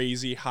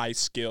crazy high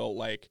skill,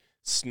 like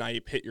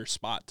snipe, hit your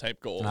spot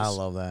type goals. I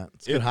love that.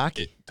 It's good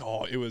hockey.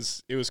 It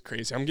was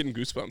crazy. I'm getting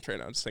goosebumps right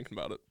now just thinking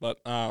about it. But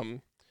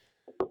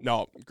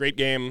no, great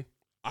game.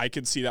 I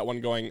could see that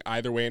one going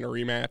either way in a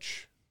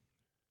rematch.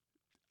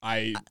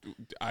 I'm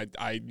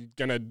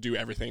gonna do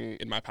everything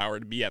in my power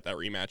to be at that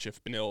rematch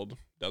if Benilde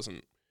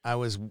doesn't. I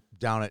was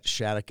down at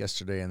Shattuck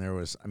yesterday, and there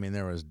was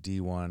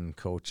D1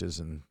 coaches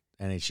and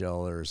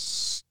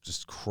NHLers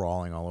just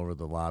crawling all over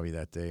the lobby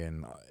that day,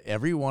 and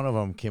every one of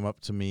them came up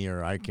to me,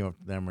 or I came up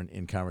to them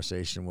in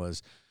conversation,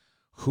 was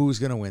who's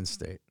going to win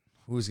state?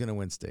 Who's going to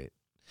win state?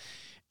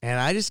 And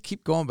I just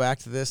keep going back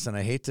to this, and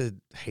I hate to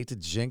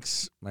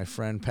jinx my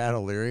friend Pat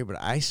O'Leary,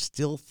 but I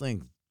still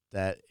think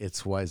that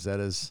it's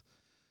Wayzata's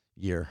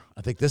year.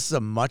 I think this is a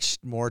much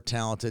more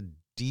talented,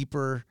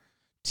 deeper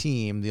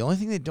team. The only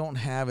thing they don't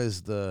have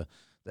is the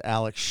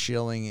Alex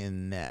Schilling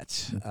in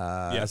net.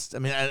 Yes.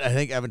 I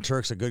think Evan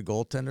Turk's a good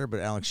goaltender, but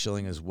Alex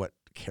Schilling is what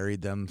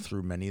carried them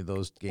through many of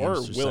those games. Or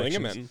Will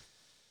Ingeman.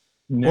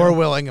 Or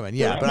Will Engelman,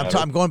 yeah. Yeah, But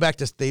I'm going back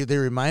to they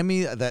remind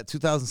me of that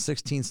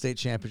 2016 state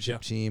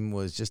championship team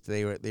was just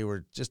they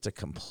were just a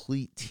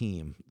complete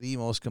team, the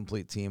most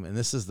complete team, and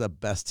this is the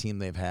best team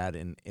they've had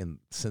in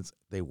since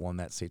they won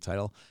that state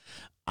title.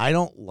 I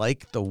don't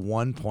like the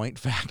 1 point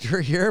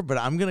factor here, but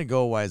I'm gonna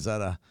go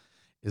Wayzata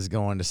is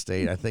going to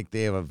state. I think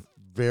they have a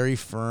very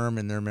firm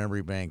in their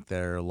memory bank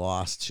their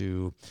loss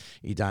to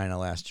Edina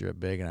last year at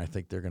Big, and I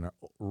think they're gonna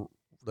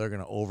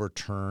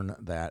overturn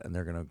that and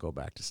they're gonna go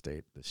back to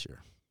state this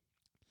year.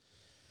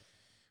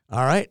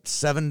 All right,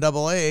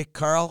 7AA,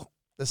 Carl.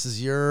 This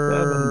is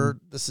your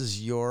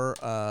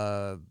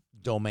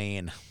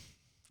domain.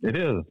 It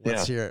is.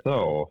 Let's hear it.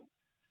 So,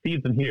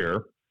 season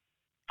here.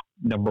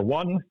 Number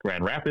 1,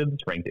 Grand Rapids,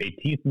 ranked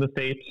 18th in the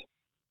state.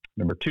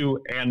 Number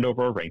 2,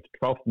 Andover, ranked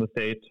 12th in the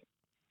state.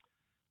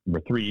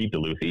 Number 3,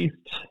 Duluth East.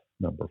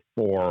 Number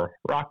 4,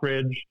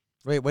 Rockridge.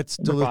 Wait, what's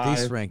Number Duluth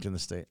East 5, ranked in the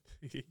state?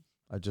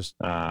 I just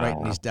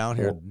writing these down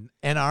here. well,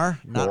 NR,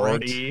 not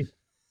 40. ranked.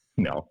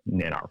 No,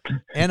 NR.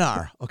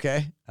 NR,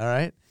 okay. All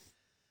right.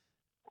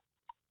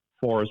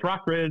 4 is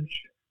Rockridge.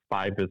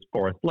 5 is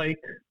Forest Lake.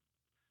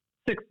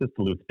 6 is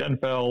Duluth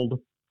Denfeld.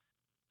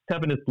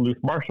 7 is Duluth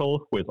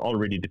Marshall, who is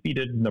already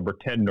defeated. Number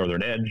 10,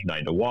 Northern Edge,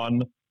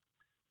 9-1.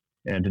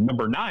 And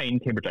number 9,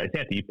 Cambridge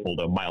Isanti,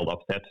 pulled a mild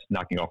upset,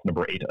 knocking off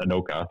number 8,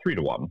 Anoka,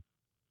 3-1.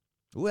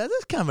 Well,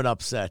 that's kind of an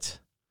upset.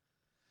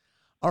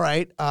 All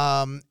right.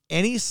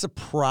 Any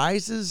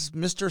surprises,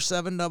 Mr.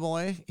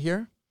 7AA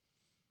here?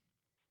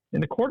 In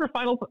the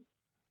quarterfinals,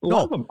 a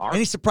lot of them are.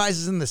 Any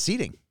surprises in the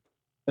seating?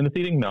 In the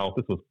seeding, no.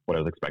 This was what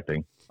I was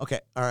expecting. Okay.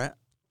 All right.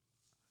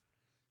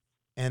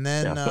 And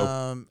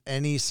then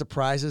any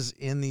surprises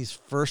in these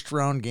first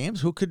round games?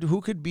 Who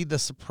could be the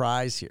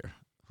surprise here?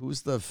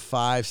 Who's the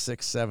 5,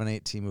 6, 7,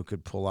 8 team who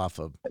could pull off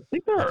a I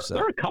think there upset?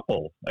 are a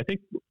couple. I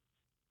think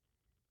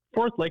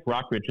Forest Lake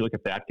Rockridge, you look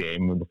at that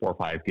game, the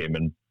 4-5 game,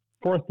 and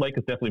Forest Lake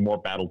is definitely more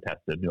battle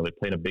tested. You know, they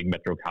play in a big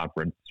metro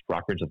conference.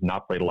 Rockridge has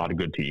not played a lot of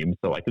good teams,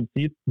 so I could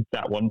see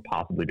that one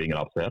possibly being an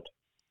upset.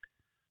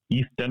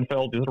 East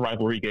Denfeld is a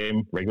rivalry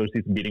game. Regular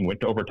season meeting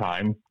went to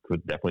overtime.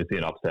 Could definitely see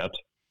an upset.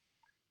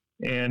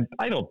 And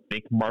I don't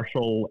think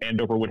Marshall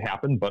Andover would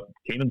happen, but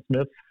Kanan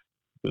Smith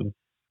is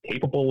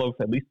capable of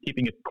at least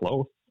keeping it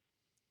close.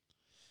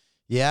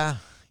 Yeah.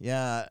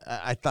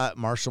 I thought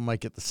Marshall might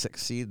get the 6th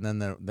seed,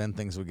 and then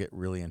things would get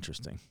really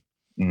interesting.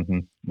 Mm-hmm.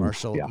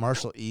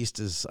 Marshall East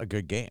is a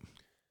good game.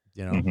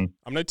 You know, Mm-hmm.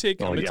 I'm gonna take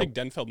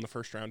Denfeld in the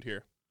first round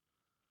here.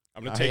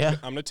 I'm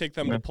gonna take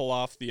them to pull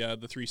off the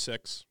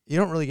 3-6. You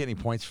don't really get any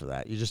points for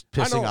that. You're just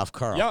pissing off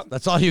Carl. Yeah.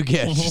 That's all you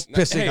get. Just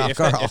pissing off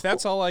Carl. If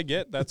that's all I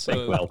get, that's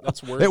worthy.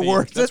 That's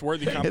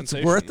worthy compensation.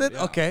 It's worth it.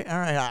 Yeah. Okay, all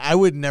right. I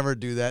would never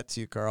do that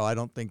to you, Carl. I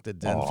don't think that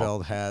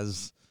Denfeld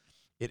has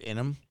it in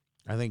him.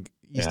 I think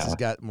East has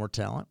got more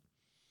talent.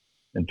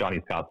 And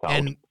Johnny Scott's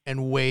out.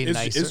 And way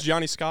nicer. Is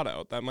Johnny Scott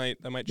out? That might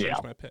change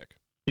my pick.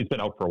 He's been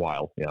out for a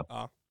while.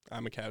 Yeah.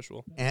 I'm a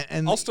casual.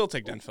 And I'll still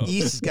take Denfeld.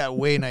 East has got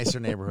way nicer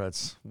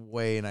neighborhoods.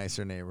 Way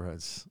nicer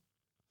neighborhoods.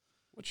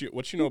 What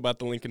you know about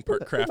the Lincoln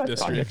Park Craft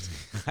District?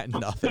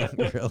 Nothing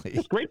really.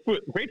 Great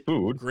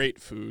food.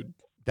 Great food.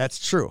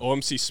 That's true.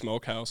 OMC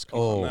Smokehouse. Come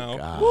on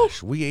now.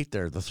 Gosh, we ate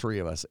there. The 3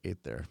 of us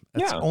ate there.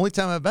 That's the only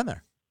time I've been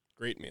there.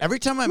 Great meal. Every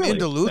time I'm in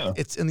Duluth,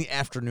 it's in the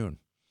afternoon,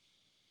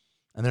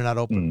 and they're not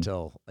open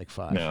until like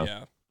 5.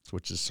 Yeah.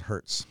 Which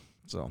hurts.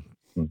 So,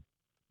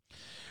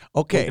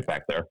 okay, get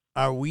back there.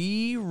 Are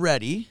we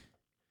ready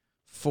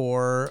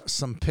for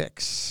some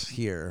picks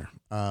here,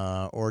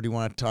 or do you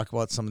want to talk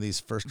about some of these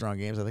first round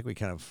games? I think we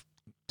kind of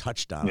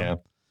touched on them.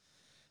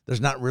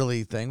 There's not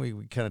really a thing. We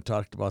kind of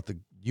talked about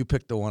you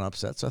picked the one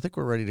upset, so I think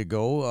we're ready to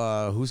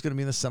go. Who's going to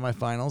be in the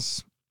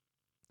semifinals?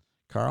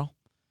 Carl?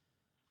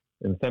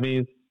 In the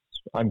semis,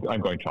 I'm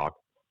going chalk.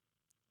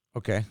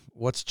 Okay.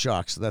 What's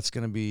chalk? So that's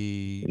going to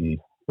be...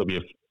 It'll be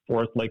a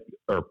Forest Lake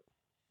or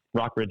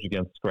Rockridge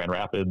against Grand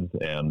Rapids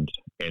and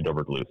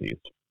Andover Duluth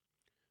East.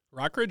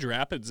 Rockridge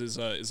Rapids is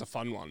a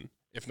fun one,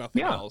 if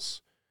nothing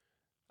else.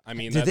 I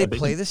mean, did they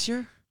play this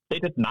year? They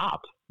did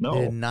not. No.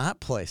 They did not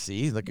play.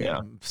 See, look at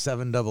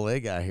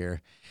 7AA guy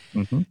here.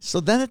 Mm-hmm. So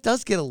then it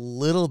does get a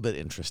little bit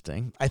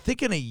interesting. I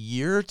think in a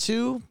year or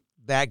two,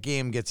 that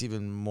game gets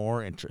even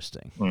more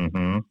interesting.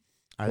 Mm-hmm.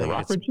 I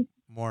think it's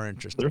more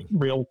interesting. There's some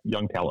real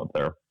young talent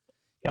there.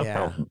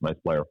 Carlson's a nice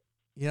player.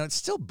 You know, it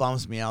still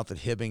bums me out that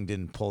Hibbing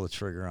didn't pull the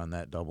trigger on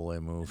that AA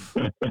move,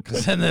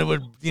 because then it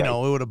would, it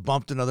would have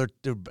bumped another.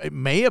 It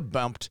may have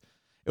bumped.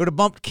 It would have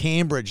bumped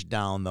Cambridge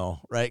down though,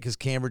 right? Because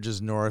Cambridge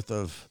is north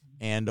of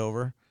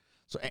Andover.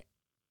 So,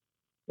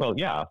 well,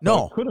 yeah,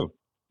 no,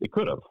 it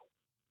could have.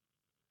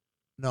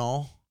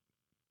 No,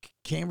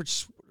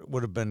 Cambridge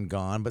would have been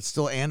gone, but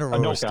still Andover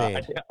would have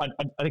stayed. I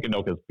think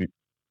Anoka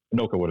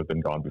would have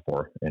been gone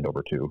before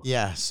Andover too.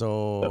 Yeah,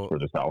 so that's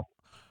further south.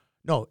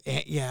 No,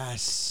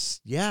 yes.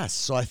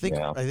 So I think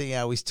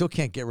we still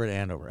can't get rid of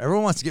Andover.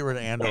 Everyone wants to get rid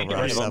of Andover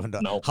out of 7.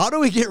 No. How do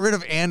we get rid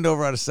of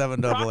Andover out of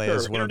 7AA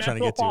is what I'm trying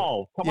to get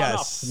to.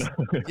 Yes.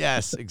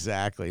 Yes,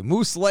 exactly.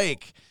 Moose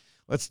Lake.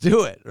 Let's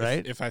do it,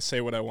 right? If I say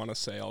what I want to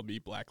say, I'll be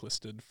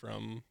blacklisted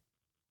from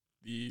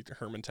the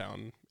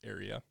Hermantown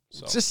area.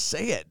 So just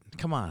say it.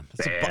 Come on.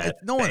 Bad,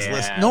 no one's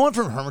listening. No one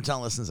from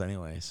Hermantown listens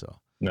anyway. So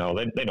No,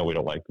 they know we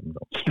don't like them.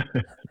 So.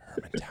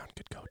 Hermantown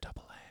could go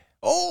AA.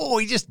 oh,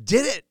 he just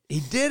did it.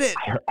 He did it.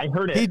 I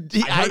heard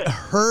it. I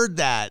heard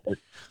that.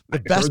 The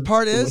best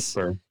part is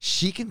whisper.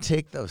 she can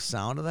take the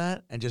sound of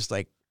that and just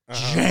like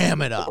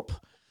jam it up.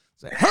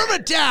 Say,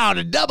 Hermantown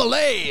and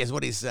AA is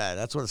what he said.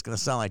 That's what it's going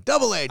to sound like. AA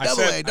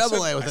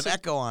with an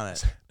echo on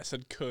it. I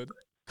said could.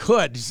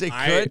 Could. Did you say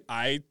could?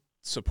 I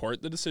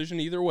support the decision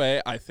either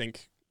way. I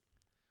think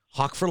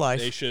Hawk for life.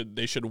 they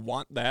should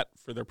want that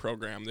for their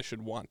program. They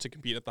should want to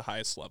compete at the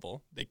highest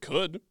level. They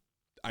could.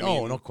 I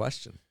mean, no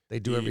question. They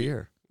do every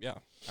year. Yeah,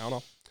 I don't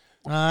know.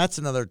 That's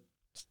another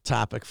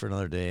topic for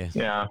another day.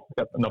 Yeah,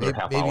 got another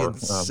half maybe hour. in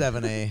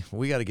 7A.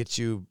 We got to get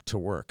you to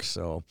work.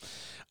 So,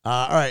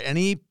 all right.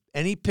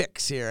 Any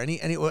picks here?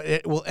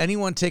 Will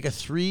anyone take a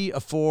 3,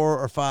 a 4,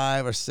 or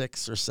 5, or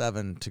 6, or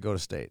 7 to go to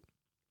state?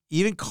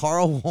 Even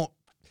Carl won't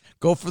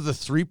go for the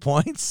 3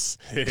 points.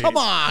 Come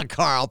on,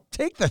 Carl,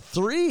 take the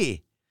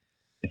 3.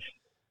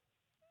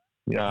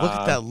 Yeah, Look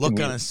at that look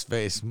on his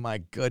face. My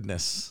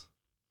goodness.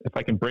 If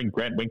I can bring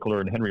Grant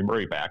Winkler and Henry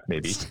Murray back,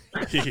 maybe.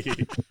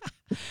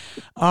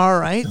 All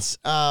right.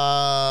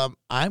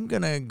 I'm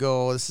going to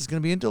go. This is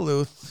going to be in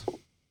Duluth.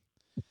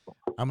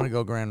 I'm going to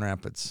go Grand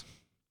Rapids.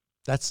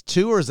 That's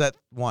 2 or is that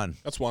 1?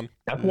 That's 1.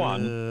 That's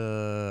 1.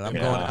 I'm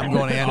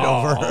going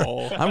Andover.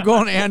 Oh. I'm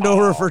going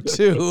Andover for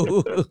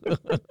 2.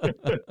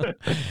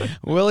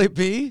 Willie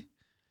P?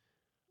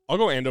 I'll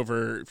go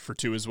Andover for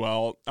 2 as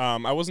well.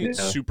 I wasn't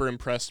super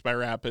impressed by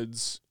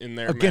Rapids in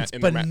their against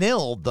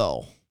Benilde,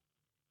 though.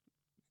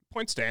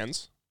 Point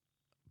stands.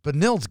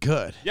 Benilde's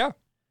good. Yeah.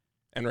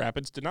 And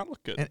Rapids did not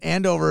look good. And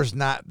Andover's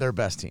not their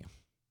best team.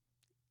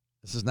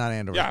 This is not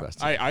Andover's best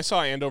team. I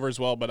saw Andover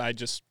as well, but I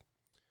don't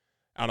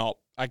know.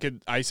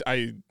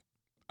 The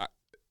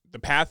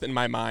path in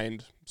my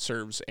mind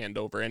serves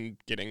Andover, and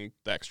getting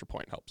the extra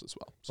point helps as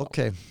well. So.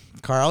 Okay.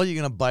 Carl, you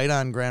going to bite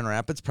on Grand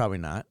Rapids? Probably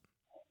not.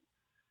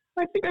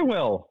 I think I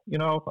will.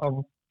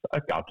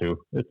 I've got to.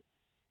 It's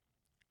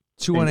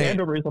 2-8.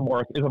 Andover is a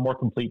more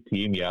complete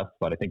team, yes,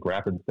 but I think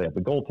Rapids, they have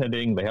the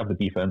goaltending, they have the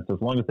defense. As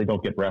long as they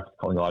don't get refs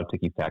calling a lot of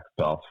ticky-tack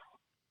stuff,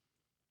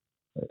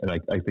 and I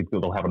think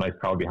they'll have a nice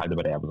crowd behind them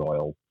at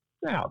Absoil.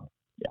 Yeah,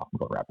 I'm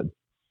going Rapids.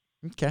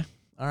 Okay.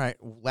 All right.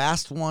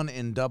 Last one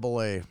in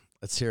AA.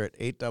 Let's hear it.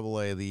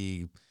 8AA,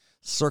 the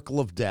Circle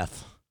of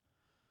Death.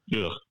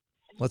 Ugh.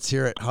 Let's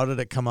hear it. How did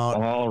it come out?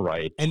 All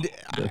right. And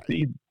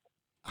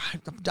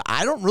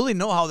I don't really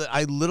know how that.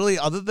 I literally,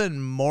 other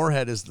than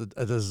Moorhead is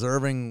a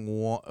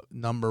deserving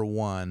number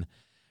 1.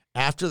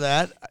 After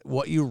that,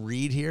 what you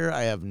read here,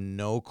 I have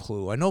no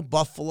clue. I know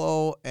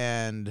Buffalo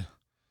and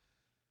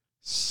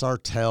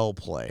Sartell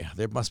play.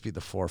 They must be the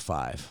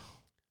 4-5.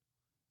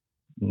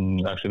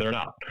 Actually, they're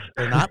not.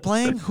 They're not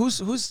playing?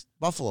 Who's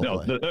Buffalo No,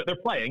 play? they're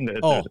playing.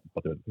 They're 3-6.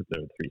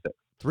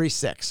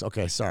 3-6.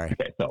 Okay, sorry.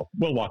 Okay, so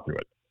we'll walk through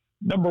it.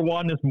 Number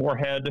 1 is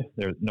Moorhead.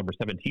 There's number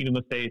 17 in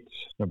the state.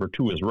 Number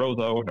 2 is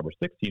Roseau. Number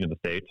 16 in the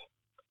state.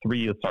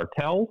 3 is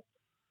Sartell.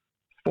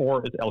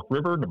 4 is Elk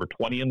River. Number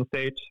 20 in the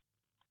state.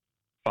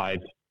 5,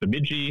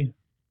 Bemidji.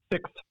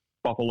 6,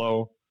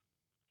 Buffalo.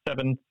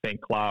 7, St.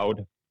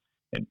 Cloud.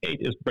 And 8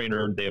 is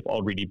Brainerd. They have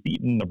already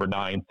beaten number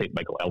 9, St.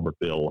 Michael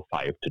Albertville,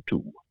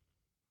 5-2.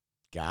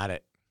 Got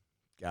it.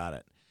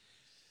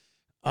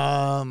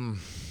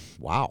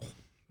 Wow.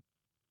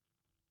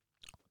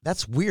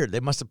 That's weird. They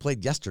must have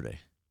played yesterday.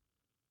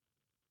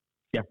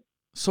 Yeah.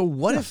 So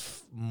what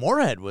if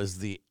Moorhead was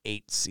the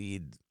 8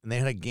 seed and they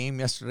had a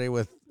game yesterday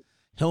with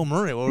Hill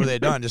Murray? What would they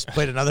done? Just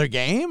played another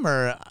game,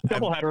 or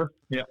doubleheader?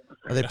 Yeah.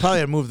 Or they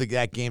probably had moved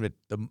that game to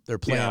they're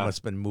playing what's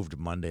been moved to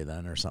Monday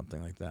then, or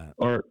something like that.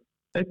 Or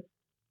I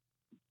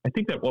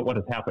think that what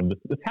has happened.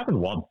 This happened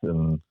once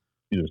in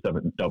either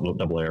 7 AA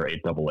or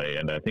 8 AA,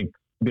 and I think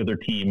the other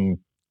team.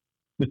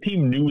 The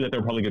team knew that they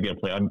were probably going to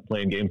be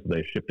playing games, so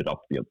they shifted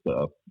up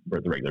the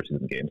regular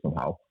season game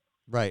somehow.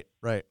 Right.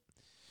 Yeah.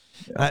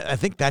 I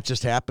think that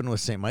just happened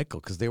with St. Michael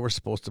because they were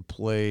supposed to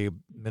play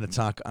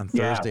Minnetonka on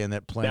Thursday and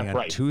they're playing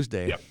on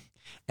Tuesday. Yep.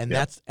 And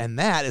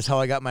that is how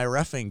I got my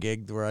reffing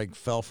gig where I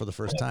fell for the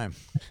first time.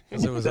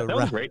 It was that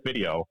was a great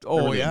video.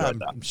 Oh, yeah.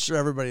 I'm sure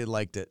everybody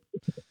liked it.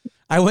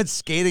 I went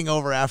skating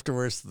over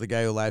afterwards to the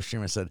guy who live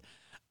streamed. I said,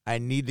 I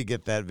need to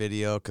get that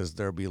video because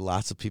there'll be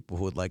lots of people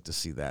who would like to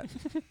see that.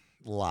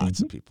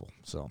 Lots of people.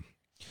 So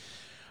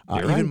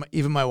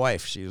even my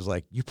wife, she was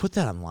like, you put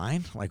that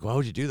online? I'm like, why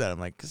would you do that? I'm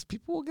like, because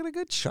people will get a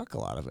good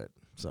chuckle out of it.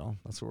 So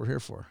that's what we're here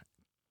for.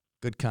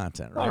 Good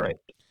content, right? All right.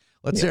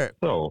 Let's hear it.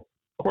 So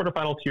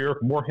quarterfinals here,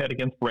 Moorhead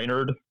against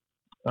Brainerd.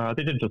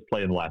 They did just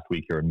play in the last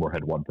week here, and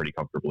Moorhead won pretty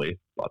comfortably.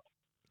 But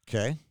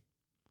okay.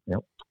 Yep.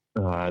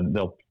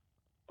 They'll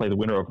play the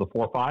winner of the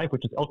 4-5,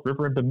 which is Elk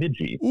River and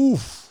Bemidji.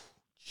 Oof.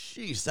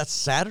 Jeez, that's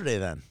Saturday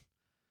then.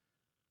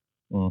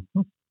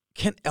 Mm-hmm.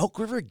 Can Elk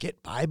River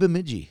get by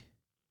Bemidji?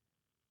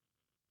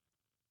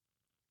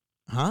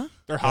 Huh?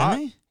 They're hot.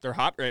 They're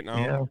hot right now.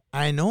 Yeah.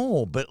 I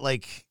know, but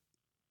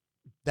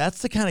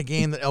that's the kind of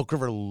game that Elk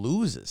River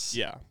loses.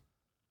 Yeah.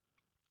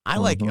 I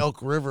like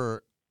Elk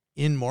River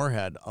in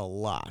Moorhead a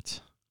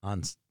lot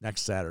on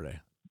next Saturday.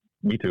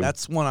 Me too.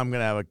 That's one I'm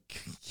going to have a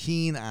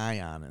keen eye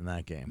on in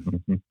that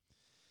game.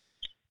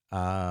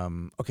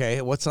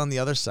 Okay, what's on the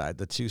other side?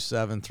 The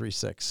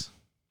 2-7-3-6.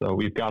 So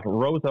we've got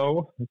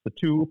Roseau, the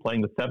 2,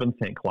 playing the 7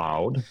 St.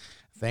 Cloud.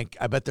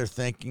 I bet they're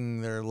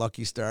thanking their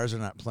lucky stars are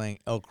not playing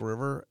Elk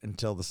River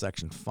until the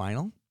section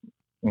final.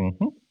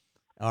 Mm-hmm.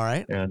 All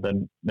right.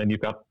 And then you've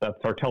got that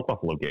Sartell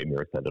Buffalo game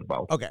you're excited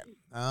about. Okay.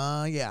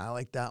 Yeah, I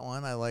like that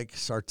one. I like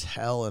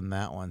Sartell in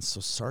that one. So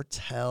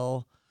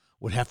Sartell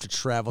would have to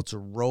travel to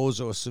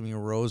Roseau, assuming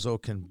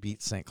Roseau can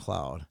beat St.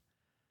 Cloud.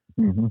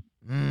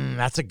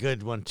 That's a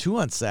good one. 2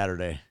 on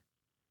Saturday.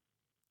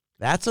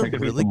 That's a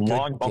really good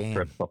long bus game.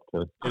 trips up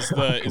to Is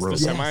the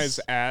semis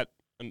at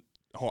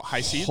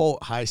high seed?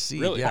 High seed,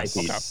 Really? yes.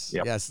 High seed.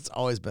 Yep. Yes, it's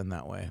always been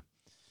that way.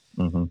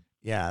 Mm-hmm.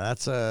 Yeah,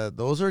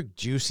 those are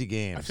juicy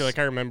games. I feel like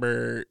I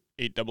remember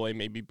 8AA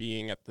maybe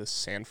being at the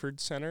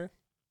Sanford Center.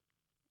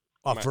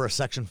 For a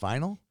section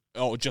final?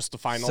 Oh, just the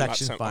final.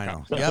 Section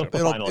final. Okay. Yep,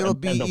 it'll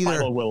be and the either.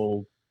 final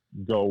will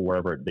go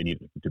wherever they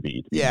need it to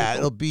be. Yeah,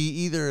 it'll be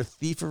either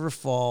Thief River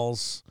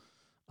Falls,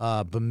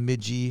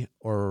 Bemidji,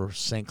 or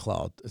St.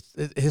 Cloud.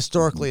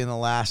 Historically, in the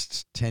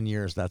last 10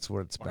 years, that's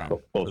what it's been.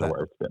 Those are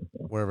where it's been.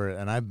 Yeah. Wherever,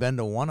 and I've been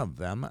to one of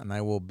them, and I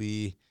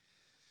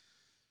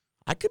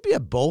could be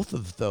at both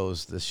of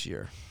those this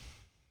year.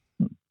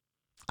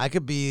 I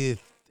could be,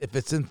 if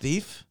it's in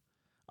Thief,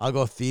 I'll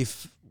go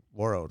Thief,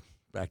 Warroad,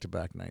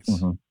 back-to-back nights.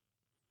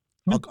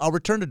 I'll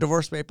return to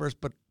divorce papers,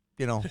 but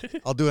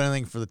I'll do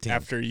anything for the team.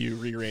 After you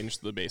rearrange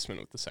the basement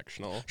with the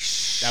sectional,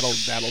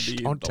 that'll be.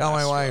 Don't tell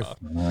my wife.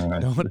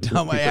 Don't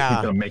tell my He's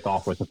gonna make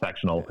off with the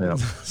sectional. Yeah.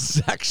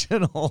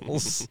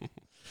 Sectionals.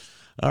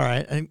 All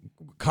right, and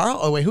Carl.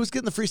 Oh wait, who's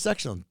getting the free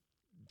sectional?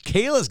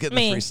 Kayla's getting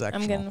the free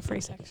sectional. I'm getting the free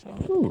sectional.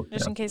 Ooh,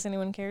 Just in case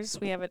anyone cares,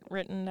 we have it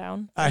written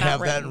down. I Not have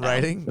that written in down.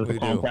 writing. We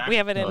do. We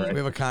have it in. We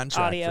have a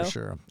contract audio. for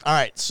sure. All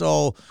right,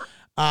 so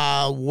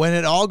when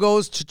it all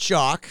goes to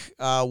chalk,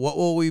 what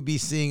will we be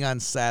seeing on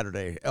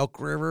Saturday?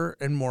 Elk River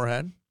and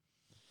Moorhead.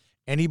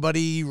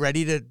 Anybody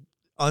ready to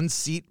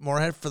unseat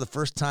Moorhead for the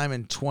first time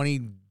in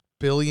 20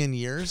 billion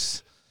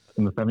years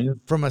in the semis.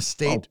 from a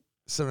state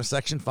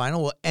section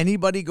final? Will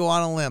anybody go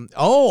on a limb?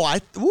 Oh,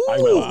 I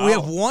will. We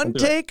have one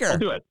taker. I'll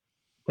do it.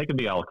 Taking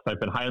the Elks. I've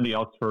been high on the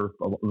Elks for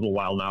a little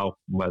while now.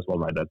 Might as well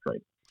ride that train.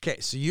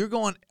 Okay, so you're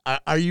going.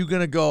 Are you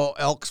going to go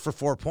Elks for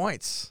 4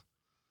 points?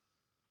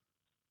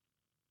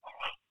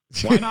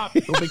 Why not?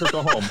 Go big or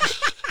go home.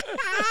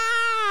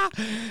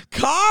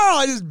 Carl,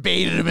 I just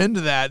baited him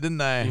into that,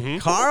 didn't I?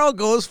 Carl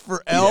goes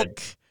for Elk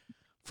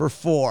for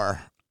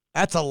 4.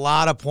 That's a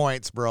lot of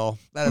points, bro.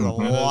 That is a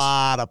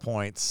lot of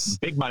points.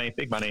 Big money,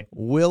 big money.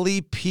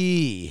 Willie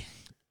P.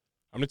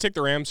 I'm going to take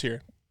the Rams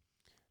here.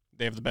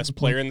 They have the best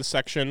player in the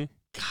section.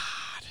 God.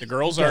 The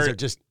girls You guys are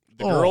just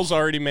girls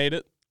already made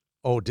it.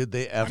 Oh, did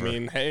they ever? I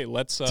mean, hey,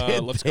 let's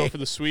Did go they for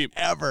the sweep.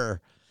 Ever.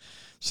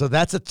 So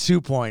that's a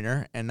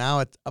 2-pointer, and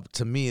now it's up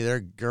to me. They're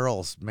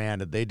girls. Man,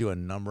 did they do a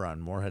number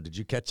on Moorhead? Did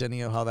you catch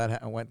any of how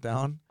that went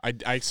down?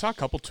 I saw a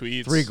couple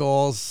tweets. 3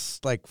 goals,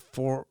 like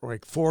 4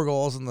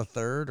 goals in the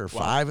third or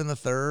 5 in the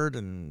third,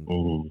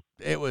 and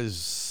it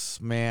was,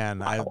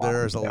 man,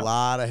 there's a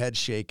lot of head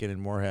shaking in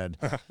Moorhead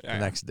the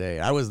next day.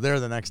 I was there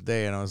the next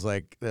day, and I was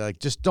like, they're like,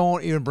 just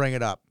don't even bring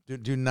it up.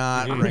 Do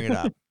not bring it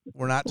up.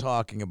 We're not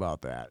talking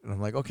about that. And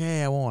I'm like,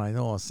 okay, I won't. I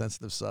know a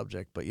sensitive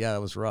subject, but yeah,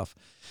 that was rough.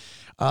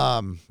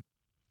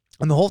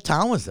 And the whole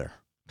town was there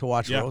to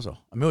watch Roseau.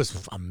 I mean, it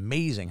was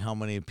amazing how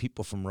many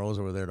people from Roseau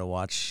were there to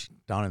watch,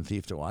 down in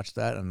Thief to watch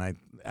that. And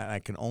I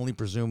can only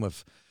presume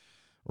if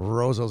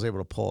Roseau's able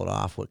to pull it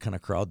off, what kind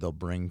of crowd they'll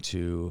bring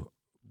to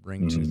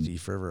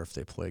Thief River if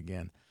they play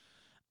again.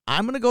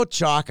 I'm going to go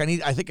chalk.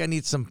 I think I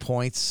need some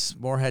points.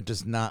 Moorhead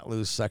does not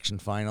lose section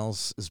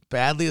finals as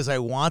badly as I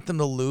want them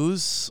to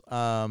lose.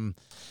 I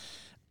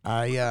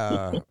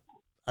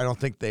don't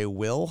think they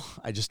will.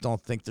 I just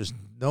don't think there's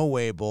no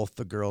way both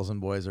the girls and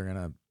boys are going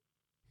to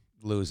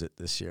lose it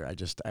this year. I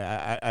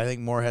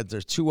think Moorheads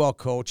are too well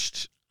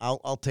coached.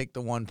 I'll take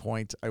the 1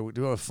 point. I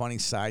do have a funny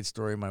side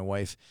story. My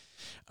wife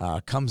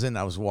comes in.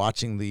 I was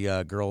watching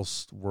the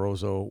girls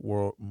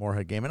Roseau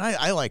Moorhead game, and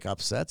I like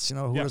upsets.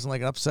 Who doesn't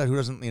like an upset? Who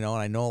doesn't? And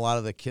I know a lot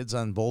of the kids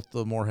on both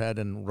the Moorhead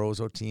and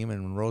Roseau team.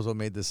 And when Roseau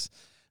made this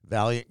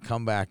valiant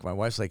comeback, my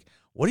wife's like,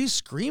 "What are you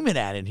screaming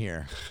at in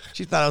here?"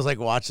 She thought I was like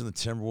watching the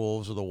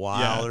Timberwolves or the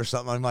Wild or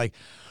something. I'm like,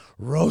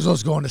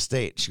 Roseau's going to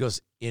state. She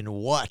goes, in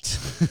what?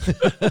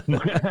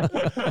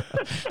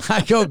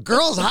 I go,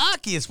 girls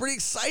hockey. It's pretty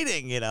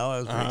exciting. I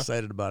was pretty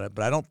excited about it,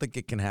 but I don't think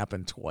it can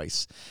happen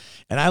twice.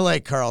 And I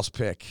like Carl's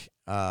pick,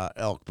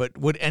 Elk. But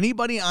would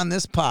anybody on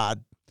this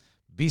pod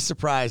be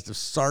surprised if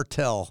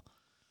Sartell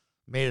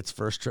made its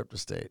first trip to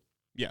state?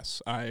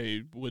 Yes,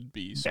 I would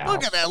be. Yeah.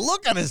 Look at that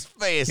look on his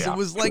face. Yeah. It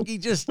was like he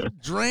just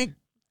drank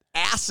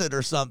acid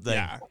or something.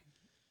 Yeah.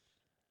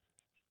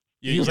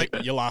 He was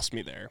You lost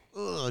me there.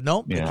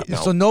 Nope. Yeah, no.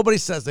 So nobody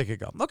says they could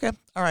go. Okay.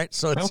 All right.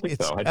 So I don't think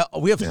so.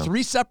 we have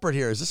 3 separate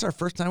here. Is this our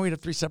first time we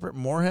have 3 separate?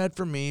 Moorhead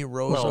for me,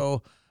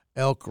 Roseau,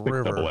 Elk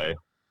River. 6AA.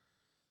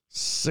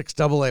 6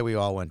 AA, we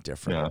all went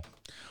different. Yeah.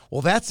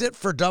 Well, that's it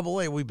for AA.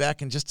 We'll be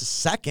back in just a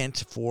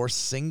second for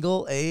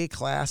single A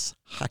class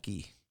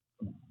hockey.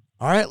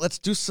 All right, let's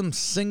do some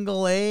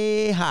single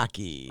A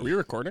hockey. Are we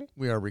recording?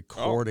 We are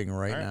recording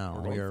right all right, now.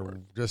 we're We going are for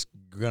it. just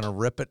going to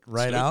rip it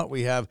right Sweet. out.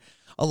 We have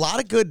a lot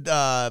of good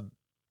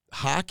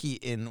hockey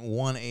in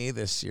 1A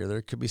this year.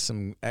 There could be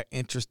some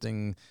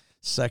interesting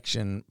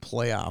section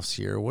playoffs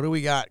here. What do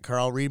we got,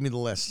 Carl? Read me the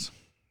list.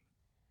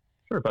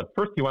 Sure, but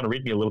first you want to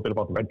read me a little bit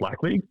about the Red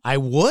Black League? I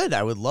would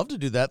love to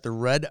do that. The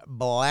Red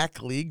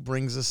Black League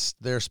brings us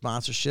their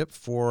sponsorship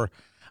for,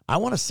 I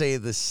want to say,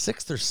 the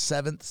 6th or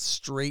 7th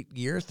straight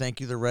year. Thank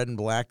you, the Red and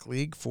Black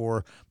League,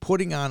 for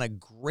putting on a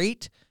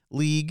great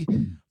league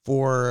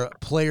for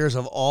players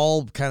of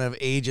all kind of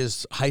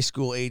ages, high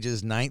school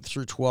ages, 9th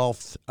through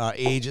 12th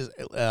ages,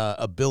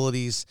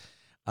 abilities.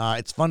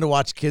 It's fun to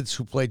watch kids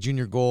who play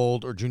junior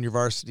gold or junior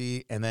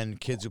varsity, and then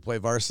kids who play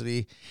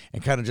varsity,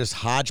 and kind of just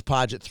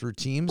hodgepodge it through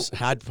teams,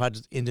 hodgepodge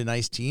it into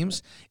nice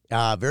teams.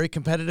 Very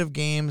competitive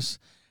games,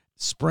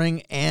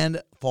 spring and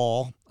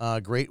fall.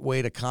 Great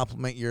way to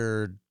complement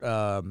your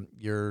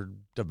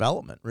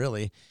development,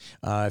 really.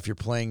 If you're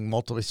playing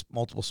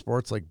multiple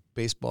sports, like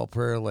baseball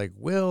player like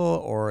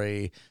Will, or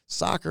a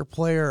soccer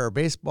player, or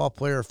baseball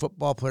player, or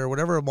football player,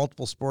 whatever a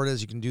multiple sport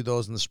is, you can do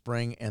those in the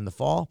spring and the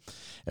fall,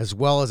 as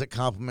well as it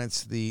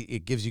complements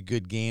it gives you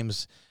good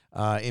games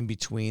in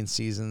between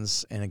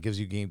seasons, and it gives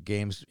you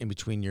games in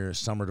between your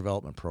summer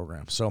development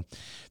program. So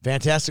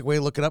fantastic way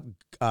to look it up,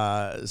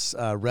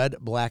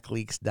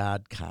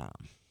 redblackleaks.com.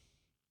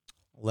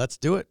 Let's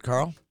do it,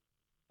 Carl.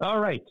 All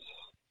right.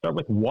 Start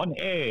with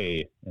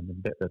 1A,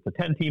 and that's a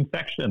 10-team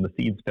section, and the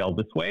seeds fell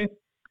this way.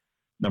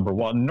 Number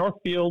 1,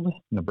 Northfield.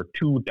 Number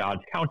 2, Dodge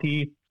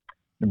County.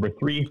 Number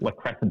 3, La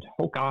Crescent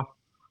Hoka.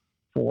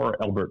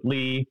 4, Albert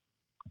Lee.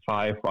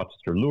 5,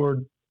 Rochester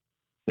Lourdes.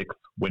 6,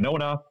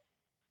 Winona.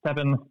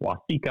 7,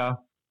 Waseca.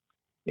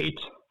 8,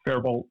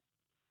 Faribault.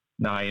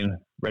 9,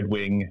 Red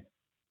Wing.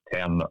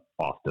 10,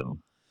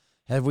 Austin.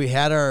 Have we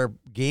had our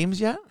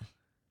games yet?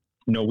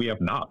 No, we have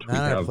not. We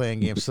Not our have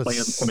playing games. So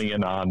plans coming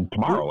in on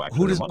tomorrow, actually.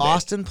 Who does Monday.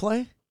 Austin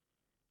play?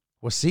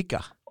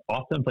 Waseca.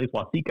 Austin plays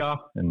Waseca,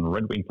 and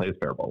Red Wing plays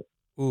Faribault.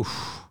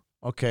 Oof.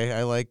 Okay,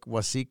 I like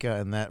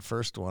Waseca in that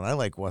first one. I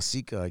like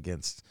Waseca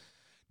against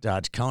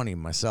Dodge County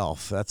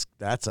myself. That's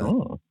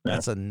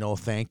a no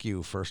thank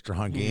you first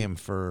round game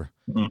for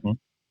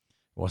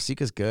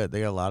Waseca's good.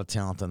 They got a lot of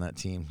talent on that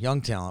team.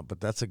 Young talent,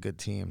 but that's a good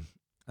team.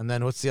 And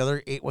then what's the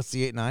other 8? What's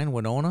the 8-9?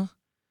 Winona?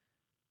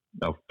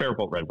 No,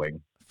 Faribault Red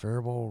Wing.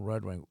 Faribault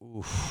Red Wing.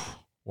 Oof.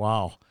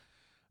 Wow.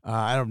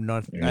 I don't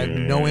know. I have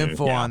no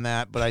info on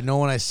that, but I know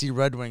when I see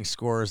Red Wing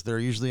scores, they're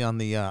usually on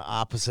the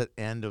opposite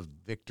end of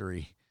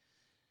victory.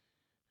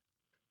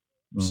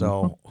 Mm-hmm.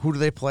 So who do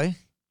they play?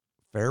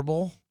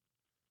 Faribault?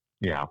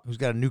 Yeah. Who's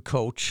got a new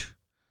coach?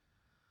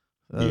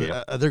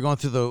 They're going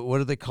through what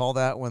do they call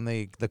that when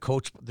the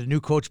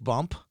new coach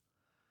bump?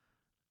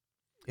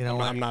 You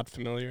know, I'm not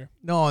familiar.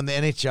 No, in the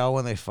NHL,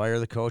 when they fire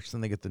the coach, then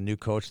they get the new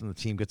coach, and the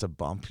team gets a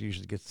bump.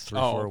 Usually gets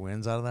 3-4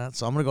 wins out of that.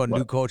 So I'm going to go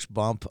new coach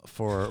bump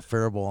for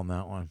Faribault on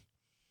that one.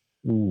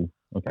 Ooh,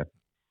 okay.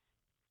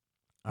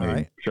 All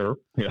right. Sure.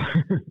 Yeah.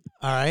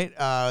 All right.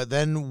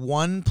 Then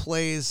one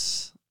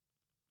plays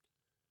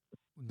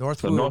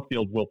Northwood. So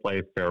Northfield will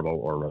play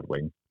Faribault or Red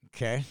Wing.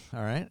 Okay.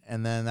 All right.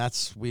 And then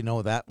we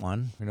know that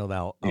one. We know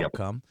that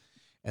outcome.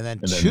 And then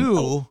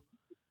 2.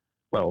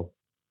 Well,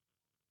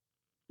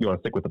 you want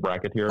to stick with the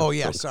bracket here? Oh,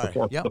 yeah, so sorry.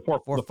 The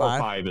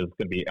 4-5 is going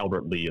to be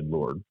Albert Lee and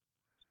Lourdes.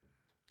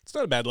 It's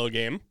not a bad little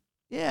game.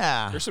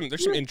 Yeah. There's some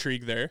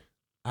intrigue there.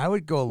 I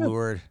would go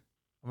Lourdes.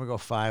 I'm going to go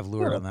 5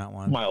 Lourdes on that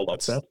one. Mild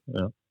upset.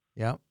 Yeah.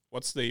 Yep.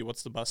 What's the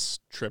bus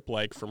trip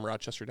like from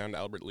Rochester down to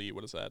Albert Lee?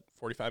 What is that?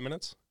 45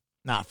 minutes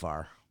Not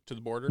far. to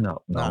the border?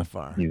 No, Not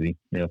far. Easy.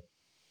 Yeah.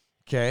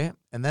 Okay.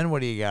 And then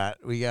what do you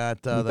got? We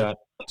got the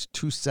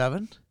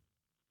 2-7.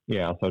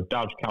 Yeah. So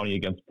Dodge County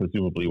against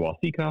presumably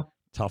Waseca.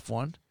 Tough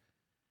one.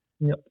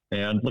 Yep.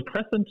 And La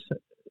Crescent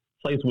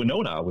plays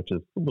Winona, which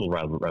is a little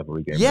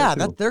rivalry game. Yeah,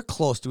 there, too. they're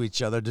close to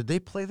each other. Did they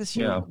play this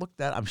year? Yeah. Look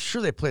that. I'm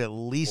sure they played at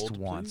least Hold,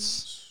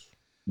 once.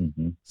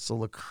 Mm-hmm. So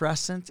La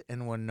Crescent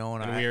and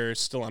Winona. And we are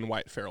still on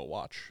Wyatt Farrell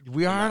watch.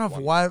 We are on a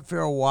Wyatt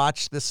Farrell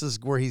watch. This is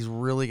where he's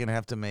really going to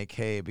have to make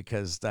hay,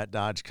 because that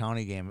Dodge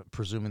County game,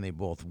 assuming they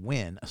both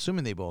win,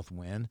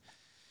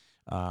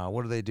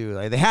 what do they do?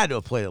 They had to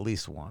have played at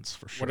least once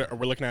for sure.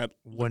 We're looking at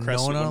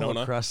Winona.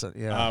 La Crescent,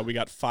 yeah. We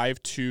got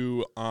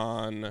 5-2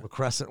 on La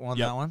Crescent won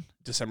that one?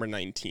 December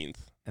 19th.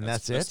 And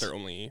that's it? That's their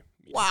only meeting.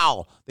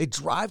 Wow. They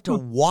drive to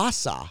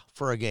Wausau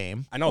for a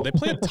game. I know. They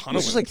play a ton of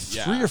Which is like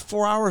 3 or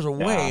 4 hours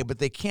away, but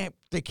they can't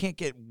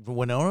get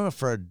Winona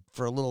for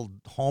a little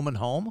home and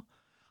home,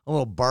 a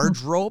little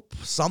barge rope,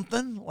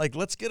 something. Like,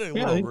 let's get a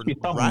little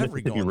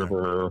rivalry going.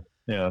 River,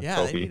 yeah,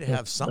 trophy. they need to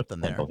have something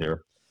there.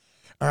 Here.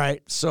 All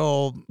right,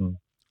 so all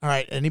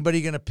right,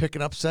 anybody going to pick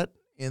an upset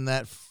in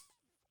that?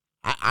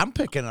 I'm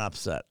picking an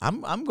upset.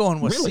 I'm going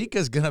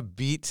Waseca's going to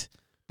beat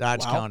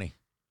Dodge County.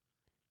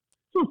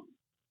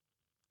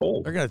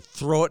 Oh. They're going to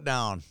throw it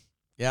down.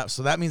 Yeah,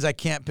 so that means I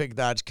can't pick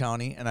Dodge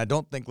County, and I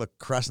don't think La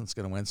Crescent's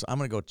going to win. So I'm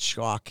going to go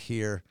chalk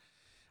here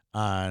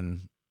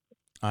on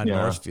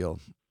Northfield.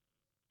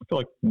 I feel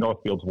like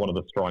Northfield's one of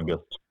the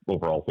strongest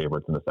overall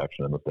favorites in the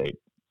section in the state.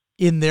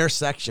 In their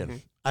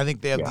section, I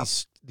think they have Yeah.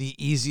 the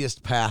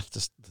easiest path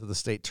to the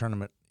state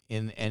tournament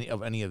in any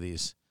of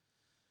these.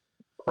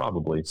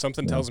 Probably.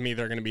 Something tells me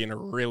they're going to be in a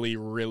really,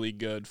 really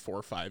good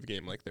 4-5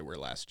 game like they were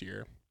last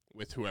year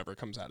with whoever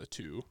comes out of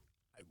 2.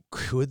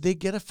 Could they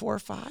get a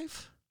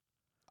 4-5?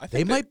 I They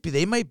think might be.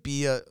 They might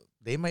be.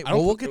 They might. I don't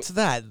Well, we'll think get to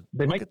that. They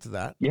We'll might get to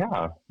that.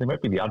 Yeah, they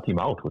might be the odd team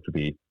out, which would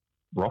be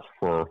rough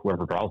for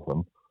whoever draws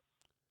them.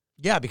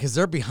 Yeah, because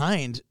they're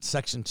behind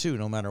Section 2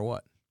 no matter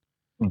what.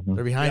 Mhm.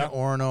 They're behind Yeah.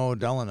 Orono,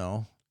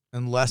 Delano,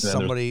 unless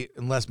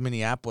unless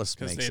Minneapolis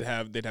because makes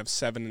they'd have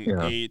 7 and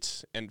Yeah.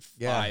 8 and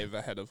Yeah. 5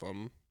 ahead of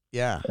them,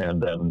 Yeah,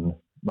 And then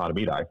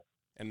Matamidi.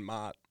 and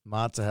Mott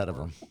Mott's ahead of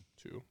them.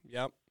 too.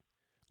 Yep.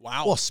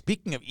 Wow. Well,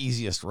 speaking of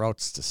easiest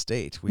routes to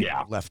state, we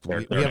Yeah, left. they're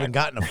We haven't next.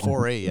 gotten a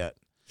 4A yet.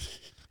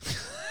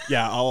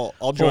 yeah, I'll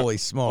join. Holy I'll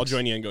smokes!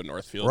 join you and go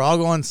Northfield. We're all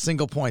going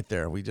single point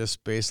there. We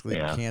just basically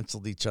Yeah.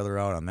 canceled each other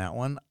out on that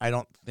one. I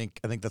think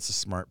that's a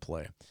smart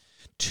play.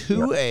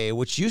 2A,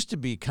 which used to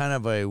be kind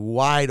of a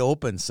wide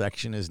open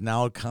section, is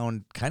now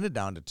kind of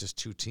down to just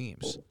 2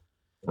 teams,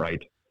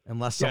 Right.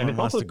 unless Yeah, and someone it's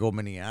wants also- to go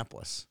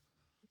Minneapolis.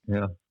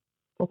 Yeah.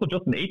 It's also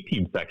just an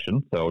 8-team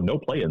section, so no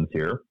play-ins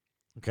here.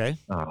 Okay.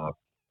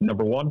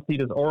 Number 1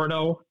 seed is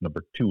Orono.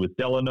 Number 2 is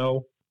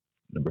Delano.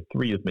 Number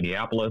 3 is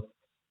Minneapolis.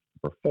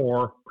 Number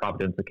 4,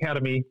 Providence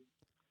Academy.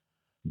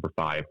 Number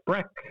 5,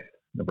 Breck.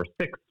 Number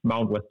 6,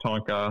 Mound West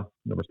Tonka.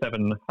 Number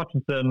 7,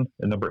 Hutchinson.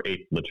 And number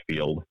 8,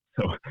 Litchfield.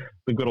 So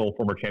the good old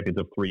former champions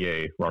of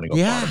 3A rounding up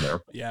Yeah. bottom there.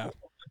 Yeah.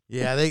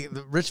 Yeah,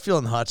 the Richfield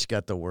and Hutch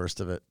got the worst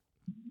of it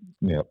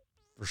Yep.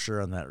 for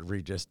sure on that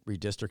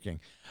redistricting.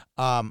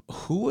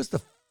 Who was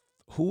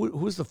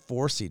the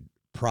 4 seed?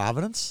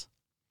 Providence.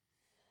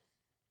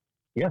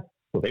 Yeah.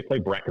 So they play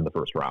Breck in the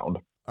first round.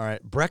 All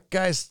right, Breck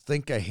guys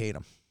think I hate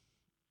him.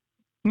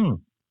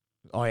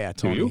 Oh yeah,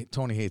 you?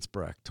 Tony hates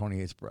Breck. Tony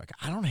hates Breck.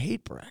 I don't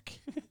hate Breck.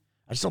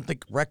 I just don't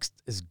think Breck's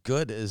as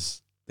good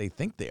as they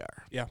think they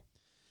are. Yeah.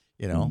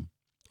 You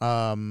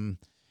know,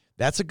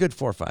 that's a good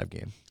 4-5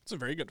 game. It's a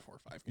very good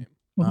 4-5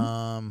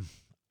 game.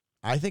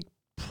 I think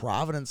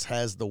Providence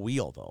has the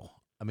wheel though.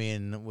 I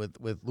mean, with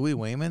Louis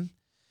Wayman,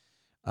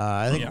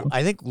 I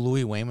think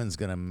Louis Wayman's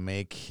gonna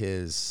make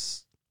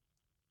his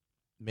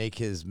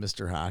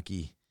Mr.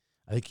 Hockey.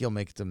 I think he'll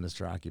make it to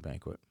Mr. Hockey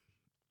banquet.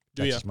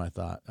 Do That's ya? just my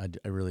thought.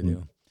 I really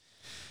do.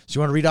 So you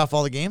want to read off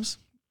all the games?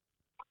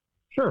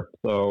 Sure.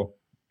 So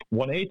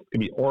 1-8 is going to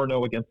be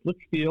Orono against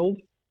Litchfield.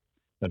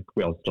 And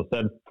we also just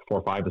said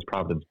 4-5 is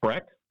Providence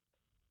Breck.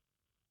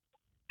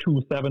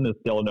 2-7 is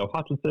Delano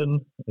Hutchinson.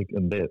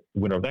 And the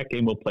winner of that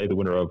game will play the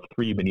winner of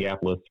 3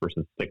 Minneapolis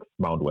versus 6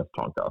 Mound West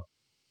Tonka.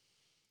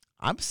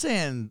 I'm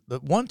saying the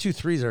 1, 2,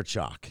 3s are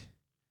chalk,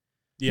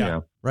 Yeah.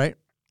 right?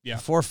 Yeah.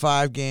 The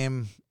 4-5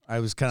 game, I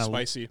was kind of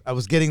Spicy. I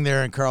was getting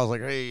there, and Carl's like,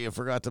 "Hey, I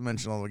forgot to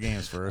mention all the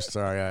games first.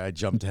 Sorry, I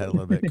jumped ahead a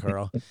little bit,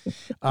 Carl."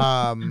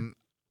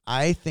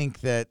 I think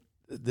that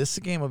this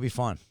game will be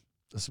fun.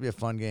 This will be a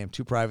fun game.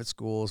 2 private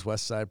schools,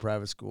 West Side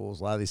private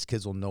schools. A lot of these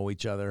kids will know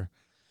each other.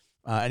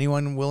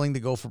 Anyone willing to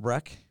go for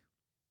Breck?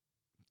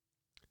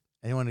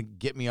 Anyone to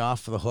get me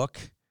off the hook?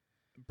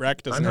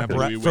 Breck doesn't I'm have not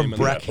Louis Breck- from Wayman.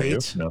 Breck For you?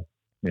 hate? No.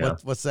 Yeah.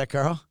 What's that,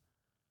 Carl?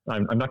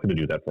 I'm not going to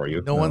do that for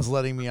you. No one's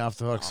letting me off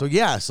the hook.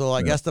 So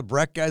I guess the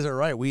Breck guys are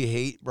right. We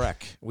hate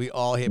Breck. We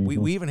all hate.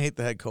 We even hate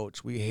the head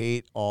coach. We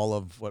hate all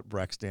of what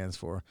Breck stands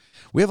for.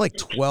 We have like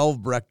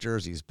 12 Breck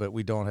jerseys, but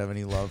we don't have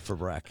any love for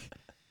Breck.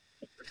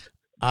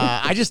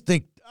 I just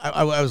think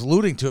I was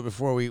alluding to it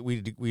before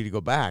we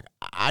go back.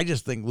 I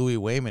just think Louis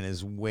Wayman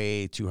is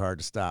way too hard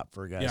to stop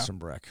for guys from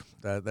Breck.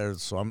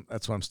 That's why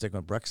I'm sticking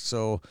with Breck.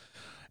 So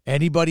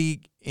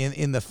anybody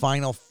in the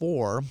Final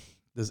Four,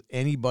 does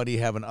anybody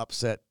have an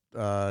upset?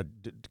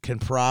 Can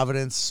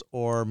Providence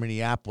or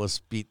Minneapolis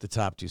beat the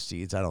top 2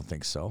 seeds? I don't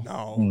think so.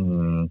 No.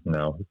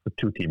 No, it's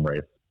a 2-team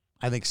race.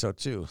 I think so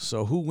too.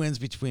 So who wins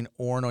between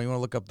Orono? You want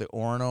to look up the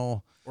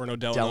Orono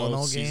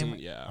Delano season? game?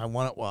 Yeah.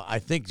 I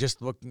think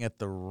just looking at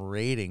the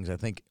ratings, I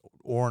think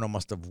Orono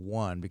must have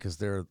won because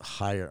they're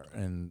higher,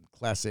 and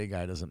Class A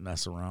guy doesn't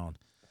mess around.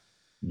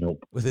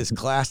 Nope. With his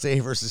Class A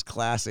versus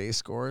Class A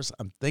scores,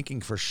 I'm thinking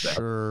for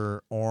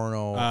sure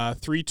Orono.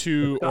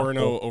 3-2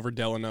 Orono over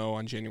Delano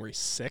on January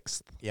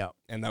 6th. Yeah.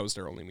 And that was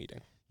their only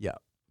meeting. Yeah.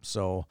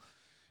 So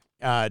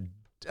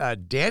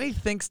Danny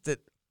thinks that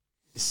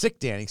Sick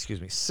Danny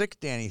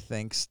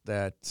thinks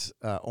that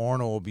Orono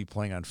will be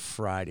playing on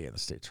Friday in the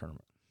state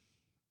tournament.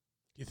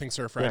 You think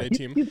they're a Friday Yeah,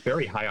 team? He's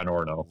very high on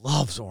Orono.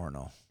 Loves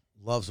Orono.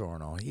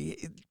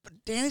 But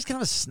Danny's kind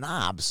of a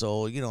snob,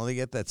 so they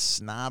get that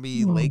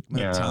snobby Lake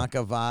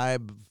Minnetonka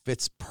vibe.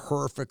 Fits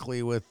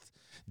perfectly with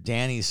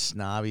Danny's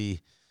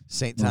snobby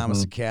St.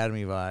 Thomas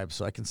Academy vibe,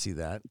 so I can see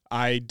that.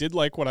 I did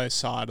like what I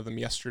saw out of them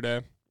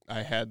yesterday.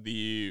 I had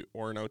the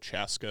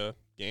Orono-Chaska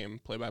game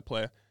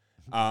play-by-play.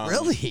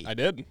 Really? I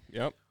did.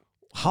 Yep.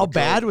 How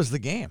bad was the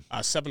game?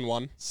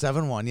 7-1.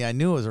 7-1. Yeah, I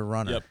knew it was a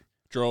runner. Yep.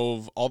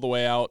 Drove all the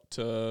way out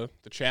to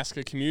the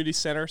Chaska Community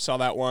Center. Saw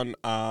that one.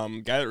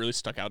 Guy that really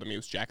stuck out to me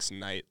was Jackson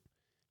Knight.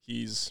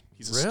 He's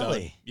a stud.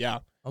 Really? Yeah.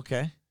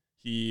 Okay.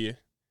 He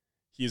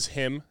is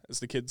him, as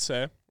the kids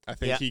say. I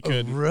think he Oh,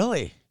 could.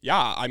 really?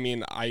 Yeah. I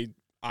mean, I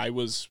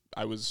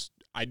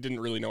didn't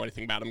really know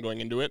anything about him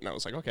going into it, and I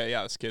was like, okay,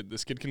 yeah,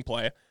 this kid can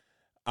play.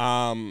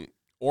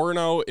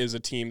 Orono is a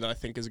team that I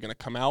think is going to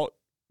come out,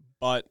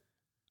 but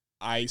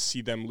I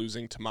see them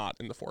losing to Mott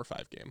in the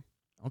 4-5 game.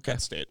 Okay.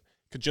 At State.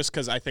 Just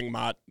because I think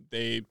Mott,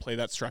 they play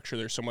that structure.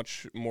 They're so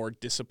much more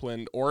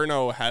disciplined.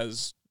 Orono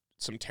has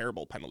some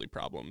terrible penalty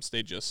problems.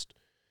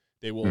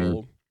 They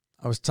will.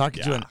 I was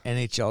talking to an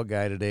NHL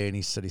guy today, and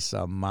he said he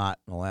saw Mott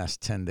in the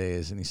last 10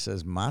 days, and he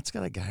says Mott's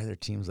got a guy their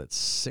team's at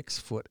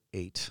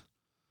 6'8".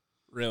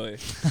 Really?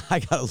 I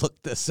got to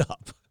look this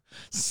up.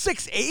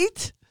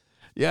 6'8"?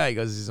 Yeah, he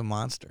goes, he's a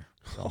monster.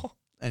 So,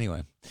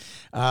 anyway,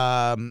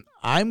 I'm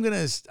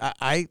going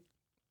to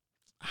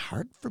 –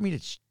 hard for me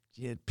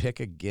to pick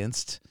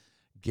against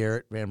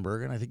Garrett Van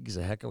Bergen. I think he's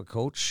a heck of a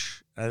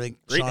coach. I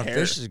think great Sean hair.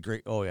 Fish is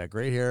great. Oh, yeah,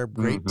 great hair,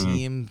 great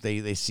team.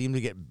 They seem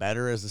to get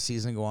better as the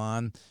season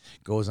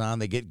goes on.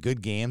 They get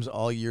good games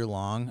all year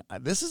long.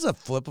 This is a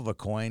flip of a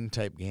coin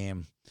type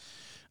game.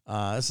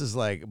 This is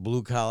like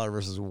blue collar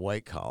versus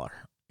white collar.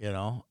 You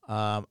know,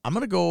 I'm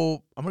gonna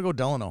go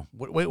Delano.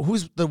 Wait,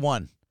 who's the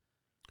one?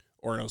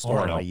 Orono's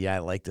Oh, yeah, I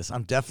like this.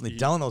 I'm definitely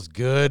Delano's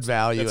good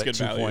value at good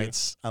 2 value.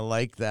 points. I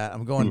like that.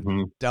 I'm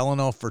going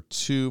Delano for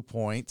 2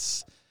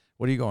 points.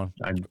 What are you going?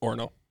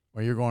 Orono.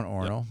 Or you're going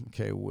Orono. Yep.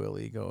 Okay,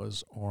 Willie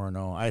goes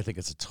Orono. I think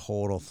it's a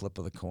total flip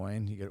of the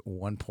coin. You get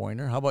 1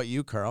 pointer. How about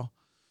you, Carl?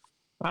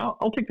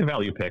 I'll take the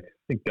value pick.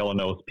 I think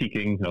Delano's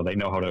peaking. They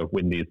know how to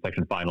win these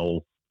section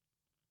finals.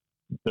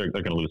 They're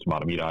going to lose to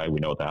Matamidi.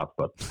 We know that,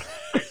 but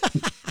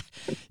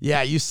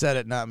yeah, you said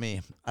it, not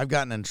me. I've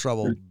gotten in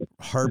trouble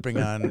harping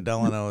on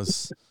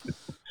Delano's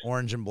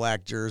orange and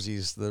black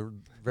jerseys. The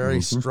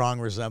very strong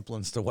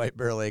resemblance to White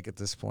Bear Lake at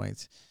this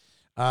point.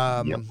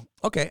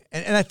 Okay,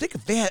 and I think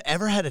if they had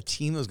ever had a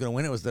team that was going to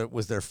win, it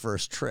was their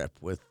first trip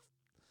with,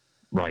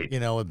 right?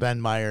 With Ben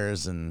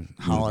Myers and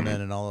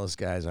Hollonen and all those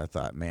guys. I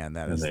thought, man,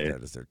 that is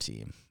their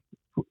team.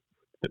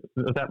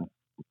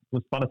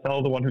 Was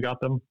Monticello the one who got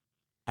them?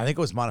 I think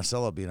it was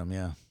Monticello beat them.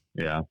 Yeah.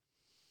 Yeah.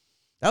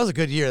 That was a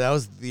good year. That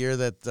was the year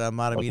that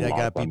Matamidi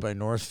got beat by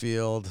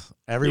Northfield.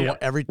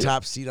 Every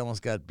top seed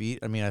almost got beat.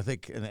 I mean, I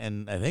think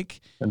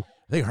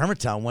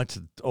Hermantown went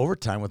to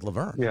overtime with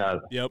Laverne. Yeah.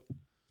 Yep.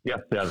 Yes,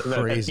 yeah.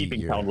 That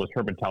keeping town was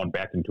Hermantown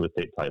back into a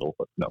state title,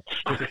 but no.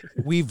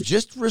 We've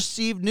just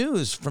received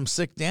news from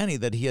Sick Danny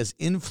that he has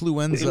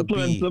influenza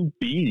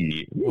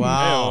B.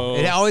 Wow.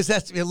 It always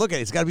has to be, look at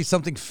it. It's got to be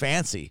something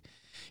fancy.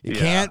 It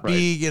can't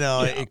be,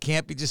 it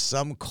can't be just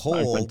some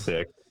cold.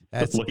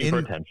 That's looking for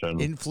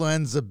attention.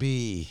 Influenza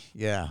B.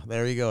 Yeah,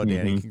 there you go,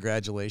 Danny.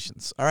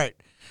 Congratulations. All right.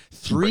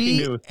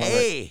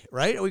 3A,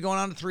 right? Are we going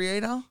on to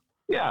 3A now?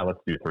 Yeah, let's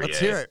do 3A. Let's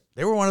hear it.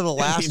 They were one of the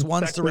last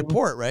ones to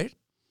report, right?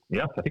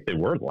 Yes, I think they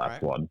were the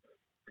last one.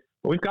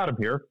 But we've got them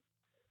here.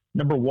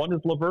 Number 1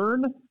 is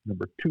Laverne.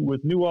 Number 2 is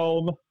New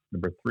Ulm.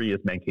 Number 3 is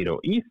Mankato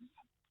East.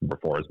 Number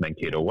 4 is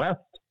Mankato West.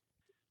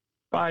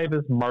 5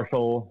 is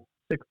Marshall.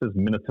 6 is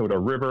Minnesota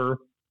River.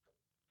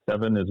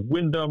 7 is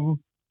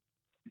Windham.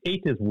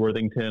 8 is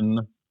Worthington.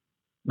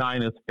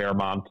 9 is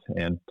Fairmont.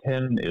 And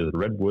 10 is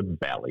Redwood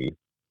Valley.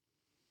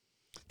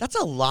 That's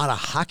a lot of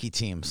hockey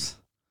teams.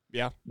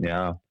 Yeah.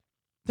 Yeah.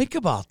 Think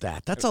about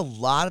that. That's a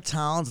lot of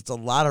towns. It's a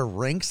lot of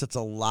rinks. It's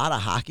a lot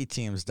of hockey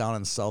teams down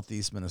in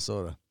southeast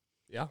Minnesota.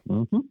 Yeah.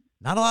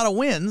 Not a lot of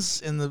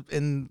wins in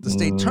the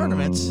state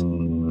tournament.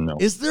 No.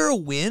 Is there a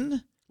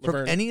win from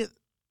Laverne. any?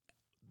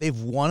 They've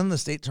won in the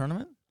state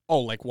tournament? Oh,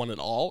 like won it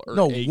all? Or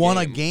No, won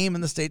a game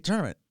in the state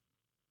tournament.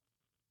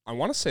 I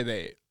want to say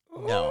they.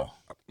 No.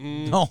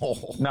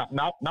 No. Not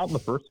in the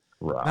first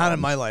round. Not in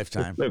my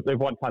lifetime. They've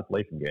won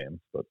consolation games,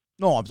 but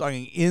No, I'm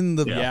talking in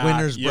the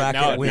winners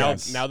bracket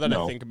wins. Now that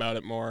I think about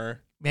it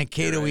more.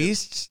 Mankato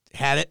East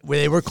had it where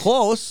they were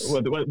close.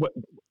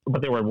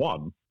 but they were in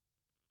 1.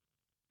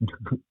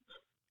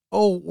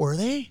 Oh, were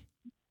they?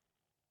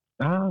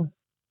 Uh,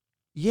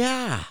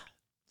 Yeah.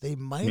 They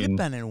might have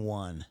been in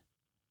 1.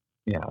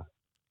 Yeah.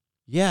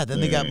 Yeah, then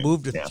they got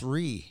moved to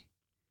 3.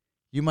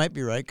 You might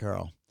be right,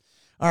 Carl.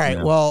 All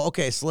right, well,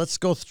 okay, so let's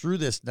go through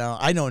this now.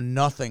 I know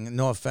nothing,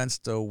 no offense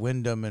to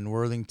Windham and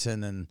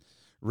Worthington and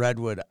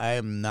Redwood. I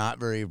am not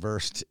very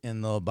versed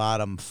in the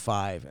bottom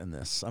 5 in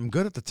this. I'm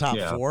good at the top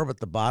 4, but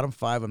the bottom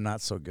 5, I'm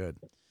not so good.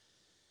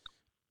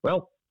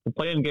 Well, the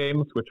play-in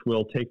games, which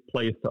will take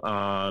place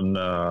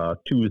on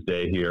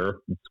Tuesday here.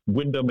 It's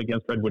Windham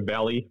against Redwood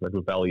Valley.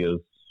 Redwood Valley is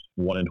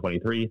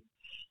 1-23.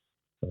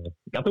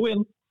 Got the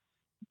win.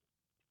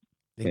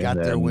 They got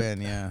their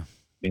win, yeah.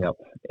 Yep.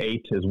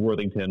 8 is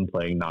Worthington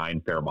playing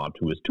 9 Fairmont,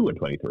 who is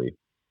 2-23.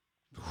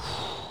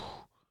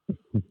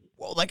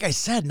 Well, like I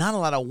said, not a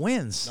lot of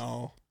wins.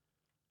 No.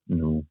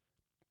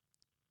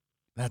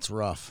 That's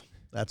rough.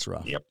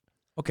 Yep.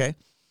 Okay.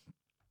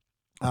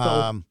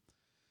 So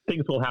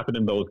things will happen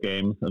in those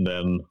games, and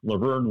then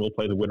Laverne will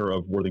play the winner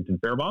of Worthington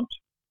Fairmont.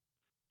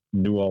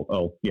 New Ulm.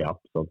 Oh, yeah.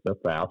 So that's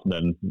that. And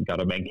then you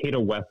got a Mankato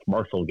West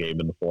Marshall game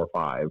in the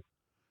 4-5.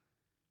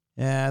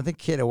 Yeah, I think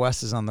Cato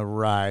West is on the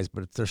rise,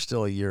 but they're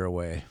still a year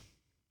away.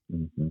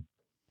 Mm-hmm.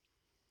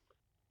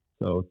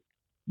 So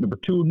number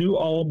 2, New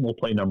Ulm will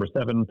play number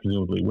 7,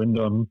 presumably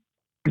Wyndham.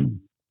 And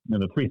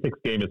the 3-6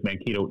 game is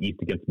Mankato East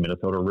against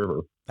Minnesota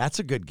River. That's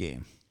a good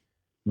game.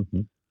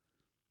 Mm-hmm.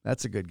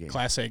 That's a good game.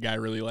 Class A guy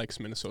really likes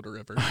Minnesota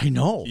River. I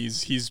know.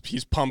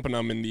 He's pumping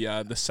them in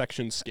the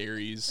section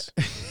scaries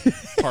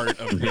part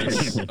of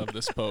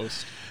this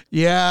post.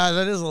 Yeah,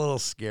 that is a little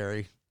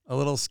scary. A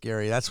little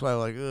scary. That's why I'm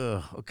like,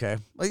 ugh, okay.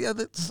 Well, yeah,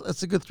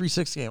 that's a good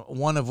 3-6 game.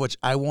 One of which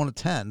I won't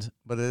attend,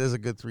 but it is a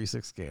good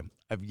 3-6 game.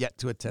 I've yet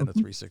to attend a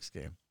 3-6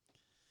 game.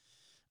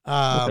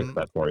 We'll fix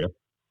that for you.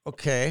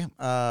 Okay.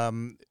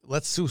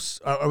 Let's do.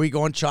 Are we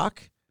going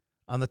chalk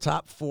on the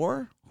top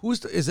 4?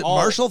 Is it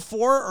Marshall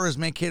 4 or is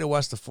Mankato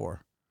West a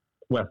 4?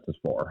 West is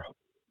 4.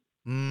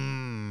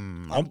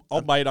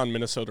 I'll bite on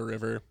Minnesota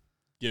River.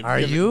 Give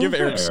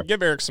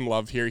Eric some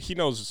love here. He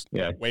knows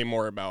way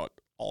more about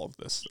all of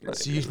this.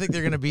 So you think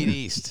they're going to beat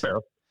East?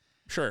 Fair.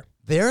 Sure.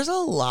 There's a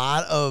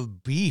lot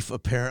of beef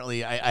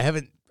apparently. I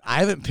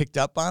haven't picked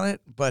up on it,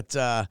 but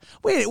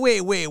wait.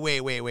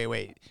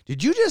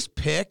 Did you just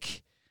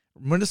pick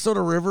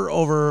Minnesota River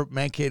over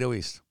Mankato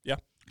East? Yeah.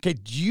 Okay,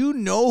 do you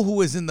know who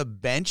was in the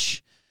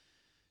bench?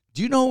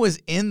 Do you know who was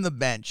in the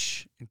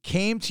bench and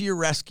came to your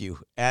rescue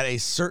at a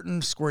certain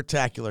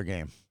Squirtacular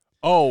game?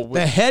 Oh,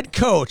 the head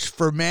coach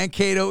for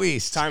Mankato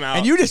East. Timeout.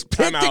 And you just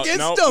picked against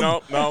them.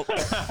 Nope.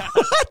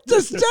 What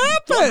just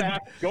happened?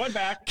 Going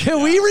back.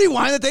 Can we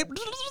rewind the tape?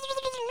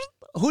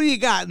 Who do you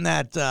got in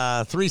that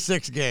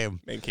 3-6 game?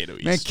 Mankato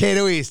East.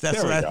 Mankato East.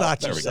 That's what I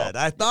thought you we said. go.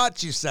 I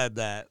thought you said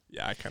that.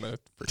 Yeah, I kind of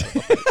forgot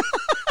about that.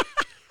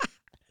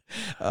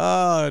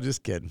 Oh,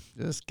 just kidding.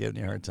 Just giving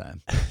you a hard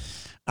time.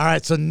 All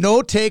right, so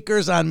no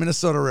takers on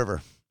Minnesota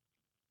River.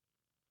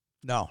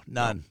 No,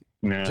 none.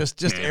 Nah,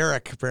 Just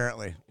Eric,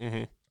 apparently.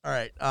 Mm-hmm. All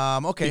right.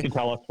 Okay. You can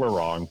tell us we're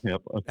wrong.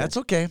 Yep. Okay. That's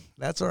okay.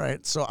 That's all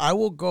right. So I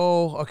will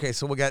go. Okay.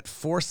 So we got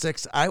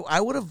 4-6.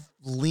 I would have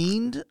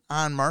leaned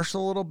on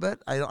Marshall a little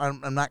bit.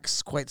 I'm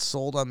not quite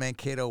sold on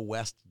Mankato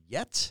West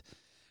yet.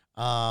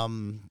 But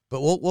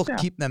we'll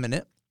keep them in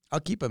it. I'll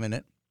keep them in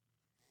it.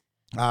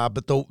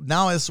 But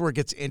now this is where it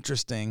gets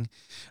interesting.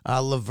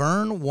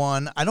 Laverne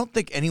won. I don't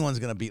think anyone's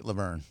going to beat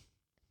Laverne.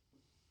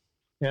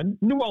 And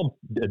New Ulm's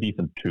a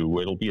decent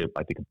 2. It'll be,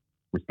 I think, a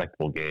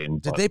respectable game.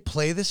 Did they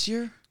play this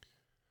year?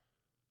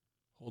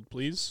 Hold,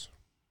 please.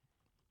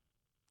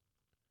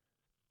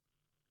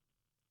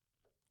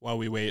 While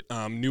we wait,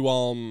 New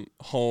Ulm,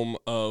 home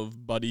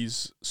of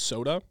Buddy's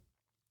Soda.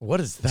 What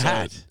is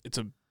that? It's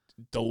a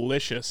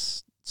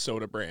delicious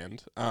soda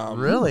brand.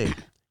 Really?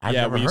 I've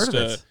never heard of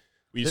it.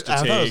 We used to I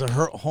take. thought it was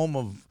a home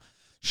of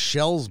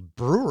Shell's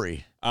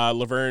Brewery.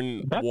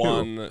 Laverne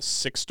won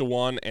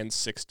 6-1 and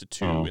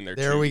 6-2 in their.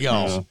 There we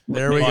go. Yeah.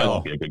 There we go.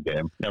 That'll be a good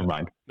game. Never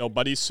mind. No,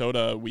 Buddy's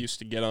Soda. We used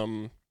to get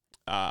them.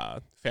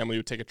 Family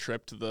would take a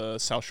trip to the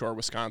South Shore,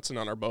 Wisconsin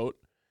on our boat,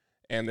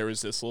 and there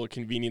was this little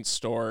convenience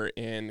store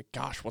in,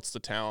 what's the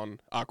town?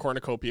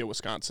 Cornucopia,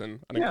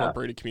 Wisconsin, an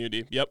incorporated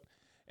community. Yep.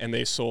 And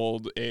they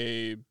sold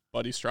a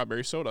Buddy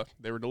strawberry soda.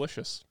 They were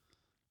delicious.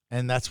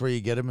 And that's where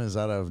you get them is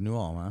out of New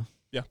Ulm, huh?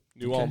 Yeah,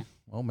 New Ulm.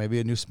 Well, maybe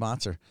a new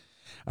sponsor.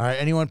 All right,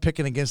 anyone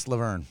picking against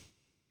Laverne?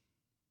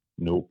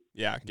 Nope.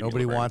 Yeah.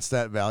 Nobody wants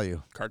that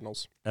value.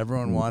 Cardinals.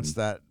 Everyone wants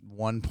that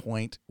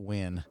 1-point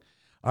win.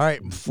 All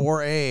right,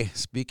 4A,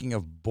 speaking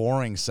of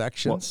boring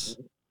sections.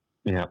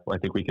 Yeah, I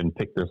think we can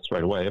pick this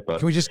right away. But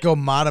Can we just go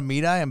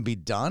Matamidi and be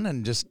done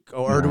and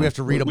or do we have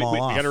to read them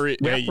all off? We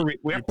gotta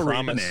we have to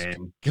read the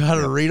name.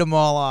 Gotta read them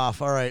all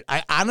off. All right.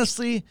 I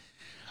honestly,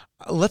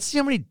 let's see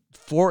how many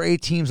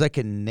 4A teams I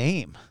can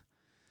name.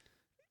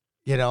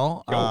 You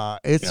know,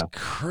 it's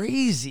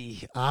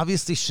crazy.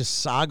 Obviously,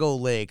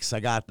 Chisago Lakes. I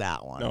got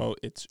that one. No,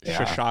 it's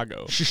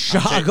Chisago.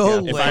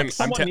 Chisago Lakes.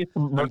 Someone needs to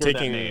murder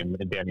taking that name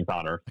in Danny's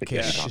honor. Okay,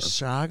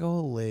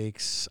 Chisago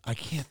Lakes. I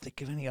can't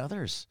think of any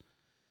others.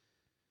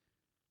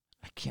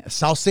 I can't.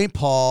 South St.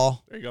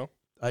 Paul. There you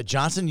go.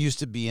 Johnson used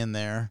to be in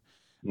there.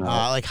 No.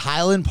 Like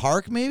Highland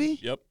Park, maybe?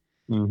 Yep.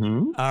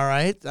 Mm-hmm. All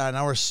right.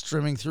 Now we're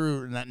streaming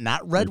through.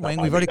 Not Red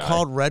Wing. We've already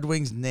called Red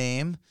Wing's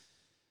name.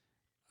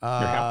 You're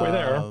halfway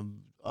there.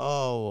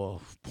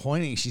 Oh,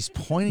 pointing. She's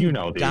pointing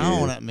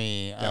down at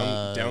me.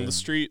 Down the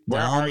street.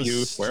 Where are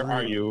you? Where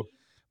are you?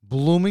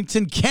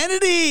 Bloomington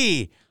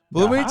Kennedy.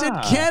 Bloomington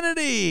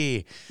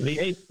Kennedy. The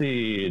 8th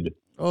seed.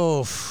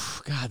 Oh,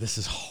 God, this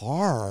is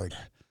hard.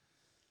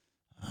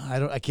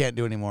 I can't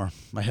do anymore.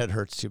 My head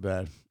hurts too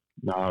bad.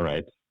 All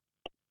right.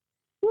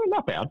 Well,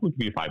 not bad. We can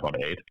be 5 out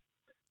of 8.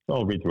 So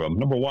I'll read through them.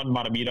 Number 1,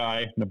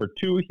 Matamidi. Number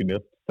 2, he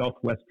missed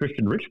Southwest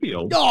Christian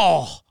Richfield.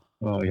 Oh,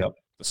 yep.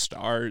 The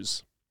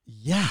Stars.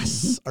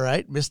 Yes. All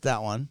right. Missed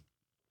that one.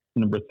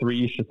 Number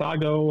 3,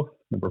 Chisago.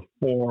 Number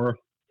 4,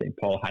 St.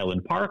 Paul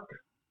Highland Park.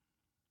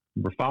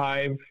 Number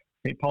 5,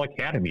 St. Paul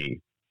Academy.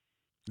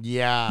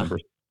 Yeah. Number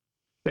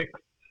 6,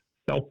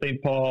 South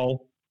St.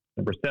 Paul.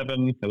 Number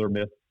 7, another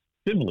miss,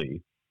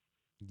 Simley.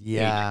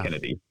 Yeah.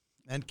 Kennedy.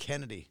 And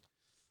Kennedy.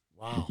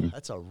 Wow,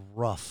 that's a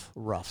rough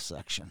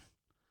section.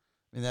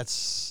 I mean,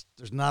 there's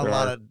not a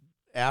lot of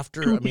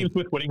after. Two teams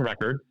with winning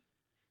records.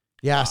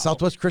 Yeah, Wow.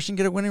 Southwest Christian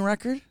get a winning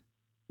record?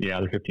 Yeah,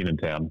 they're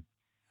 15-10.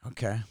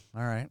 Okay.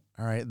 All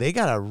right. They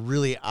got a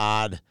really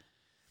odd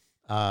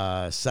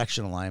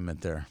section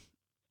alignment there.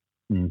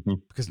 Mm-hmm.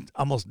 Because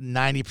almost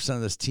 90%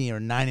 of this team or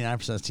 99%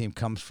 of this team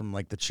comes from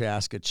like the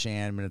Chaska,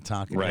 Chan,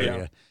 Minnetonka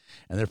area.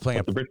 And they're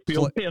playing the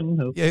Richfield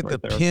pin. Yeah, right the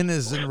there. pin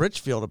is in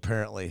Richfield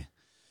apparently.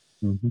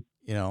 Mm-hmm.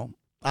 You know,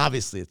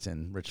 obviously it's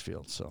in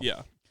Richfield. So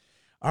Yeah.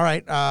 All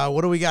right.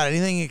 What do we got?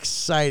 Anything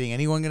exciting?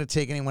 Anyone going to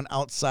take anyone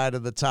outside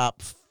of the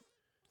top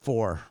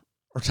 4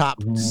 or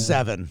top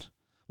 7?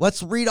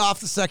 Let's read off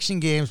the section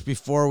games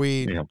before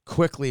we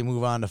quickly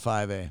move on to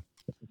 5A.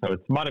 So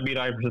it's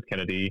Matamidi versus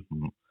Kennedy.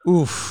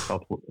 Oof.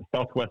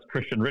 Southwest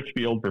Christian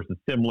Richfield versus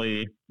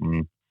Simley.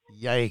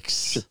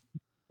 Yikes.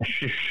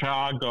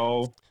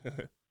 Chicago.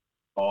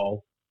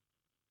 All.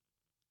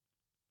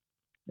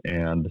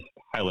 And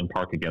Highland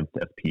Park against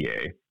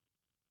SPA.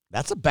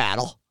 That's a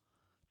battle.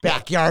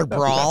 Backyard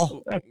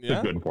brawl. That's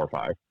a good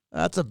 4-5.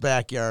 That's a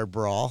backyard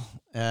brawl.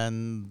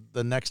 And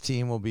the next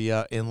team will be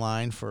in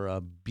line for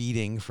a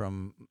beating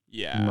from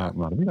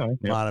Matamidi.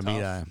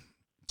 Matamidi.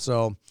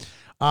 So,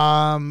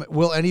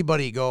 will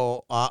anybody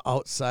go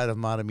outside of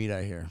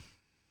Matamidi here?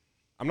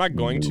 I'm not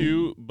going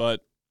to,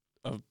 but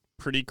a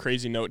pretty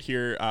crazy note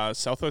here.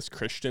 Southwest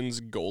Christian's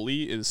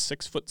goalie is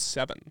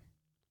 6'7".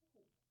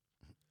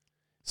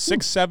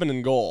 6'7"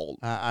 in goal.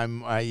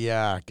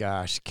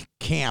 Gosh.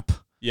 Camp.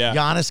 Yeah.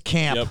 Giannis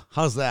Camp. Yep.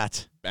 How's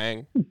that?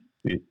 Bang.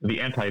 The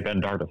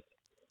anti-Ben Dardis.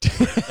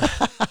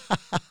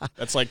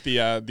 That's like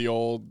the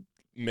old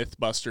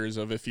Mythbusters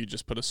of if you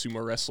just put a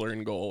sumo wrestler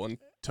in goal and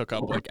took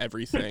up like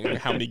everything,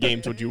 how many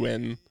games would you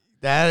win?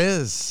 That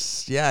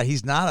is, yeah.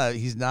 He's not a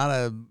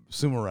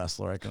sumo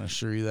wrestler. I can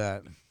assure you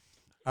that.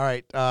 All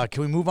right,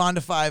 can we move on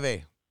to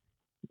 5A?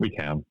 We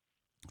can.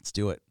 Let's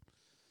do it.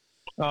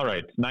 All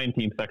right,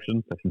 19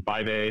 sections. Section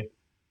 5A.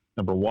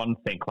 Number 1,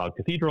 St. Cloud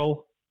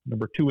Cathedral.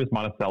 Number 2 is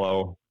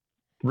Monticello.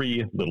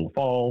 3, Little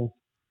Falls.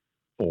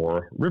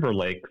 4, River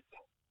Lakes.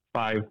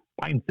 5,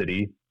 Pine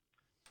City.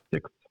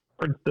 6,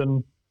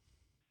 Princeton.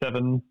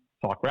 7,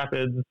 Sauk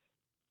Rapids.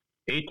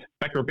 8,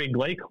 Becker Big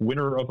Lake,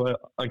 winner of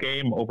a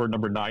game over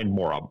number 9,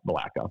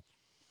 Malacca.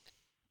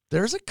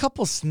 There's a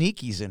couple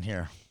sneakies in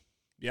here.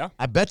 Yeah.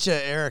 I bet you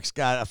Eric's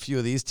got a few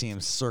of these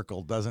teams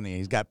circled, doesn't he?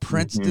 He's got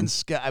Princeton.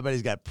 I bet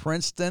he's got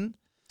Princeton.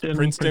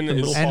 Princeton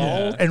is Little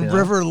Falls. And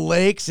River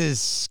Lakes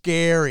is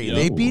scary. Yo.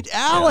 They beat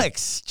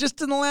Alex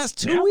just in the last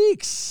 2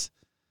 weeks.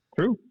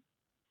 True.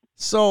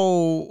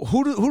 So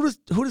who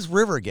does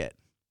River get?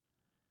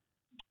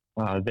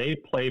 They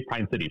play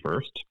Pine City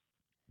first.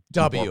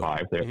 W.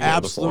 4-5. They're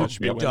Absolute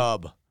the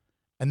dub.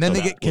 And then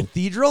So they get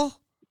Cathedral?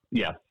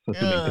 Yes,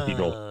 assuming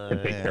Cathedral can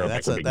take care of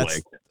Becker Big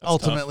Lake.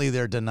 Ultimately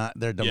their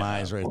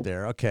demise right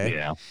there. Okay.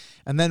 Yeah.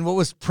 And then what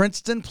was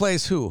Princeton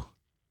plays who?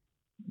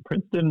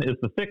 Princeton is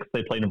the 6th.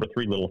 They play number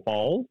 3, Little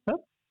Falls. That's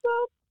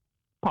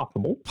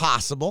possible.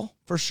 Possible.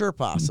 For sure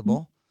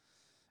possible.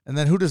 And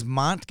then who does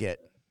Mont get?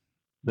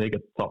 They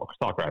get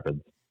Sauk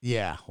Rapids.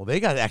 Yeah. Well, they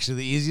got actually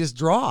the easiest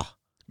draw.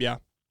 Yeah.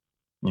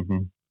 Mm-hmm.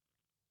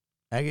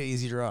 I get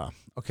easy draw.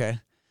 Okay.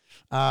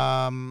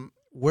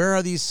 Where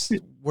are the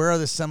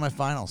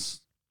semifinals?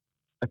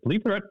 I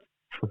believe they're at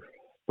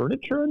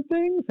Furniture and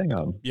Things. Hang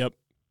on. Yep.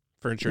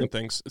 Furniture and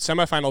Things.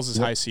 Semifinals is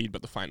high seed,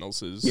 but the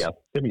finals is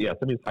Semi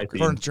is high seed.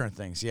 Furniture and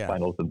Things, yeah.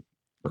 Finals and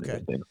Furniture Okay.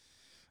 and Things.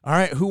 All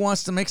right, who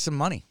wants to make some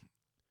money?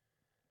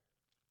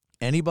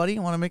 Anybody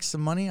want to make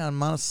some money on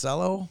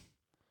Monticello?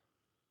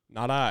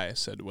 Not I,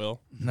 said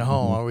Will. No,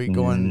 are we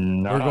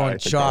going? No, we're I going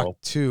think chalk I'll-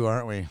 too,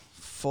 aren't we?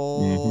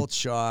 Full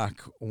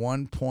chalk.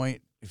 1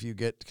 point if you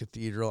get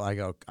Cathedral.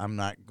 I'm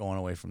not going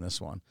away from this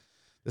one.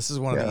 This is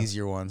one of the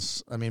easier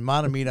ones. I mean,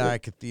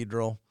 Matamidi,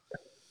 Cathedral.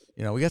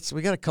 You know, we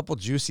got a couple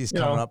juicies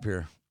coming up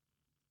here.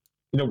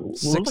 You know,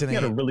 we're looking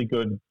at a really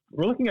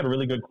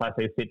good Class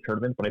A state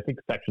tournament, but I think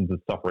sections is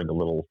suffering a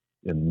little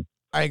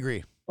I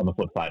agree. on the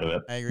flip side of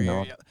it. I agree. You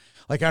know? Yeah.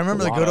 Like I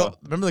remember A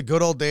the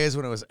good old days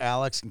when it was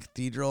Alex and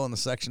Cathedral in the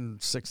Section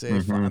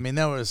 6A. I mean,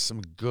 there was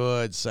some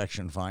good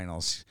section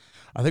finals.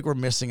 I think we're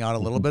missing out a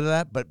little bit of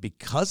that, but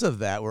because of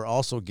that, we're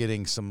also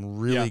getting some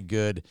really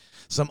good,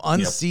 some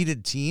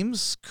unseeded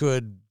teams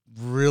could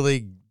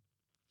really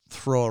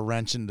throw a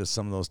wrench into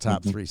some of those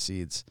top 3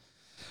 seeds.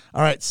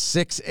 All right,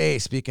 6A,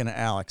 speaking of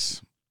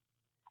Alex.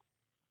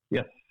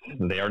 Yes,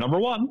 they are number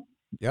 1.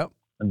 Yep.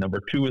 And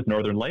number 2 is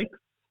Northern Lakes.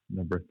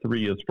 Number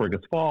 3 is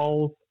Fergus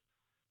Falls.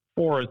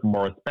 4 is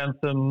Morris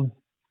Benson.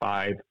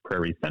 5,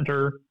 Prairie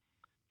Center.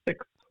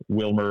 6,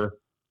 Wilmer.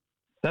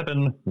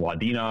 7,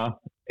 Wadena.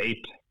 8,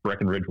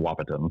 Breckenridge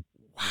Wahpeton.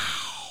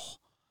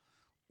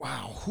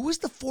 Wow. Who is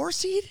the 4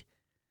 seed?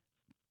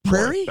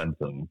 Prairie? Morris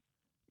Benson.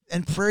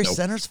 And Prairie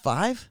Center's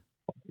 5?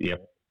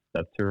 Yep.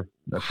 That's your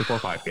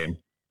 4-5 game.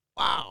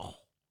 Wow.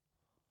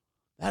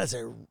 That is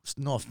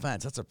no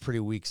offense, that's a pretty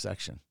weak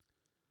section.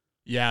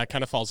 Yeah, it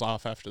kind of falls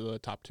off after the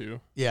top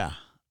 2. Yeah.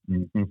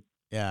 Mm-hmm.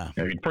 Yeah.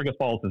 I mean, Fergus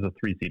Falls is a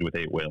 3 seed with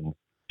 8 wins.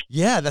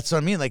 Yeah, that's what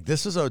I mean. Like,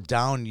 this was a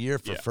down year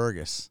for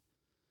Fergus.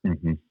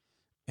 Mm-hmm.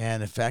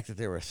 And the fact that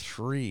there were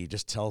 3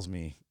 just tells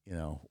me,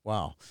 wow.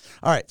 All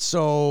right,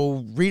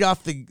 so read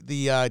off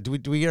the do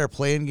we get our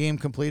play-in game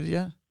completed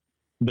yet?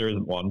 There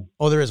isn't one.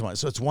 Oh, there is one.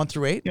 So it's 1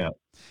 through 8? Yeah.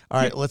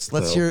 All right,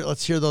 let's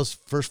hear those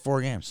first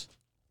 4 games.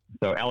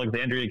 So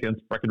Alexandria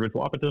against Breckenridge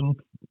Wahpeton.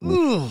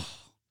 Ooh,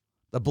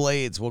 the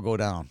Blades will go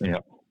down. Yeah.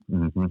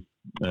 Mm-hmm.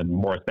 And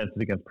Morris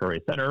Benson against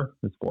Prairie Center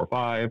is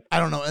 4-5. I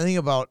don't know anything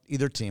about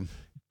either team.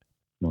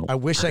 No. I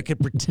wish I could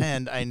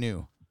pretend I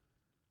knew.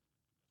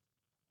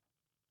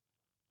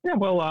 Yeah,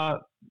 well,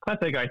 Class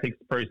A guy thinks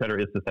Prairie Center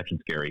is the section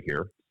scary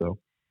here. So.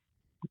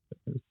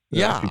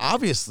 Yeah,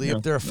 obviously,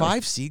 if they're a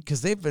 5 seed,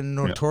 because they've been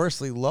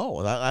notoriously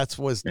low. That's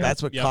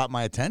what caught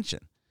my attention.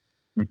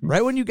 Mm-hmm.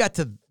 Right when you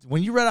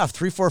read off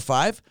 3, 4,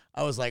 5,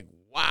 I was like,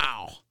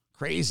 wow,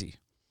 crazy.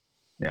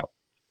 Yeah.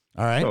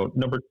 All right. So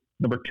number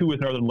 2 is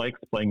Northern Lakes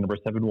playing number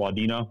 7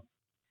 Wadena,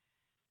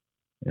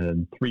 and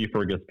then 3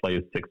 Fergus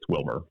plays 6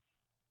 Wilmer.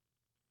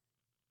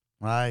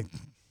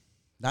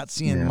 Not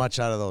seeing much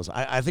out of those.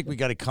 I think we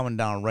got it coming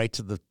down right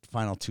to the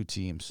final 2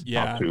 teams.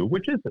 Yeah, Top 2,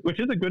 which is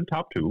a good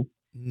top 2.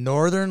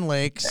 Northern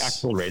Lakes,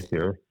 Actual race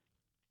here,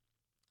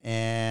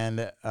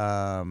 and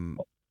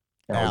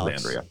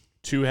Alexandria.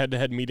 2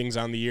 head-to-head meetings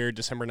on the year.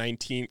 December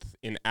 19th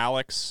in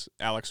Alex.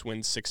 Alex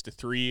wins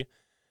 6-3.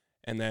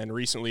 And then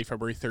recently,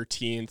 February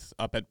 13th,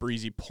 up at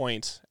Breezy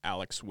Point,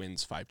 Alex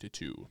wins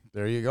 5-2.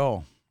 There you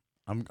go.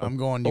 I'm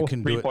going. You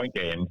can do it. 3-point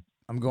game.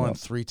 I'm going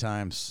 3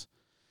 times.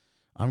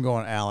 I'm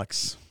going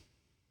Alex.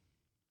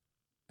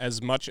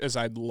 As much as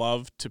I'd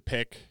love to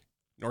pick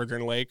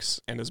Northern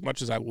Lakes, and as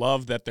much as I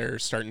love that they're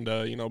starting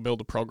to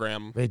build a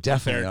program, They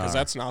definitely because are.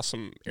 that's an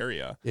awesome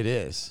area. It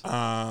is.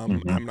 I'm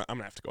gonna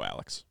have to go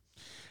Alex.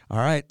 All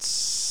right,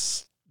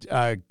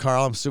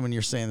 Carl. I'm assuming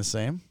you're saying the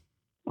same.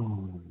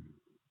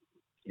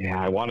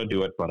 Yeah, I want to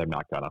do it, but I'm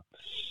not gonna.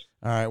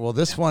 All right. Well,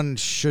 this one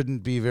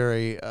shouldn't be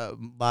very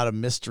lot of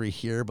mystery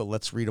here, but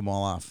let's read them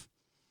all off.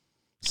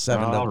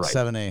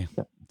 7A.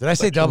 Did I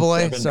say double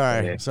A?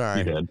 Sorry.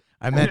 You did.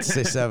 I meant to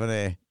say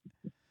 7A.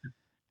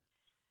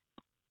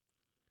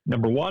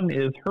 Number 1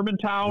 is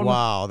Hermantown.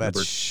 Wow,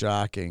 that's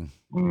shocking.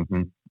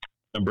 Mm-hmm.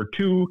 Number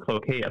 2,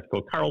 Cloquet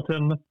Esco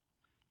Carlton.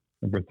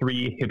 Number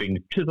 3, Hibbing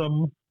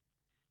Chisholm.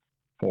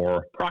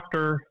 4,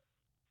 Proctor.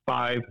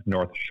 5,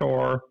 North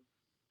Shore.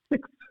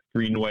 6,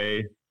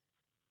 Greenway.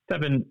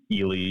 7,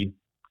 Ely.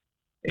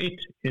 8,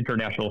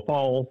 International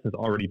Falls has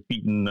already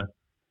beaten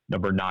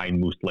number 9,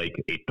 Moose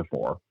Lake,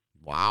 8-4.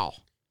 Wow.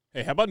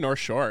 Hey, how about North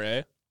Shore,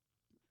 eh?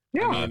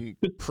 Yeah, I mean,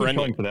 good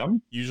showing for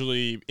them.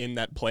 Usually in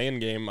that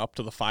play-in game up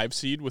to the 5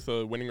 seed with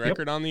a winning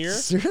record on the year.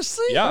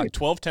 Seriously? Yeah,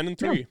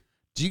 12-10-3. Yeah.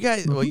 Do you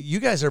guys? Well, you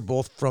guys are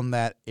both from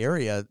that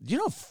area. Do you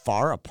know how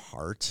far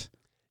apart?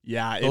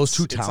 Yeah, those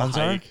 2 towns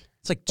are.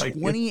 It's like 28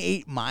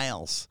 28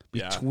 miles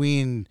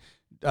between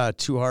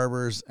 2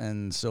 Harbors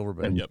and Silver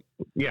Bay. Yep.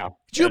 Yeah.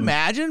 Could you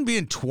imagine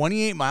being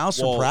 28 miles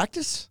for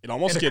practice? It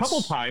almost and gets. A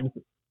couple times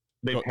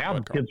they've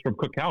had kids from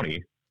Cook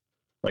County.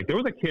 Like, there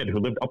was a kid who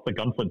lived up the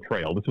Gunflint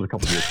Trail. This was a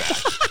couple years back.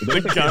 There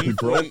was a kid who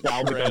drove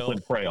down the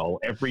Gunflint Trail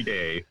every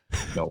day.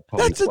 No,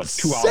 probably, That's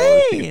insane. 2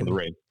 hours to get to the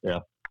race. Yeah.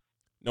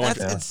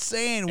 That's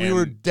insane.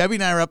 Debbie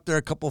and I were up there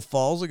a couple of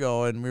falls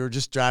ago, and we were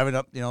just driving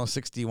up,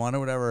 61 or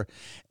whatever,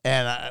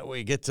 and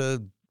we get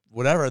to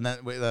whatever, and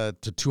then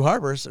to 2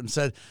 Harbors, and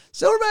said,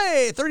 Silver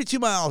Bay, 32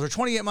 miles or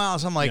 28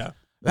 miles. I'm like,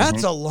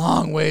 that's a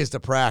long ways to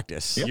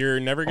practice. Yep. You're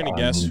never going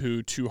to guess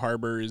who 2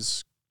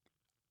 Harbors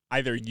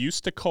either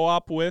used to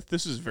co-op with.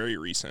 This is very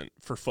recent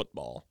for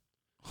football.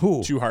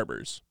 Who? 2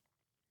 Harbors.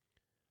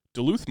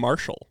 Duluth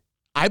Marshall.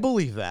 I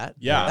believe that.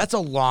 Yeah. That's a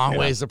long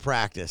ways to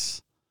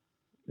practice.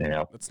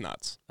 Yeah. That's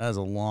nuts. That is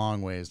a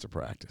long ways to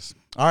practice.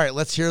 All right,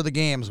 let's hear the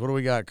games. What do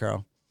we got,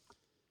 Carl?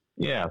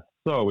 Yeah,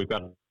 so we've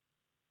got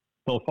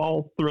Hill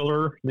Falls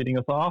Thriller leading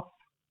us off,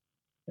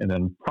 and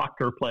then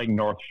Proctor playing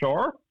North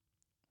Shore.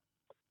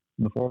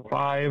 In the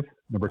 4-5,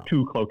 number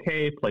 2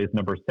 Cloquet plays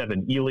number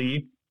 7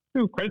 Ely.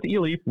 Ooh, credit to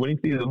Ely, winning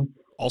season.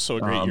 Also a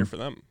great year for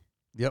them.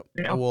 Yep,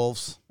 the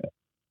Wolves.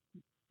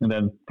 And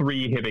then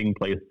 3 Hibbing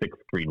plays 6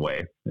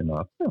 Greenway. And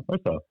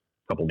there's a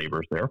couple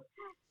neighbors there.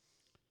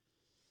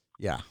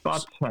 Yeah.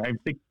 But I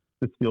think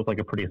this feels like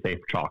a pretty safe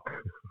chalk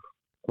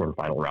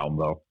quarterfinal round,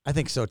 though. I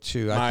think so,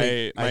 too.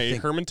 My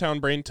Hermantown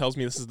brain tells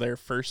me this is their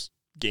first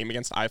game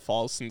against I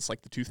Falls since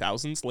like the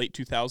 2000s, late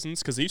 2000s,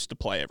 because they used to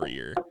play every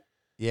year.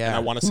 Yeah. And I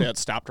want to say it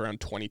stopped around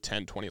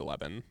 2010,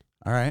 2011.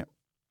 All right.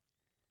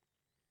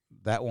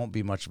 That won't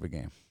be much of a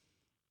game.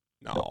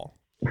 No.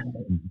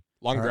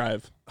 Long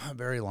drive.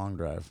 Very long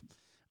drive.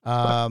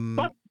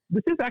 But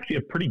this is actually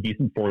a pretty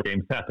decent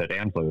 4-game set at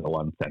Amsoil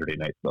on Saturday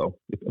night, though,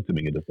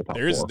 assuming it is the top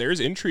 4. There's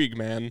intrigue,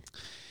 man.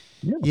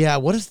 Yeah,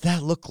 what does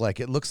that look like?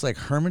 It looks like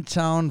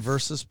Hermantown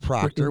versus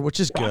Proctor,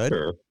 which is good.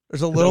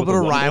 There's a little bit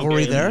of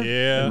rivalry there.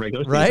 Yeah.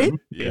 Right?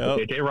 Yeah.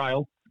 J.J.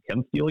 Riles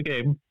can steal a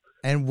game.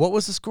 And what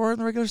was the score in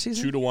the regular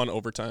season? 2-1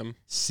 overtime.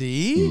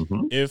 See?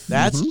 If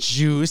that's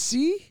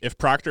juicy. If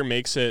Proctor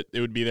makes it, it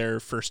would be their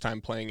first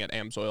time playing at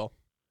Amsoil.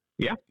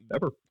 Yeah,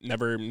 ever.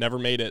 Never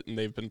made it, and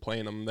they've been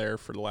playing them there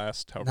for the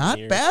last however Not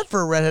many years. bad for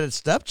a redheaded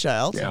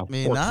stepchild. Yeah, I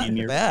mean, 14 not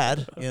years.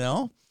 bad,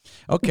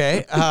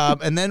 Okay,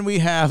 and then we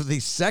have the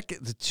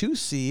 2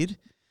 seed,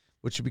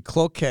 which would be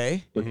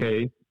Cloquet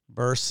Okay,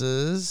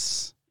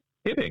 versus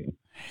Hibbing,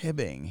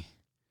 Hibbing.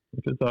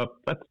 which is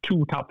that's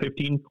 2 top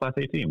 15 Class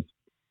A teams.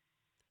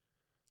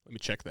 Let me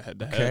check the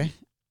head-to-head. Okay.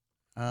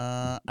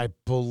 I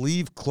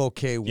believe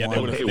Cloquet won. Yeah,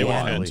 they would have had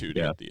handily. to Yeah.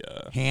 get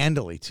the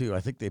Handily, too. I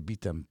think they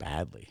beat them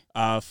badly.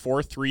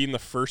 4-3 in the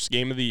first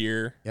game of the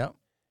year. Yep.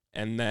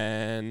 And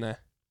then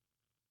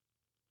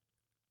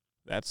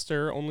that's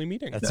their only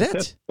meeting. That's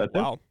it. That's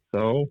Wow. it.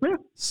 So, yeah.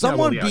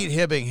 Someone Yeah, well, beat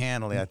Hibbing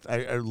handily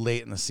I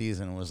late in the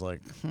season and was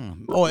like,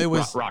 Oh, it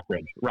was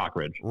Rockridge.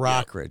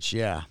 Rockridge.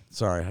 Yeah.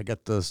 Sorry, I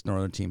got those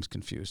northern teams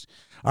confused.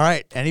 All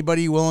right.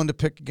 Anybody willing to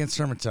pick against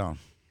Hermantown?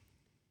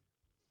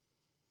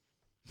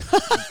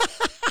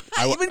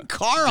 Even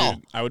Carl.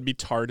 Dude, I would be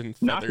tarred and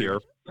Not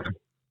feathered.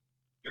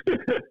 here.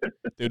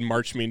 They'd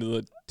march me to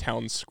the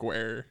town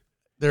square.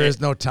 There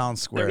is no town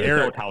square. There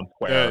is no town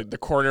square. The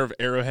corner of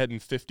Arrowhead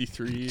and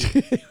 53.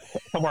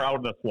 Somewhere out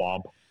in the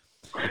swamp.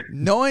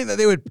 Knowing that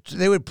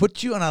they would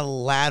put you on a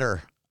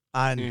ladder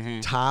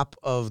on top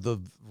of the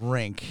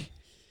rink,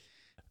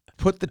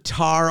 put the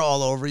tar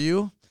all over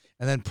you,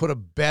 and then put a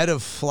bed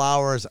of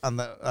flowers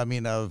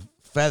of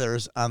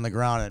feathers on the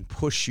ground and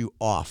push you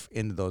off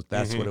into those.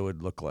 That's what it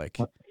would look like.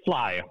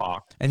 Fly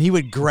hawk. And he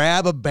would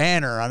grab a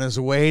banner on his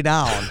way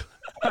down.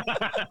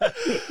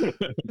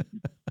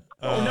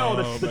 Oh no,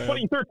 the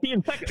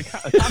 2013 conference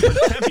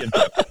championship.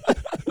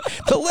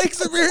 The Lake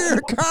Superior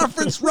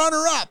Conference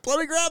runner-up. Let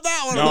me grab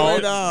that one on the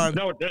way down.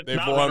 No, They've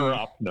not won. runner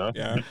up. No.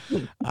 Yeah.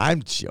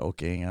 I'm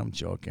joking.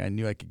 I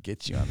knew I could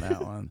get you on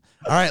that one.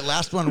 All right,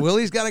 last one.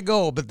 Willie's got to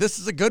go, but this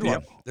is a good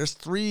one. There's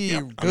 3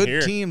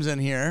 good teams in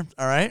here.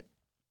 All right.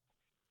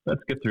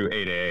 Let's get through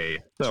 8A.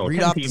 So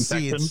Read off the 10-team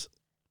section. seeds.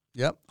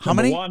 Yep. How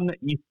Number many? 1,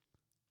 East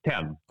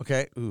 10.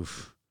 Okay.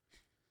 Oof.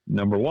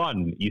 Number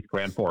 1, East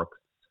Grand Forks.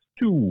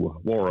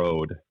 2,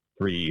 Warroad.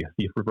 3,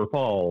 East River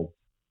Falls.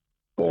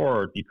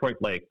 4, Detroit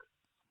Lakes.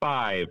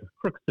 5,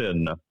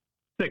 Crookston.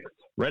 6,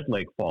 Red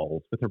Lake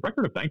Falls with a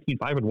record of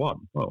 19-5-1.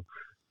 Oh.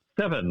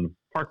 7,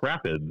 Park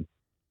Rapids.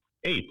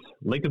 8,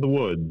 Lake of the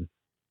Woods.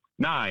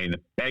 9,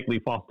 Bagley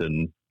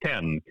Foston.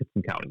 10,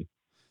 Kitson County.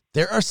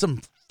 There are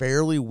some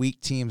fairly weak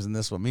teams in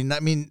this one. I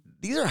mean,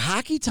 these are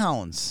hockey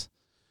towns.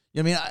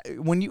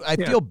 I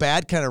feel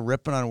bad kind of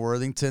ripping on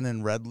Worthington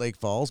and Red Lake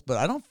Falls, but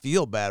I don't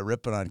feel bad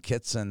ripping on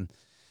Kitson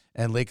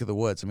and Lake of the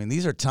Woods. I mean,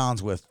 these are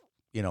towns with,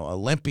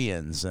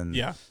 Olympians and,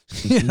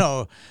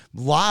 a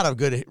lot of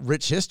good,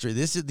 rich history.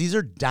 This is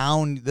a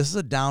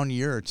down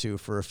year or two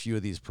for a few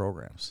of these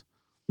programs.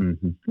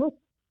 Mm-hmm. Well,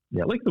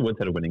 yeah, Lake of the Woods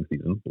had a winning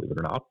season, believe it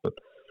or not.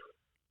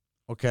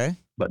 Okay.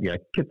 But yeah,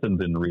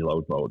 Kitson's in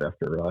reload mode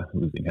after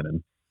losing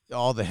Hennon.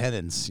 All the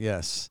Hennons,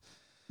 yes.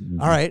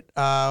 Mm-hmm. All right.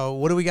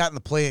 What do we got in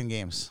the play-in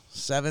games?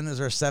 7? Is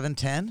there a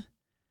 7-10?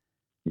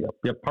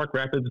 Yep. Park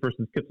Rapids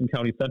versus Kitson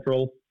County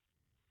Central.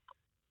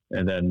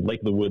 And then Lake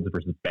of the Woods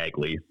versus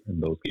Bagley.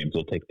 And those games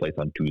will take place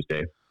on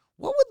Tuesday.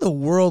 What would the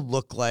world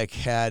look like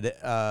had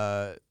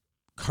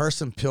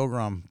Carson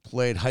Pilgrim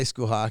played high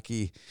school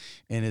hockey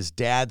in his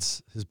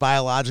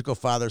biological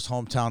father's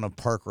hometown of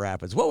Park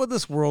Rapids? What would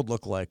this world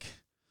look like?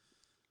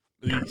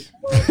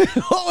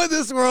 What would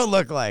this world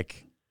look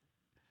like?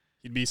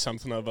 He'd be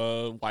something of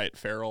a Wyatt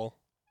Farrell.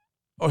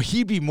 Oh,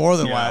 he'd be more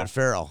than Wyatt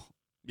Farrell.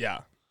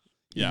 Yeah.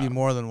 He'd be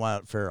more than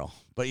Wyatt Farrell.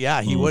 But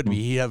yeah, he would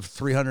be. He'd have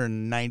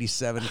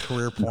 397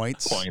 career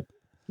points.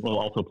 While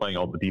also playing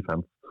all the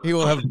defense. He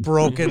will have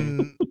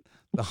broken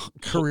the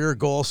career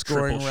goal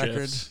scoring Triple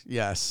record.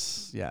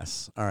 shifts.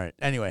 Yes. All right.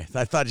 Anyway,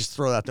 I thought I'd just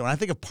throw that there. When I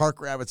think of Park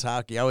Rapids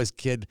hockey, I always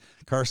kid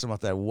Carson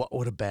about that. What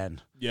would have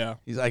been? Yeah.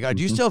 He's like,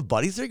 do you still have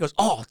buddies there? He goes,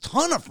 a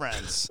ton of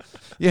friends.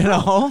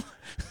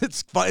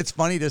 It's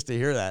funny just to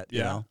hear that.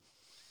 Yeah.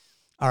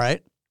 All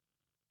right.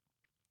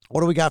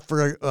 What do we got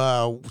for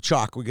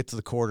chalk? We get to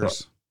the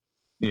quarters.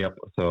 Yep.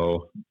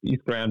 So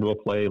East Grand will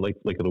play Lake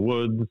of the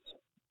Woods,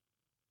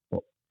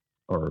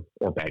 or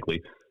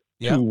Bagley.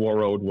 Yep. 2,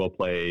 Warroad will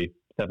play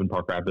 7,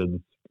 Park Rapids,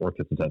 or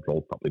Kitson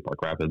Central, probably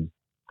Park Rapids.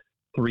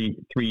 3,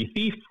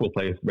 Thief will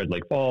play Red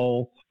Lake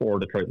Falls. 4,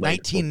 Detroit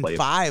Lakes.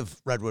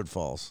 19-5 Red Lake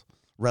Falls.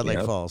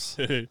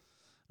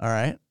 All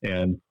right.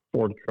 And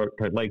 4,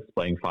 Detroit Lakes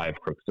playing 5,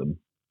 Crookston.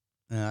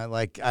 Yeah,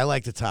 I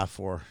like the top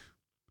 4.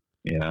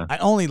 Yeah.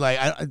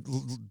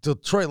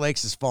 Detroit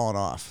Lakes has fallen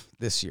off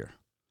this year.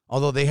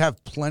 Although they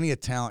have plenty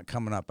of talent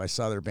coming up. I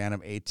saw their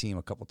Bantam A team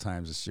a couple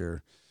times this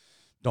year.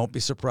 Don't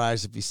be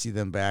surprised if you see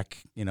them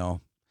back,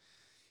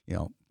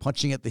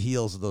 punching at the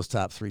heels of those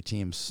top 3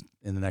 teams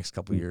in the next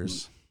couple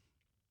years.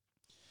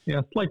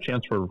 Yeah, slight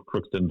chance for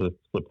Crookston to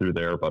slip through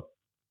there, but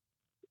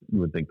you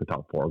would think the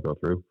top 4 will go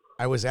through.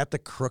 I was at the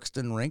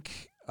Crookston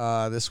rink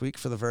this week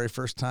for the very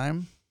first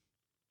time.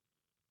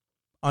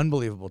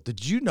 Unbelievable.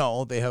 Did you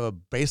know they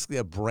have basically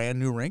a brand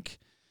new rink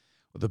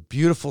with a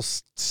beautiful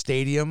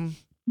stadium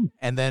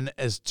and then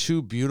as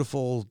 2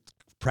 beautiful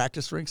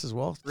practice rinks as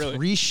well. Really?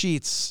 3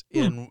 sheets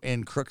in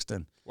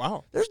Crookston.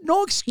 Wow. There's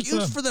no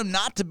excuse for them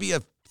not to be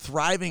a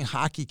thriving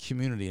hockey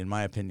community, in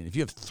my opinion. If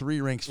you have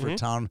 3 rinks for a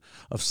town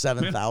of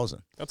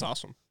 7,000. That's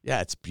awesome. Yeah,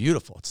 it's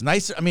beautiful. It's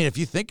nice. I mean, if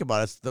you think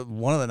about it, it's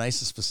one of the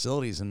nicest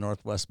facilities in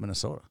Northwest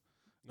Minnesota.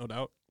 No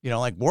doubt.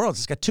 Like Worlds,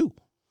 it's got 2.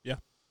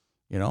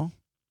 Yeah.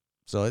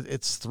 So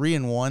it's 3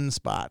 in 1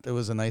 spot. It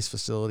was a nice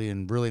facility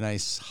and really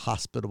nice,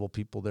 hospitable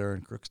people there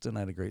in Crookston. I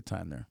had a great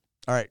time there.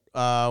 All right,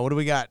 what do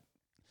we got?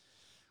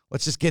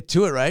 Let's just get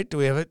to it, right? Do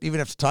we even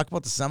have to talk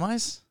about the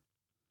semis?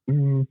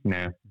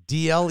 Nah.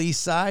 DL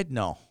East Side?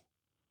 No.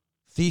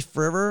 Thief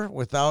River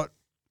without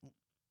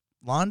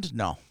Lund?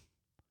 No.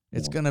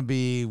 It's going to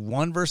be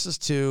 1 versus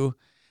 2.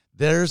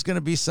 There's going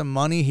to be some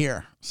money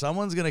here.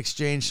 Someone's going to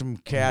exchange some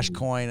cash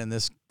coin in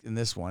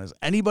this one. Is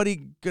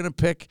anybody going to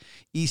pick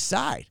East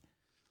Side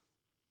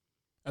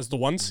As the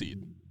 1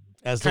 seed.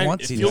 as the 1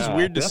 seed? It feels Yeah.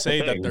 weird to That's say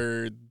the that thing.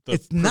 they're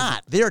It's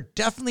not. They are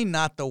definitely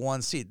not the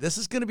 1 seed. This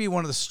is going to be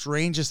one of the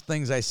strangest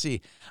things I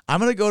see. I'm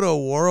going to go to a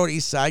Warroad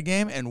East Side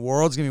game, and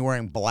Warroad's going to be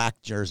wearing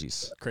black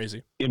jerseys.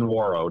 crazy. In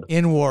Warroad.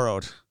 In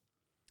Warroad.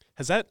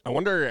 Has that? I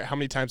wonder how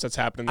many times that's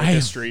happened in the I have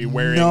history.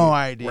 Wearing no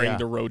idea. wearing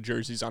the road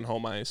jerseys on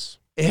home ice.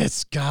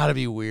 It's got to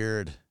be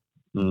weird.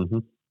 Mm-hmm.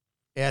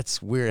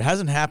 It's weird. It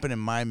hasn't happened in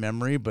my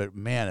memory, but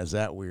man, is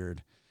that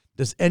weird.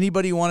 Does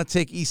anybody want to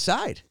take East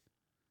Side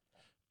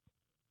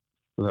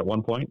Was that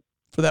 1 point?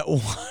 for that 1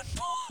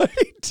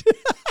 point?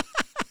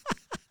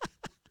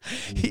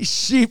 He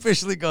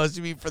sheepishly goes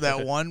to me for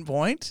that 1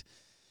 point.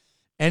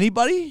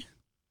 Anybody?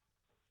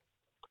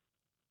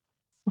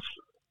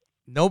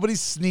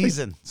 Nobody's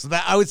sneezing. So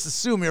that I would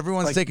assume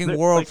everyone's taking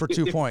World for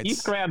 2 if points.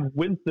 East Grand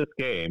wins this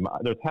game,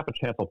 there's half a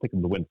chance I'll pick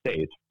them to win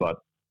state, but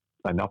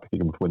I'm not picking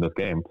them to win this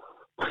game.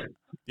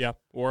 Yeah,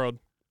 World.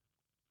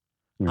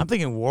 I'm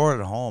thinking Warroad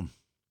at home.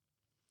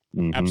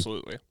 Mhm.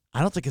 Absolutely.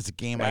 I don't think it's a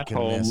game I At can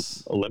home,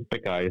 miss.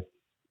 Olympic ice.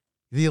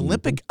 The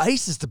Olympic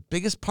ice is the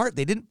biggest part.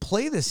 They didn't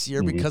play this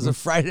year because of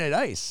Friday Night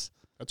Ice.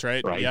 That's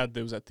right. Right. Yeah,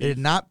 there was that They did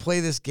not play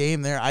this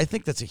game there. I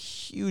think that's a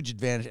huge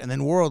advantage. And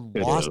then World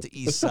It lost is. to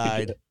East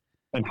Side.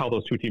 And how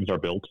those 2 teams are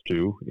built,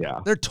 too. Yeah.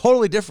 They're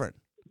totally different.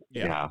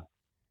 Yeah.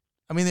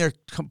 I mean, they're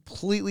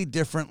completely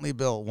differently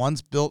built.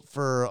 One's built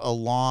for a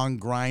long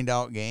grind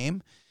out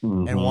game,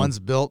 and Mhm. one's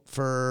built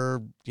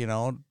for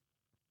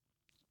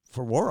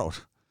for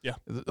World. Yeah.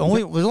 There's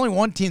only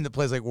one team that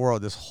plays like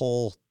World this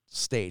whole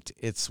state.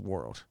 It's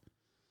World.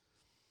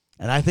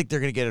 And I think they're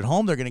going to get it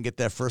home. They're going to get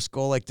that first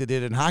goal like they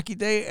did in Hockey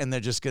Day, and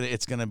it's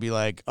going to be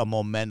like a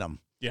momentum.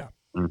 Yeah.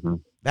 Mm-hmm.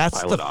 That's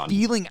Pile the it on.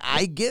 feeling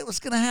I get what's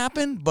going to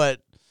happen,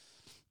 but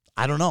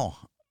I don't know.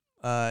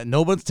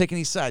 Nobody's taking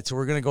East Side, so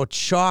we're going to go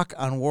chalk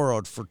on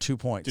World for 2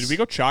 points. Did we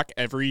go chalk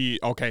every?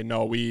 Okay,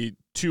 no, we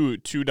two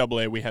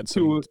AA. We had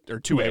some or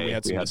 2A. We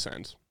had some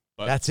descent.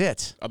 But That's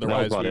it.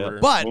 otherwise, That was we about were.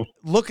 it. But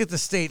look at the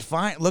state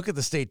Look at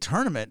the state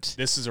tournament.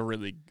 This is a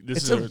really.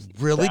 It's a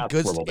really That's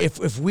good. where we'll be.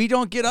 If we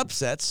don't get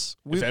upsets,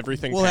 if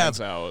everything we'll pans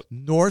have out.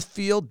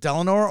 Northfield,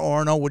 Delano, or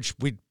Orono, which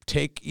we'd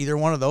take either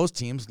one of those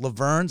teams.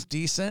 Laverne's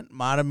decent.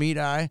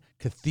 Matamidi,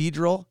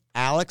 Cathedral.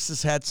 Alex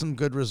has had some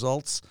good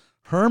results.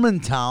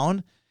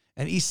 Hermantown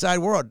and Eastside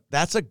World.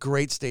 That's a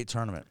great state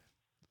tournament.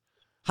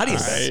 How do you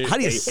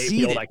A seed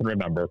field it? I can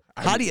remember.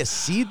 How do you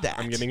seed that?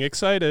 I'm getting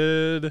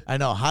excited. I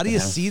know. How do you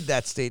seed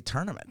that state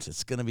tournament?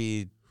 It's going to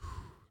be.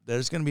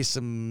 There's going to be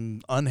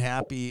some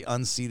unhappy,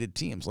 unseeded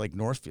teams like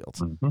Northfield.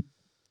 Mm-hmm.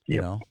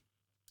 You know,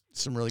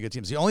 some really good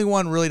teams. The only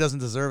one really doesn't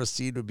deserve a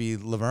seed would be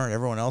Laverne.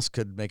 Everyone else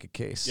could make a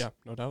case. Yeah,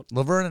 no doubt.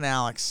 Laverne and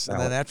Alex, and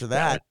then after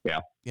that,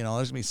 Yeah. you know,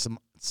 there's going to be some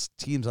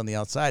teams on the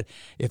outside.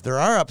 If there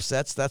are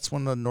upsets, that's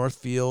when the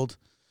Northfield,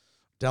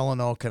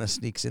 Delano kind of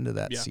sneaks into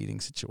that seeding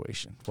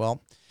situation.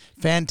 Well,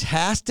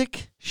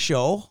 fantastic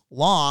show,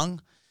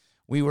 long.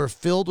 We were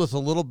filled with a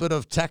little bit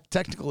of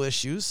technical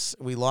issues.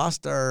 We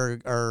lost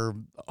our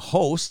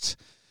host,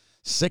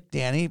 Sick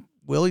Danny.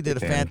 Willie did a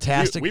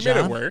fantastic We job.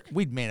 made it work.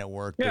 We made it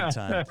work Yeah. big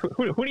time.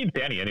 Who needs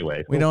Danny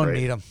anyway? We don't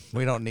need him.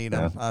 We don't need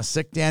him.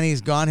 Sick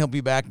Danny's gone. He'll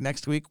be back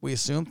next week, we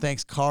assume.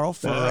 Thanks, Carl,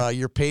 for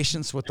your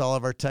patience with all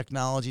of our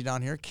technology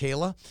down here.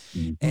 Kayla.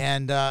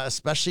 And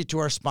especially to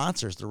our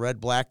sponsors, the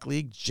Red Black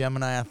League,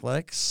 Gemini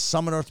Athletics,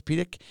 Summit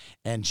Orthopedic,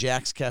 and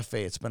Jack's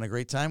Cafe. It's been a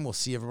great time. We'll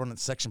see everyone at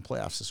section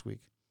playoffs this week.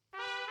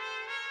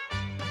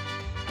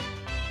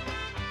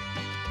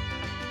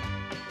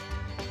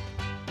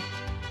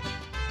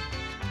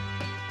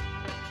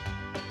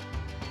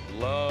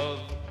 Love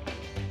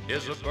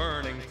is a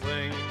burning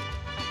thing,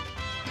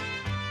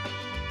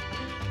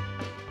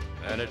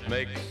 and it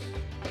makes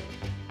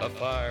a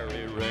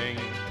fiery ring.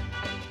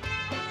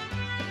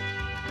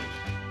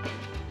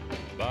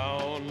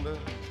 Bound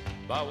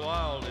by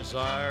wild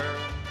desire,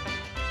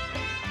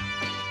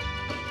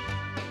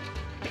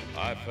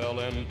 I fell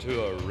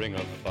into a ring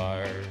of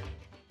fire.